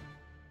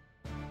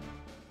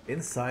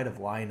 Inside of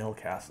Lionel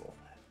Castle.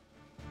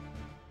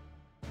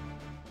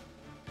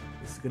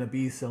 This is gonna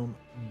be some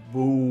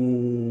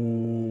bullshit.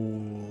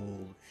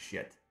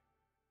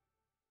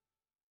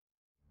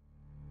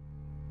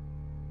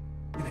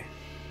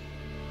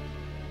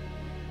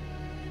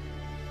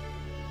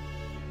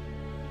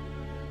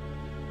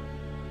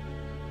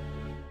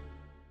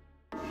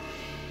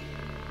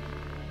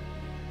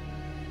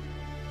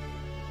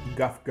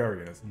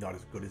 Gafgarian is not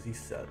as good as he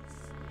says.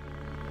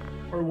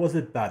 Or was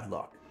it bad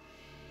luck?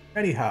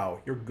 Anyhow,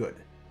 you're good.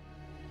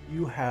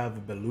 You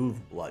have Beluv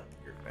blood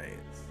in your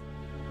veins.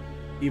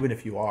 Even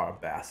if you are a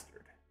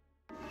bastard.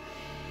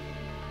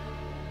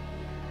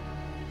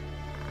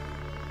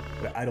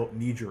 But I don't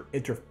need your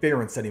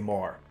interference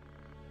anymore.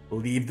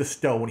 Leave the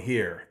stone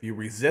here. If you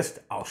resist,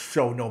 I'll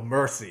show no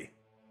mercy.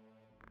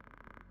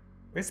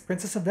 Where's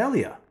Princess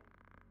Avelia?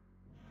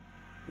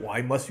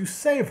 Why must you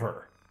save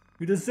her?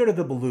 You deserted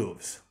the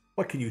Beluvs.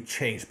 What can you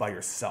change by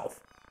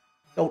yourself?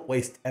 Don't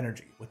waste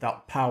energy.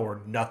 Without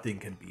power, nothing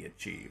can be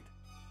achieved.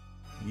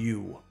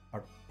 You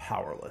are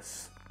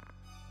powerless.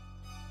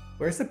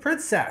 Where's the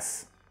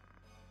princess?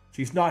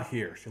 She's not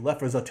here. She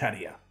left for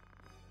Zotania.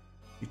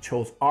 She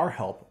chose our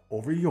help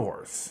over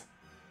yours.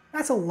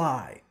 That's a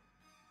lie.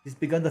 She's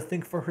begun to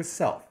think for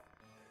herself.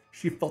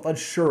 She felt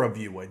unsure of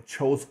you and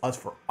chose us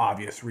for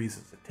obvious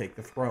reasons to take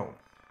the throne.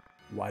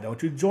 Why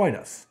don't you join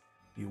us?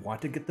 You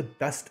want to get the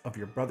best of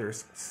your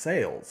brother's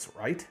sales,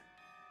 right?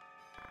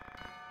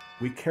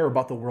 We care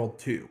about the world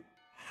too.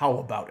 How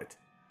about it?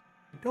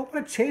 I don't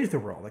want to change the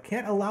world. I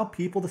can't allow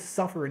people to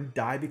suffer and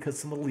die because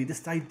of some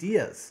elitist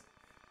ideas.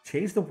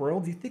 Change the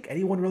world? Do you think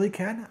anyone really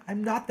can?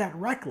 I'm not that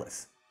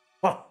reckless.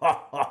 Ha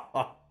ha ha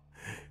ha.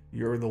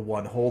 You're the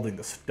one holding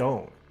the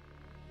stone.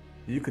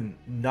 You can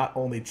not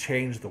only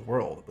change the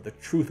world, but the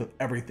truth of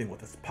everything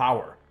with its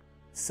power.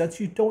 Since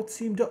you don't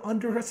seem to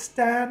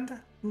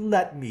understand,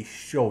 let me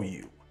show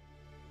you.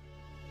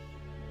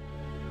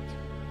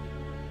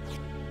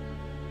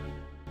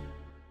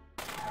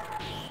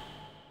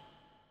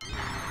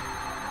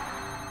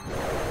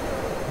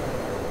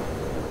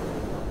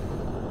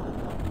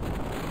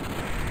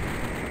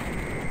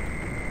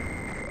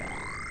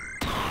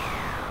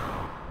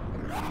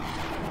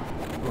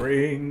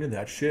 Bring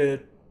that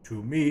shit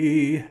to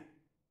me.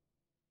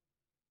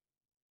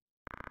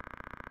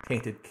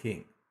 Tainted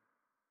King.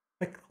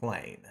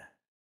 McLean.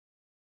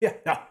 Yeah,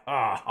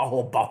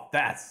 how about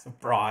that?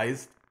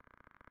 Surprised?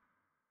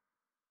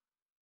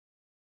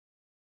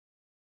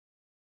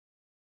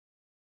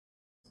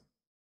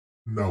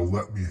 Now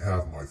let me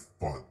have my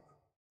fun.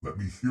 Let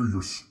me hear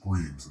your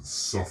screams and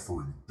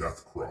suffering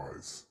death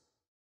cries.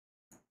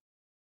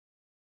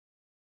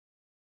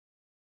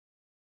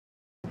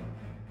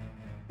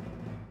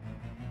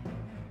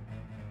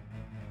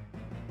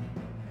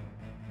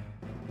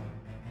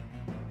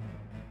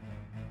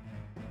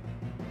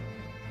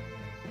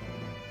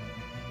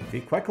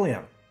 Defeat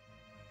Queklium.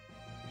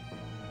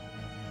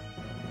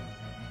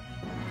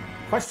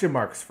 Question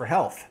marks for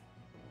health.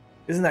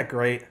 Isn't that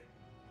great?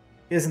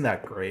 Isn't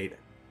that great?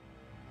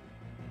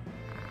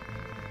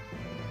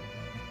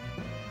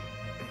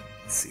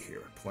 Let's see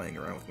here. Playing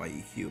around with my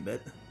EQ a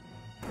bit.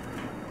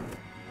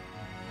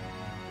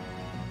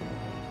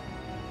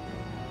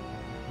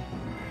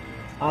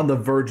 On the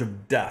verge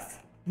of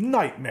death.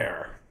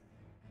 Nightmare.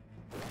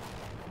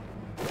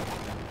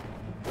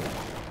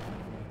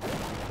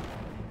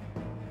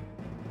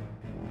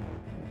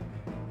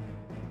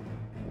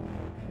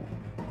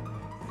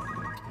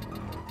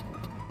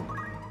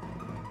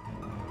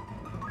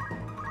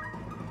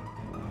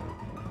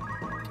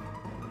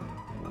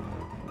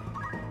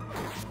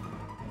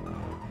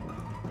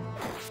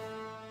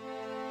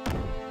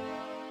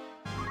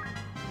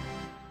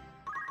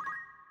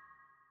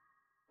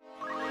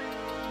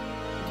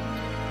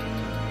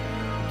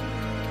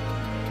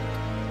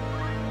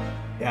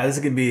 Yeah, this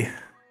is gonna be.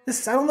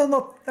 This I don't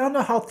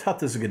know how tough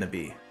this is gonna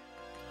be.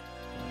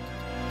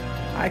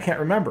 I can't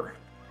remember.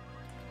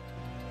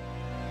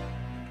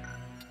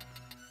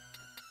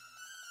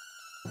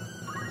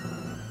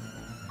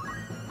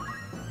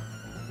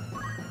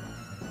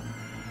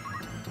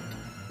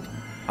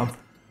 I'm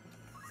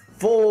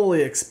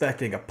fully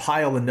expecting a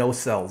pile of no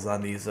cells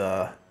on these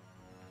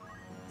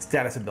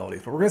status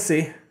abilities, but we're gonna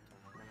see.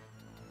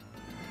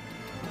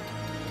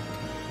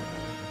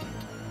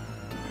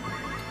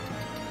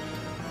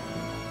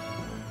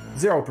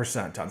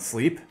 0% on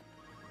sleep.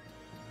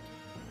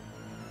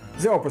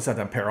 0%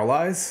 on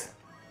paralyze.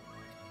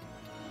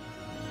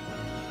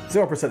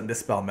 0% on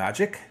dispel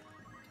magic.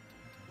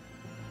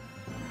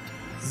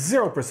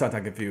 0%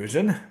 on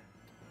confusion.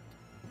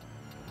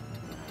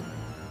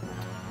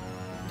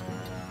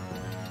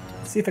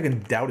 Let's see if I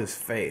can doubt his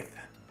faith.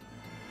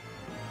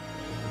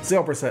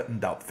 0%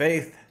 in doubt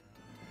faith.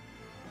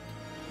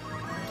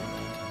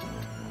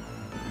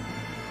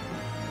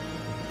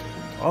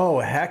 Oh,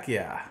 heck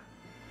yeah.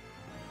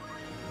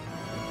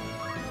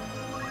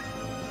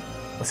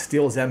 Let's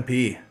steal his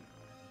MP.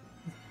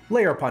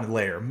 Layer upon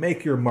layer.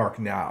 Make your mark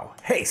now.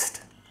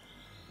 Haste!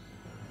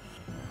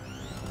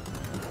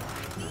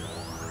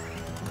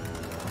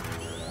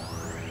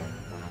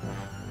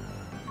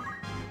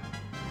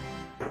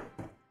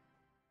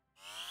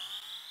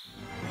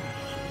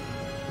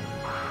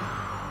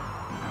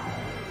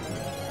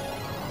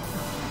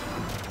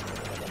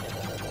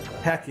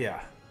 Heck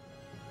yeah.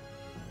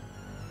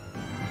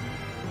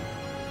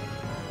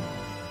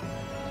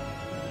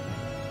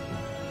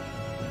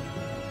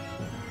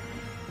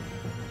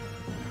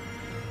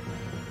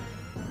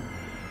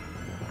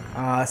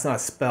 That's not a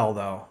spell,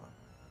 though.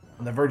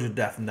 On the verge of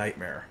death,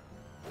 nightmare.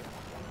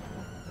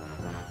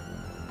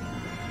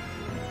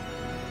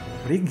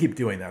 But he can keep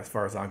doing that as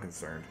far as I'm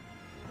concerned.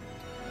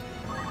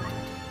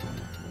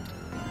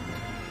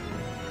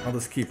 I'll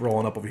just keep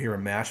rolling up over here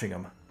and mashing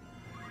him.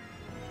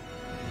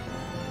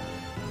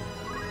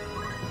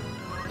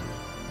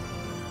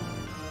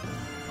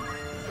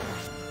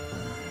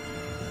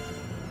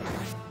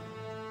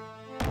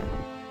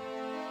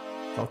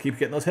 I'll keep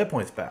getting those hit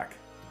points back.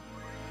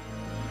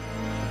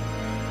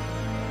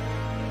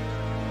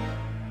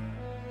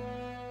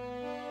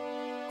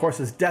 Of course,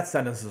 his death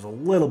sentence is a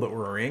little bit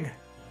worrying.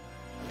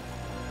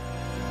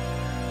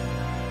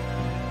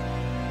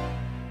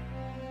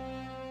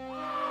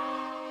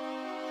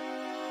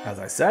 As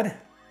I said.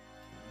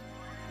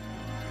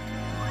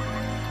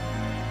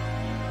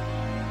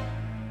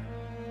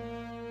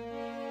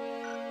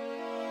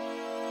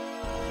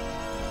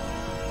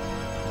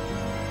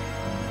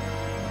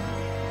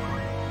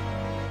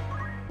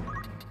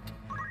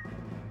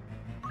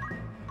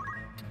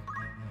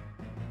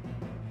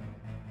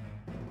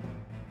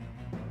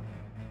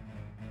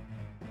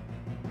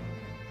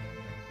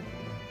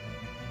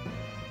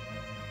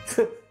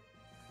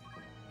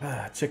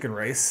 Chicken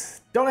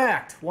race. Don't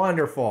act!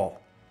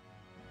 Wonderful!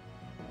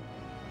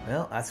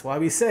 Well, that's why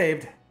we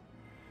saved.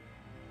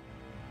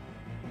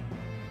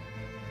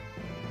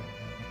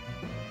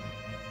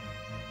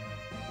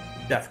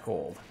 Death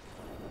cold.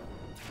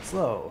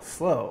 Slow,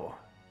 slow.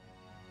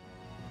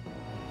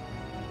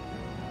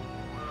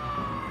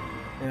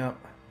 Yeah,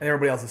 and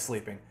everybody else is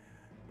sleeping.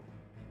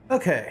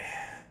 Okay.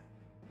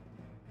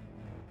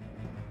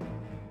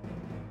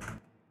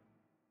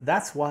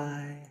 That's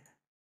why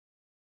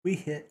we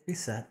hit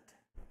reset.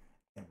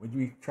 And when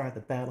we tried the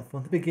battle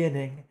from the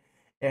beginning,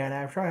 and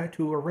I've tried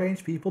to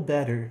arrange people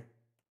better.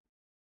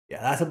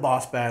 Yeah, that's a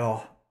boss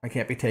battle. I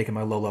can't be taking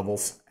my low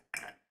levels.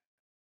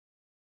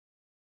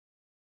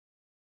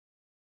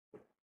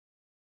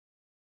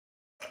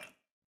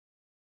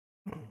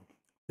 I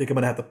think I'm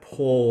gonna have to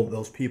pull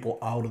those people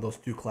out of those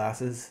two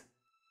classes.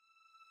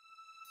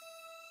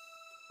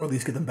 Or at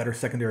least get them better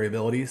secondary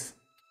abilities.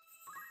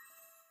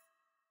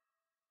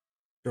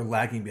 They're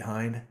lagging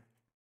behind.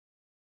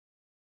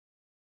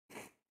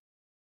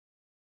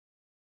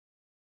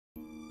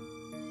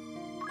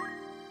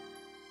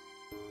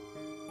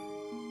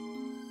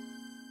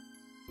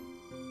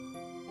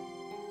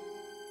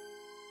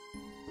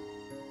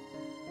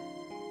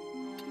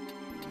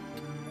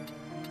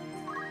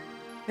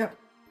 Yep.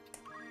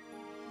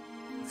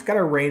 It's got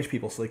to arrange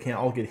people so they can't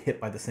all get hit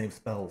by the same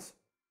spells.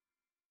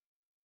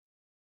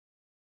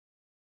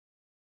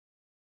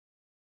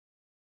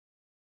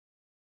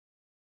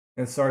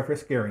 And sorry for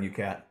scaring you,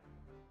 Cat.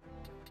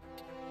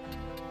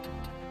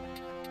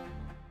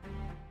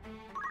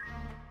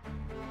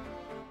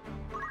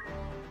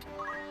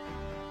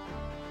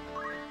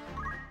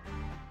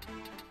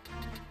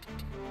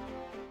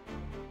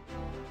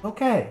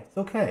 Okay, it's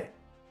okay.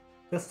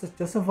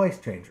 Just a voice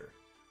changer.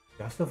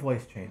 Just a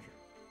voice changer.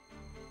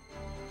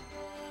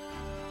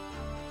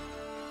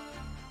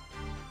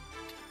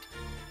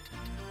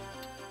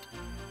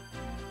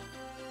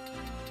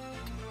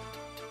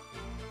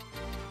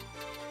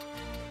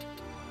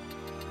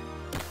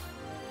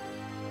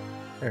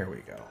 There we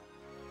go.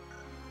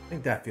 I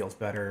think that feels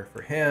better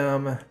for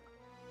him.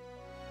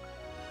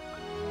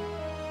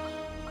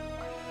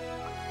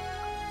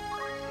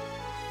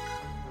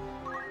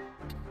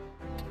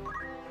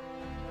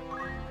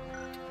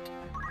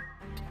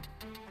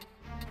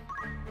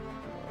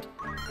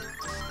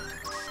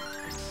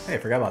 Hey, I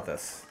forgot about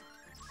this.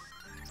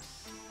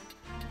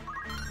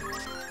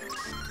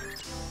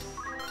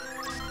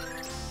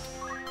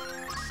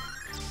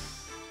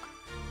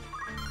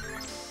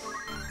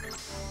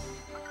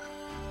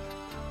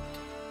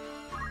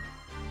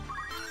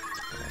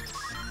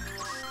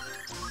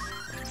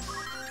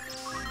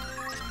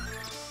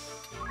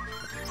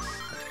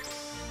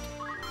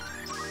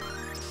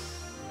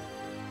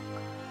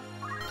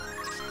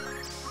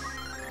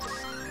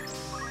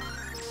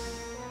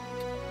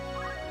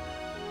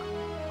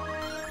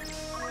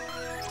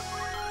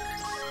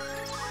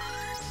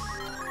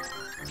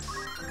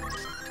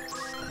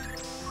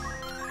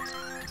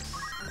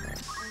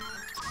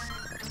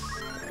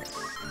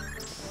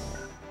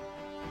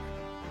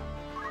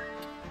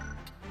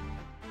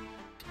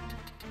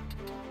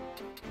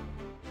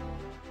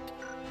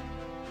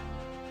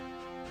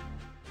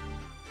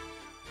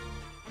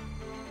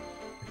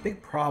 The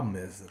big problem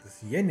is that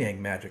this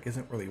yin-yang magic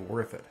isn't really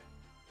worth it.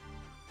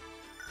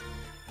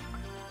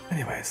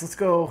 Anyways, let's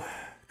go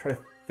try to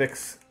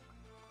fix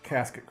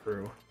Casket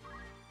Crew.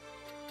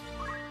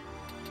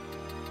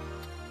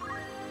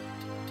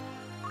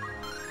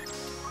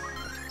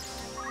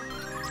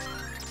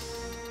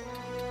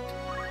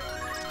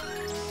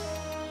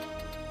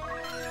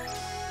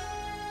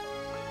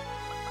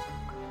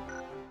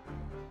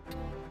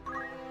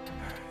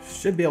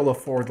 Should be able to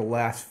afford the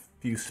last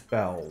few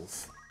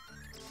spells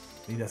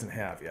he doesn't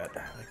have yet,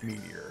 like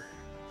Meteor.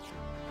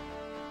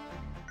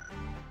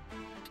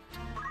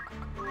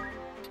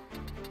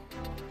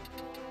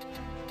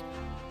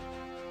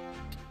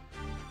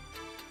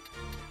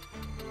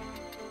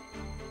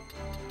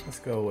 Let's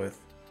go with...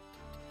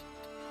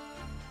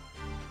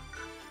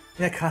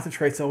 Yeah,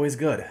 Concentrate's always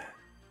good.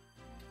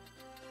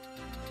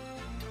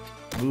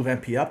 Move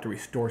MP up to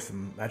restore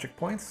some magic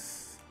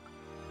points.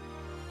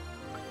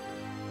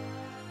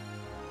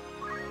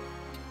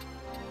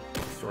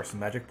 Restore some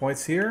magic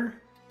points here.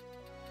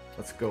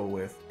 Let's go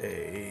with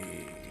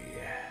a...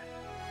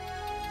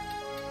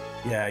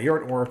 Yeah,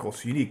 you're an Oracle,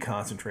 so you need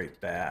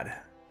Concentrate bad.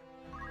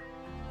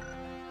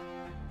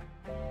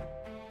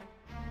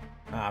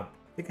 I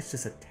think it's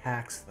just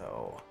attacks,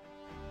 though.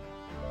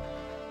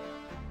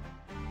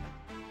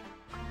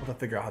 We'll have to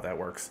figure out how that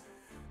works.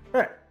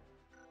 Alright.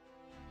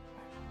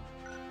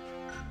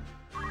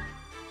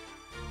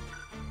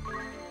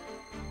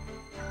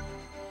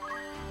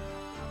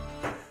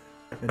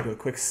 I'm gonna do a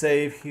quick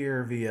save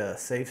here via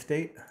save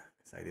state,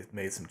 because I just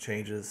made some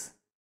changes.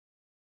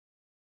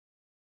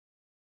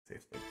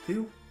 Save state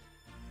 2.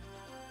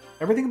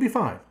 Everything will be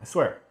fine, I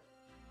swear.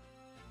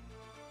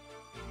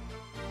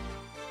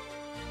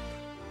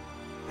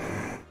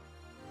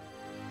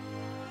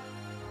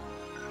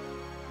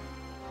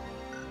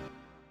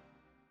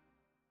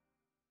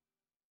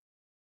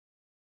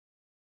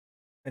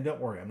 And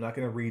don't worry, I'm not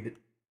gonna read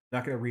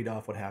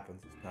off what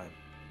happens this time.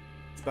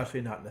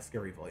 Especially not in a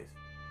scary voice.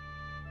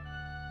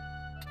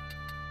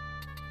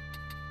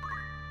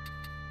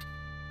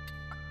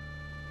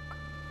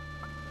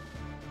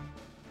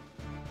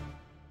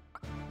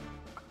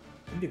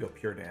 I need to go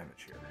pure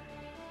damage here.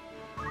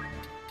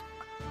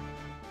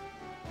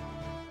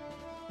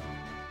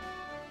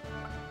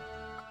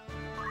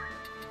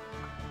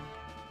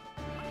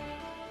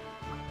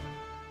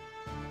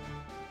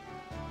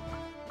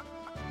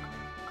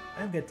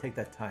 I'm gonna take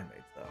that Time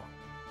Mage though.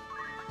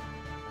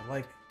 I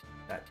like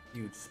that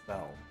huge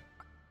spell.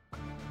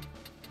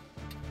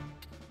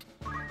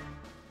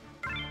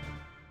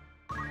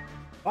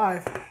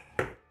 Five.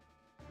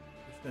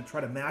 Just gonna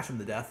try to mash him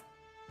to death.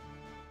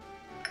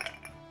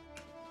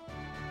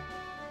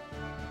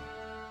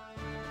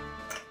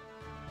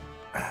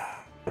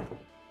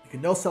 You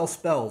can no-sell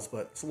spells,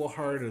 but it's a little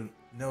harder to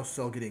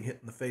no-sell getting hit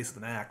in the face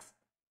with an axe.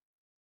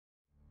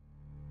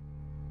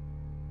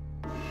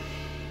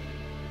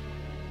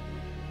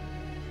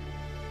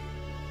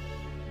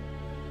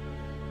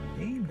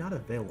 Name not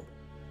available.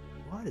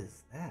 What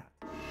is that?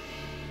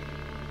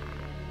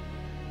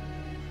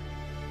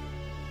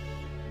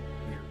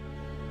 Weird.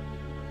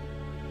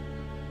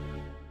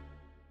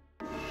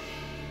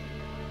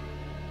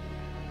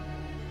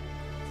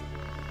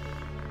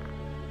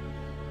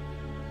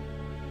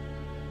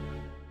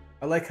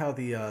 I like how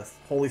the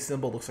holy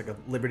symbol looks like a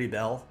Liberty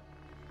Bell.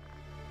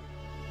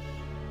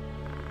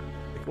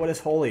 Like, what is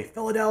holy?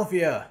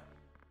 Philadelphia!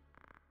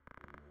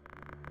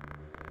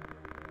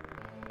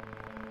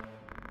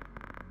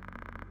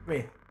 I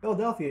mean,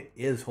 Philadelphia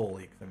is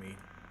holy, 'cause, I mean,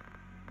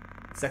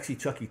 Sexy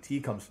Chucky T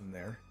comes from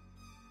there.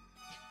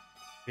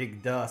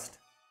 Big Dust.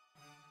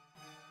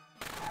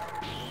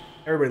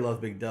 Everybody loves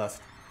Big Dust.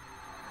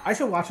 I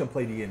should watch him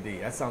play D&D.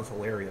 That sounds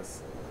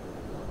hilarious.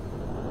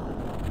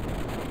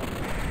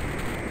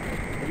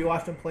 Have you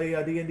watched him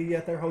play D&D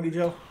yet there, Hoagie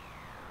Joe?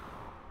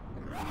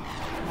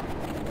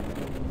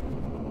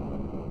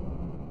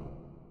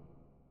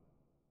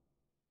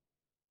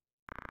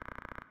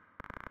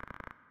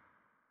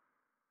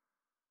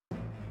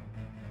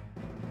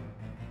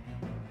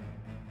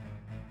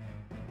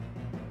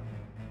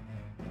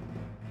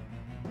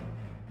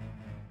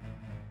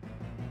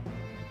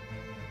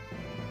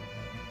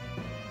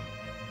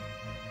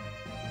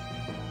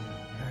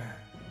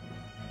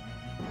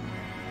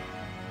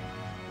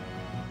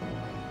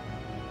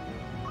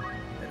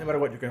 No matter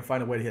what, you're going to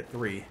find a way to hit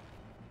 3.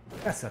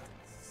 Death sentence.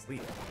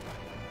 Sleep.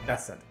 Death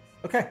sentence.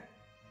 Okay.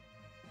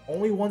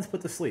 Only one's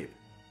put to sleep.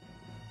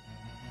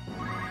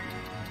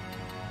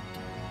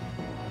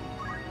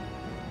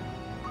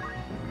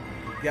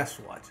 Guess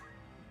what?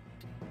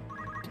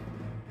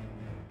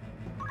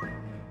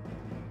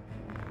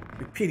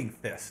 Repeating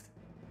Fist.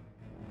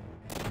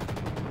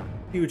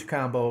 Huge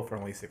combo for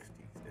only 60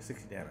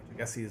 damage. I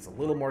guess he's a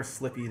little more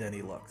slippy than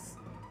he looks.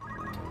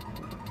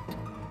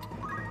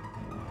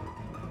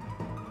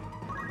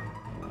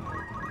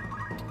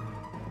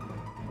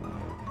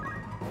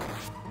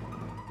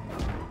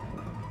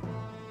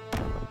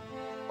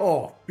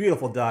 Oh,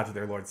 beautiful dodge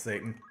there, Lord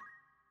Satan.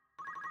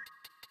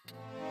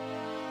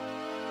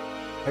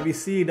 Have you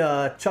seen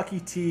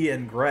Chucky T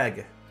and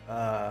Greg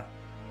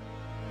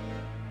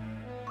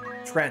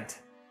Trent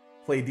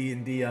play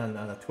D&D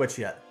on Twitch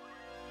yet?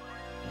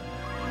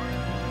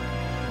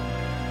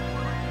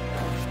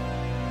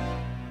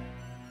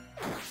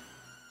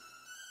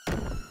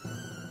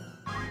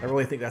 I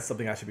really think that's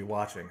something I should be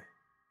watching.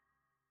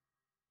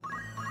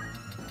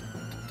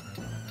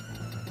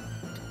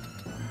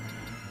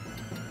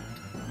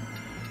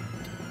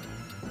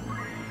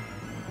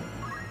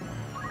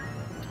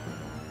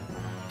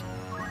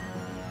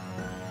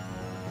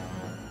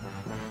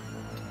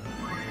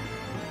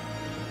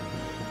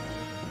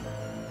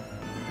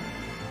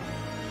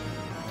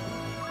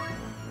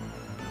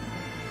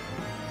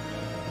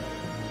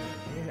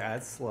 Yeah,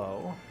 it's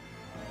slow.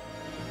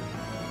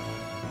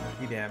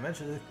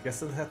 Damage. I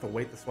guess I'll have to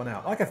wait this one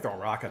out. I can throw a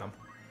rock at him.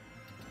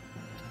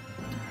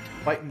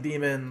 Fighting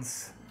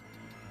demons.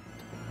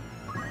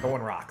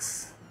 Throwing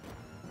rocks.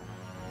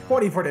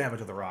 24 damage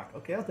with the rock.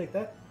 Okay, I'll take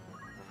that.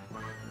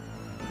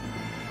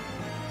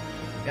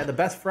 Yeah, the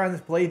best friends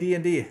play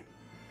D&D.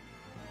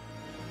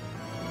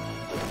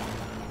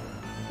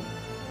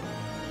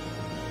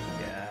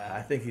 Yeah,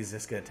 I think he's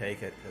just gonna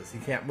take it because he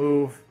can't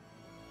move.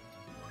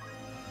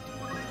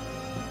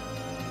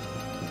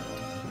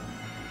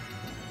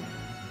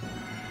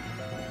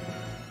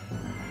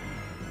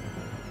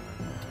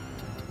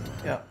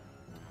 Yep.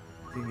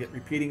 You can get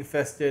repeating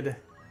fisted.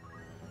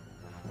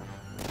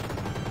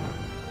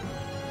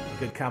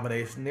 Good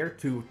combination there.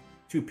 Two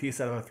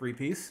piece out of a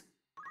 3-piece.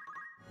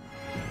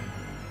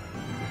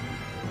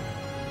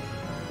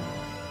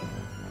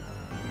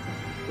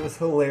 It was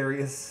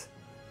hilarious.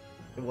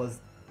 It was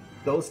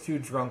those two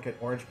drunk at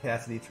Orange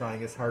Cassidy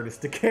trying his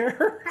hardest to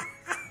care.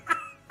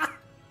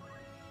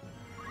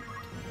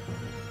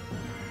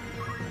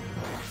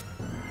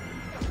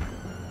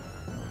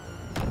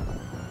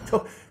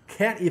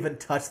 Can't even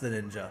touch the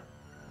ninja.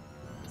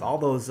 It's all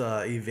those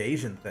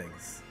evasion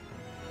things.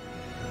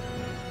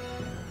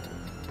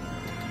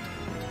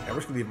 Yeah, we're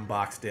just gonna leave him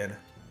boxed in.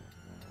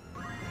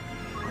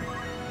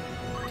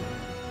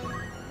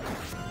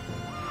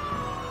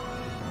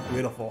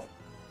 Beautiful.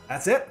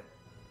 That's it.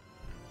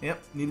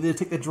 Yep, needed to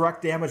take the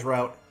direct damage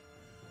route.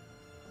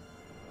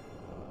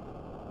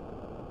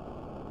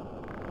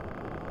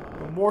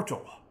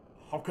 Immortal.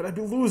 How could I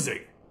be losing?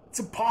 It's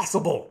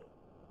impossible.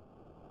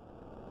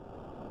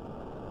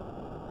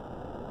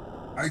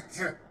 I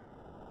can't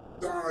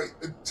die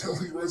until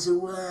he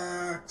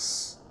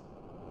resurrects.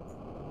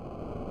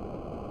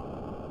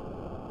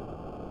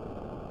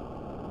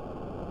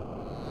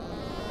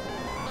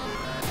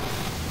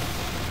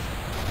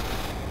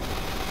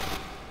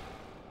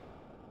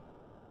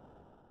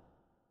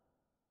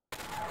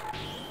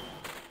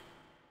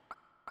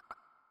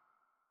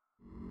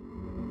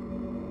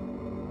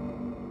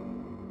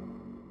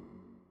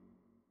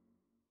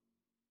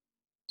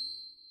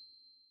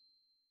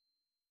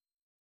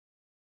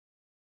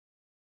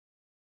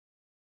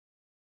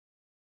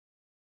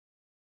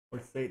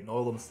 Like Satan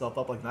oiled himself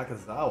up like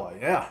Nakazawa,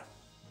 yeah.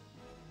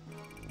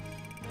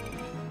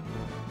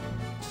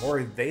 More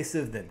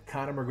evasive than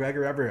Conor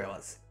McGregor ever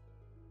was.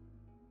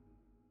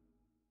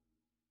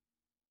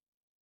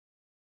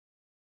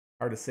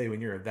 Hard to say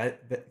when you're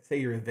say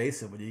you're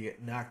evasive when you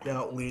get knocked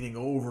out leaning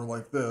over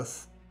like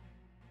this.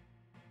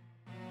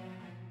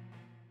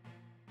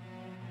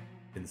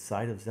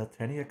 Inside of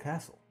Zeltenia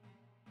Castle.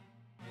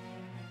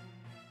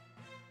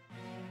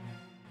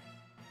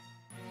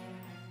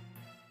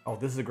 Oh,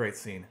 this is a great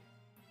scene.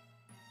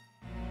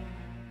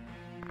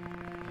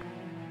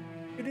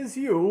 It is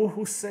you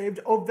who saved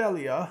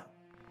Ovelia.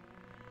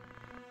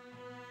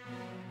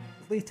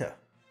 Lita,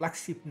 Black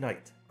Sheep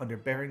Knight, under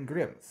Baron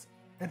Grimms,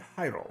 and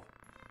Hyrule.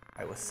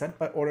 I was sent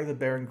by order of the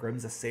Baron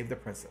Grimms to save the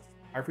princess.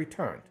 I've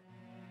returned.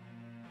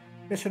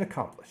 Mission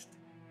accomplished.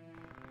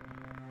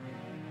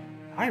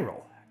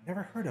 Hyrule?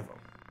 Never heard of him.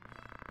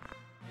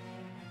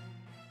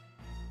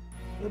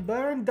 The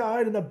Baron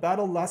died in a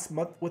battle last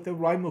month with the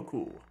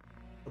Raimuku.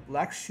 The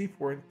Black Sheep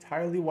were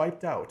entirely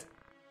wiped out.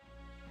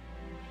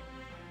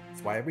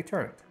 That's why I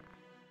returned.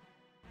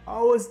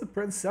 How is the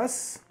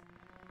princess?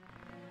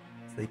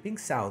 Sleeping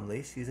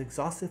soundly, she's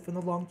exhausted from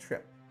the long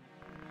trip.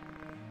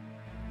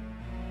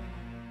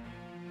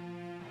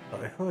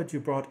 I heard you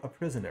brought a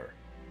prisoner.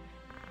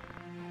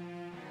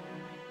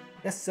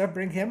 Yes, sir,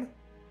 bring him.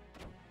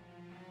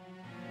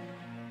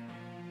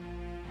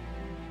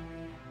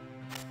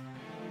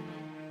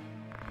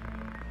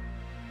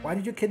 Why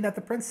did you kidnap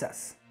the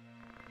princess?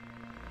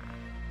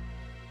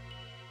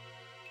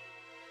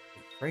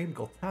 We framed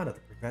Goltana to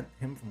prevent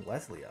him from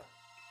Leslia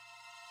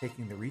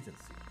taking the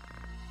regency.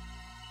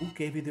 Who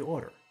gave you the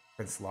order?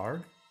 Prince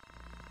Larg?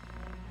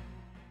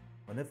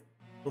 One of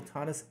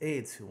Goltana's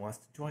aides who wants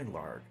to join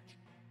Larg.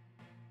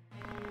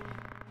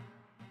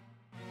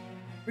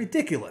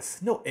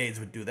 Ridiculous! No aides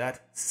would do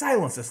that.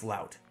 Silence this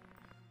lout!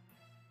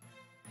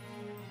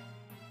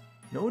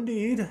 No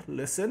need.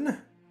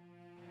 Listen.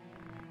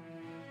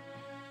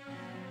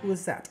 Who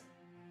is that?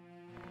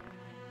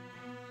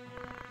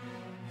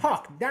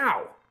 Talk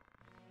now!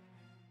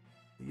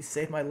 Did you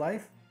save my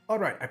life?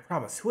 Alright, I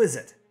promise. Who is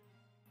it?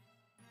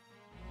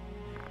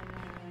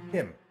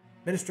 Him.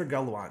 Minister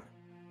Galwan.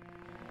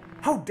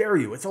 How dare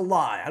you? It's a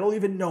lie. I don't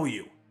even know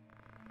you.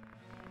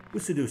 Who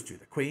seduced you?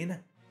 The Queen?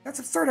 That's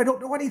absurd. I don't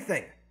know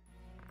anything.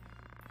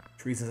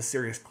 Treason's a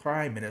serious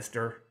crime,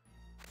 Minister.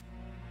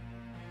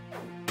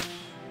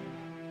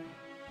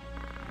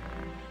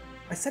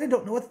 I said I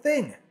don't know a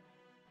thing!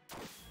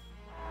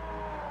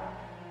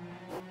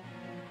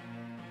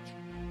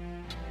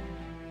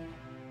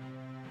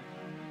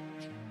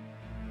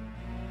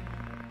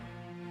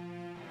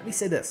 Let me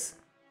say this.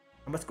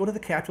 I must go to the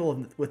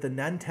capital with the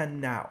Nanten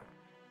now,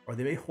 or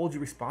they may hold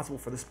you responsible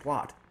for this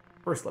plot.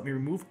 First, let me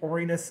remove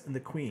Orinus and the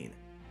Queen,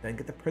 then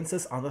get the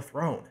princess on the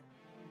throne.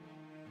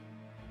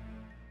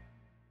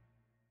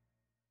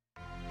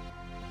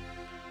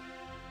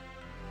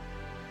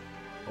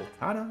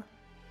 Oltana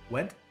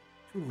went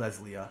to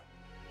Leslia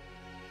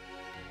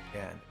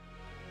and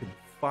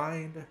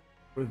confined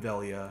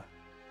Revelia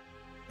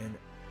and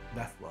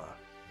Methla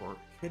for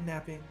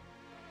kidnapping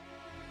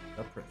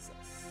the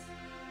princess.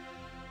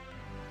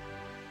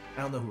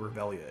 I don't know who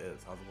Revelia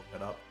is, I'll have to look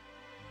that up.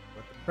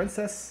 But the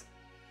princess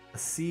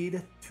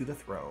acceded to the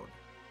throne.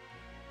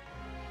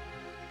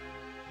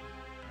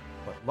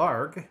 But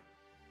Larg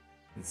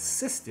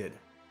insisted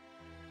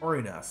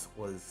Orinas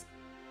was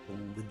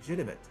the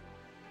legitimate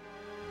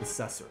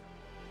successor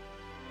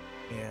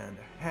and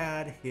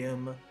had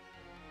him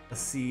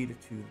accede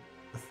to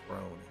the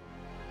throne.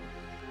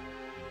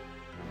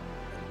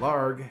 And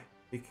Larg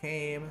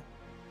became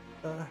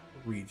a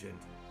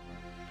regent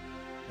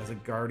as a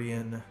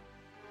guardian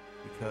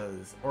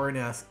because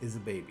Orinas is a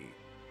baby,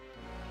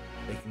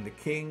 making the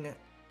king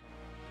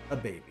a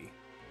baby.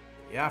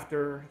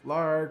 After,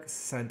 Larg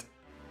sent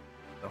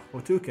the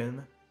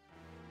Hotuken,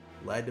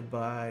 led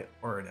by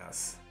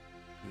Orinas,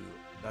 to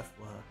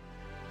Methla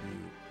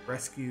to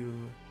rescue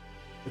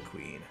the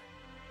queen.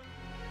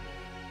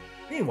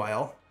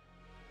 Meanwhile,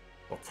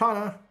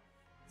 Oltana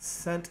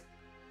sent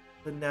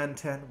the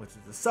Nanten, which is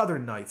the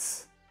Southern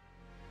Knights,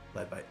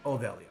 led by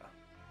Ovelia.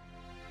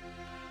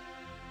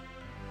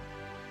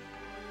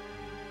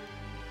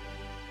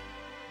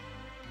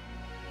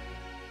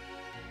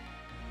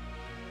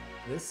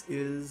 This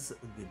is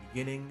the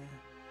beginning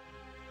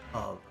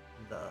of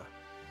the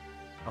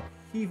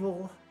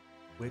upheaval,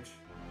 which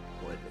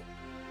would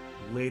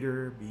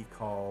later be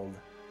called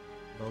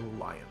the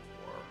Lions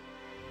War.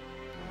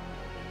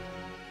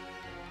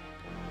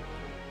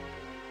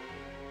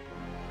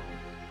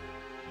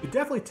 You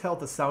definitely tell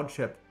the sound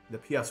chip, the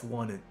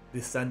PS1, it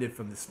descended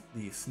from the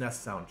SNES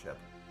sound chip,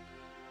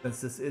 since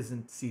this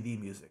isn't CD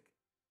music.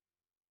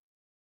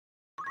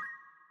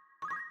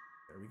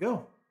 There we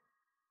go.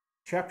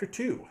 Chapter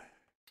 2.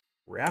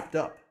 Wrapped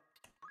up.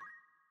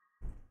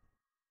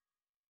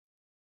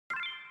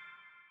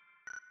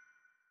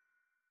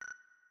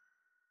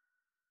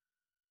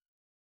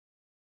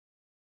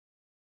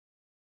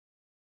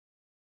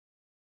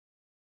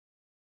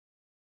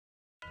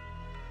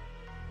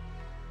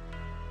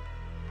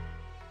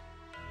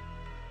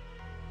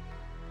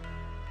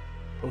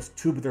 Those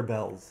tubular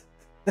bells.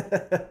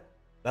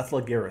 That's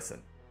like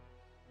Garrison.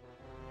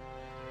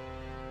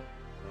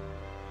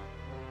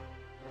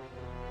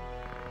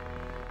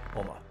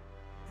 Homa.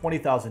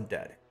 20,000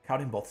 dead,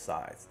 counting both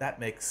sides. That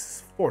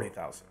makes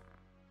 40,000.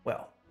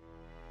 Well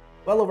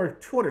over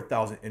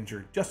 200,000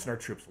 injured just in our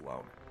troops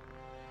alone.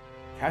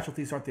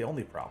 Casualties aren't the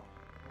only problem.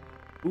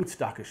 Food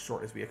stock is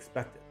short as we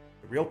expected.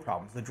 The real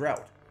problem is the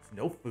drought. There's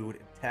no food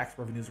and tax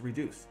revenues are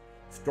reduced.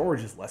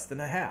 Storage is less than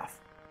a half.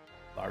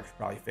 Larg's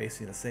probably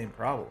facing the same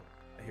problem.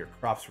 I hear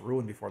crops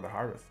ruined before the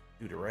harvest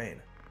due to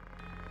rain.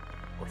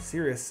 More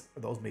serious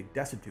are those made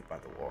destitute by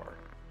the war.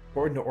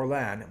 According to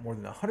Orlan, more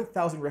than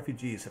 100,000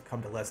 refugees have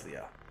come to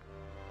Leslia.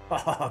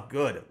 Haha,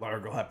 good.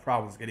 Larg will have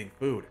problems getting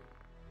food.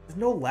 There's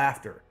no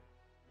laughter.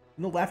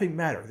 No laughing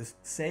matter. This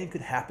same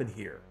could happen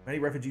here. Many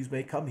refugees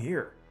may come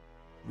here.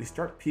 We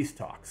start peace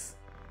talks.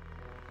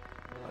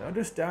 I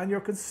understand your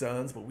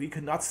concerns, but we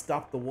cannot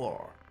stop the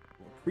war.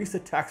 We'll increase the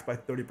tax by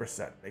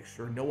 30%. Make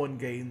sure no one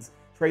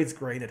trades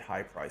grain at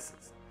high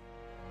prices.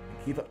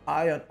 And keep an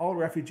eye on all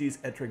refugees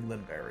entering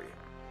Limberry.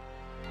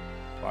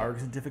 Larg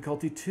is in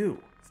difficulty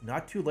too. It's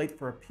not too late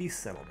for a peace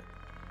settlement.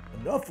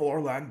 Enough,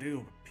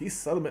 Orlandu. Peace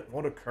settlement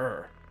won't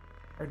occur.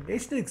 Our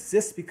nation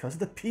exists because of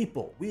the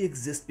people. We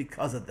exist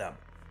because of them.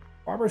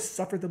 Farmers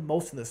suffered the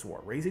most in this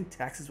war. Raising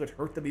taxes would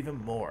hurt them even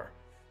more.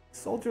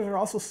 Soldiers are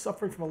also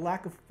suffering from a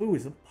lack of food.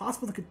 It's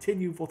impossible to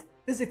continue both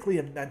physically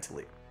and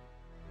mentally.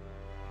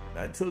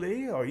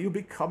 Mentally? Are you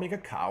becoming a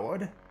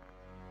coward?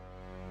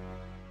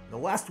 In the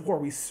last war,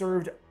 we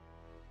served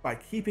by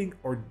keeping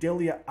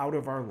Ordelia out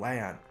of our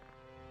land.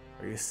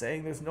 Are you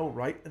saying there's no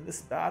right in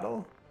this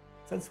battle?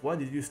 Since when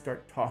did you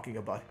start talking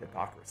about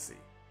hypocrisy?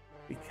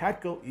 We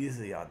can't go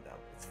easy on them.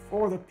 It's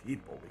for the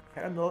people. We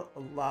cannot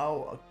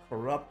allow a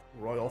corrupt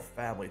royal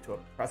family to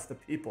oppress the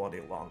people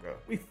any longer.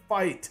 We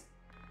fight!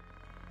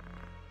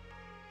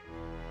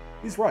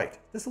 He's right.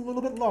 Just a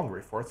little bit longer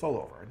before it's all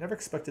over. I never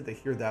expected to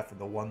hear that from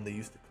the one they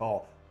used to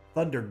call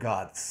Thunder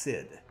God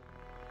Sid.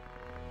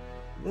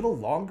 A little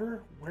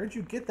longer? Where'd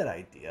you get that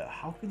idea?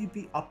 How can you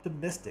be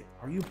optimistic?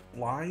 Are you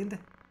blind?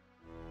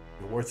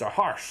 Your words are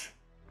harsh.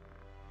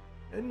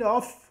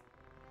 Enough.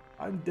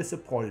 I'm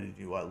disappointed in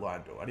you,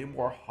 Orlando. Any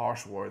more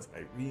harsh words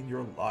may ruin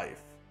your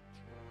life.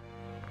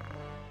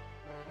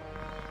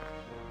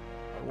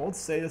 I won't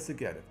say this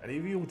again. If any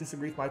of you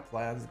disagree with my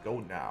plans,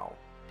 go now.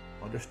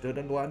 Understood,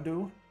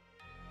 Orlando?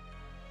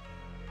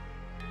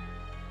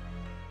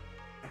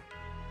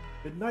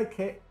 Good night,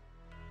 Kate.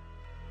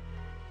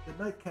 Good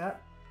night,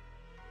 Cat.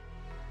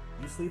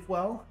 You sleep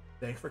well.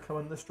 Thanks for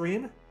coming to the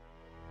stream.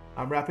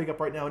 I'm wrapping up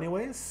right now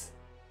anyways.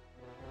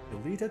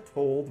 Yolita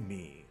told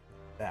me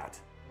that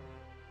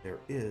there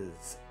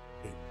is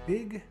a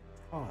big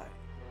tide.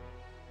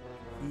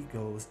 He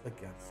goes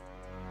against it.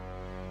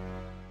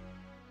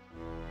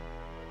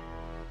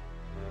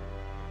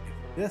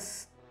 If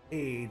this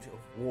age of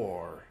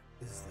war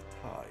is the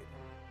tide,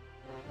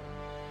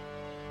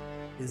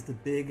 is the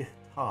big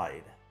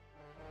tide,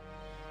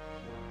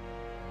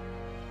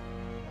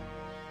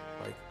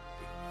 like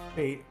a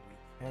fate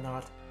we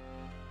cannot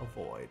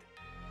avoid,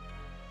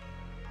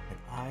 and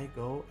I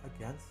go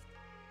against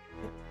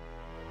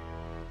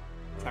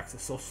it. Text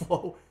is so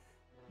slow.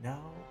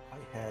 Now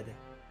I head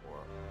for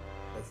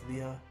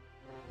Leslia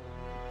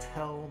to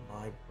tell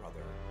my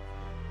brother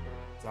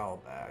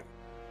Zalbag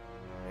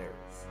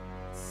there's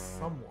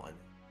someone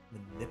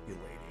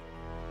manipulating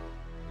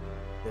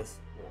this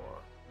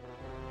war.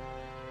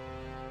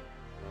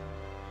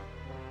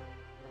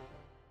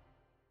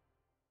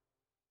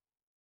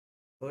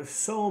 Well, there's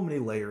so many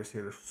layers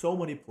here. There's so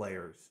many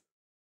players,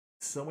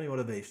 so many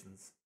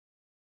motivations.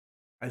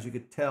 As you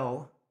could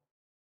tell,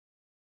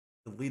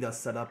 the Lita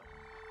set up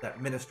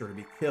that minister to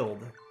be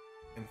killed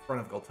in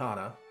front of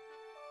Goltana.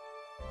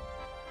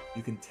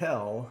 You can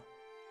tell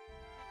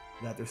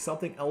that there's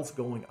something else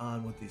going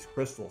on with these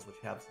crystals which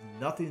has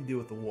nothing to do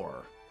with the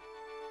war.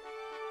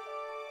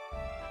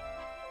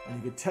 And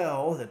you can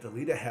tell that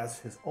Delita has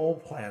his own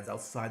plans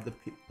outside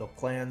the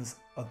plans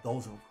of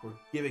those who were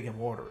giving him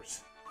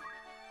orders.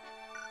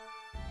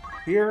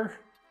 Here,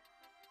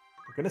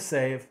 we're going to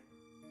save.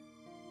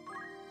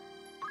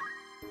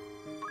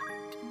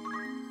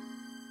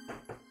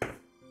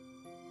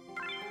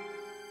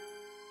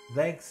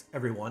 Thanks,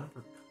 everyone,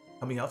 for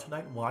coming out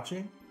tonight and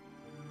watching.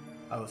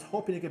 I was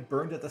hoping to get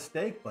burned at the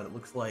stake, but it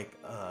looks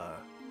like the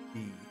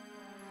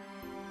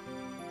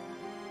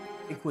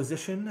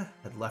Inquisition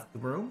had left the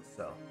room,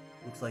 so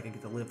looks like I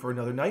get to live for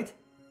another night.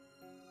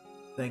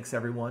 Thanks,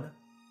 everyone.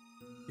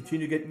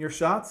 Continue getting your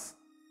shots.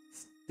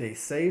 Stay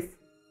safe.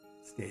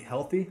 Stay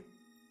healthy.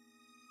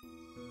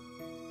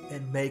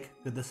 And make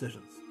good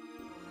decisions.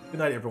 Good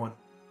night, everyone.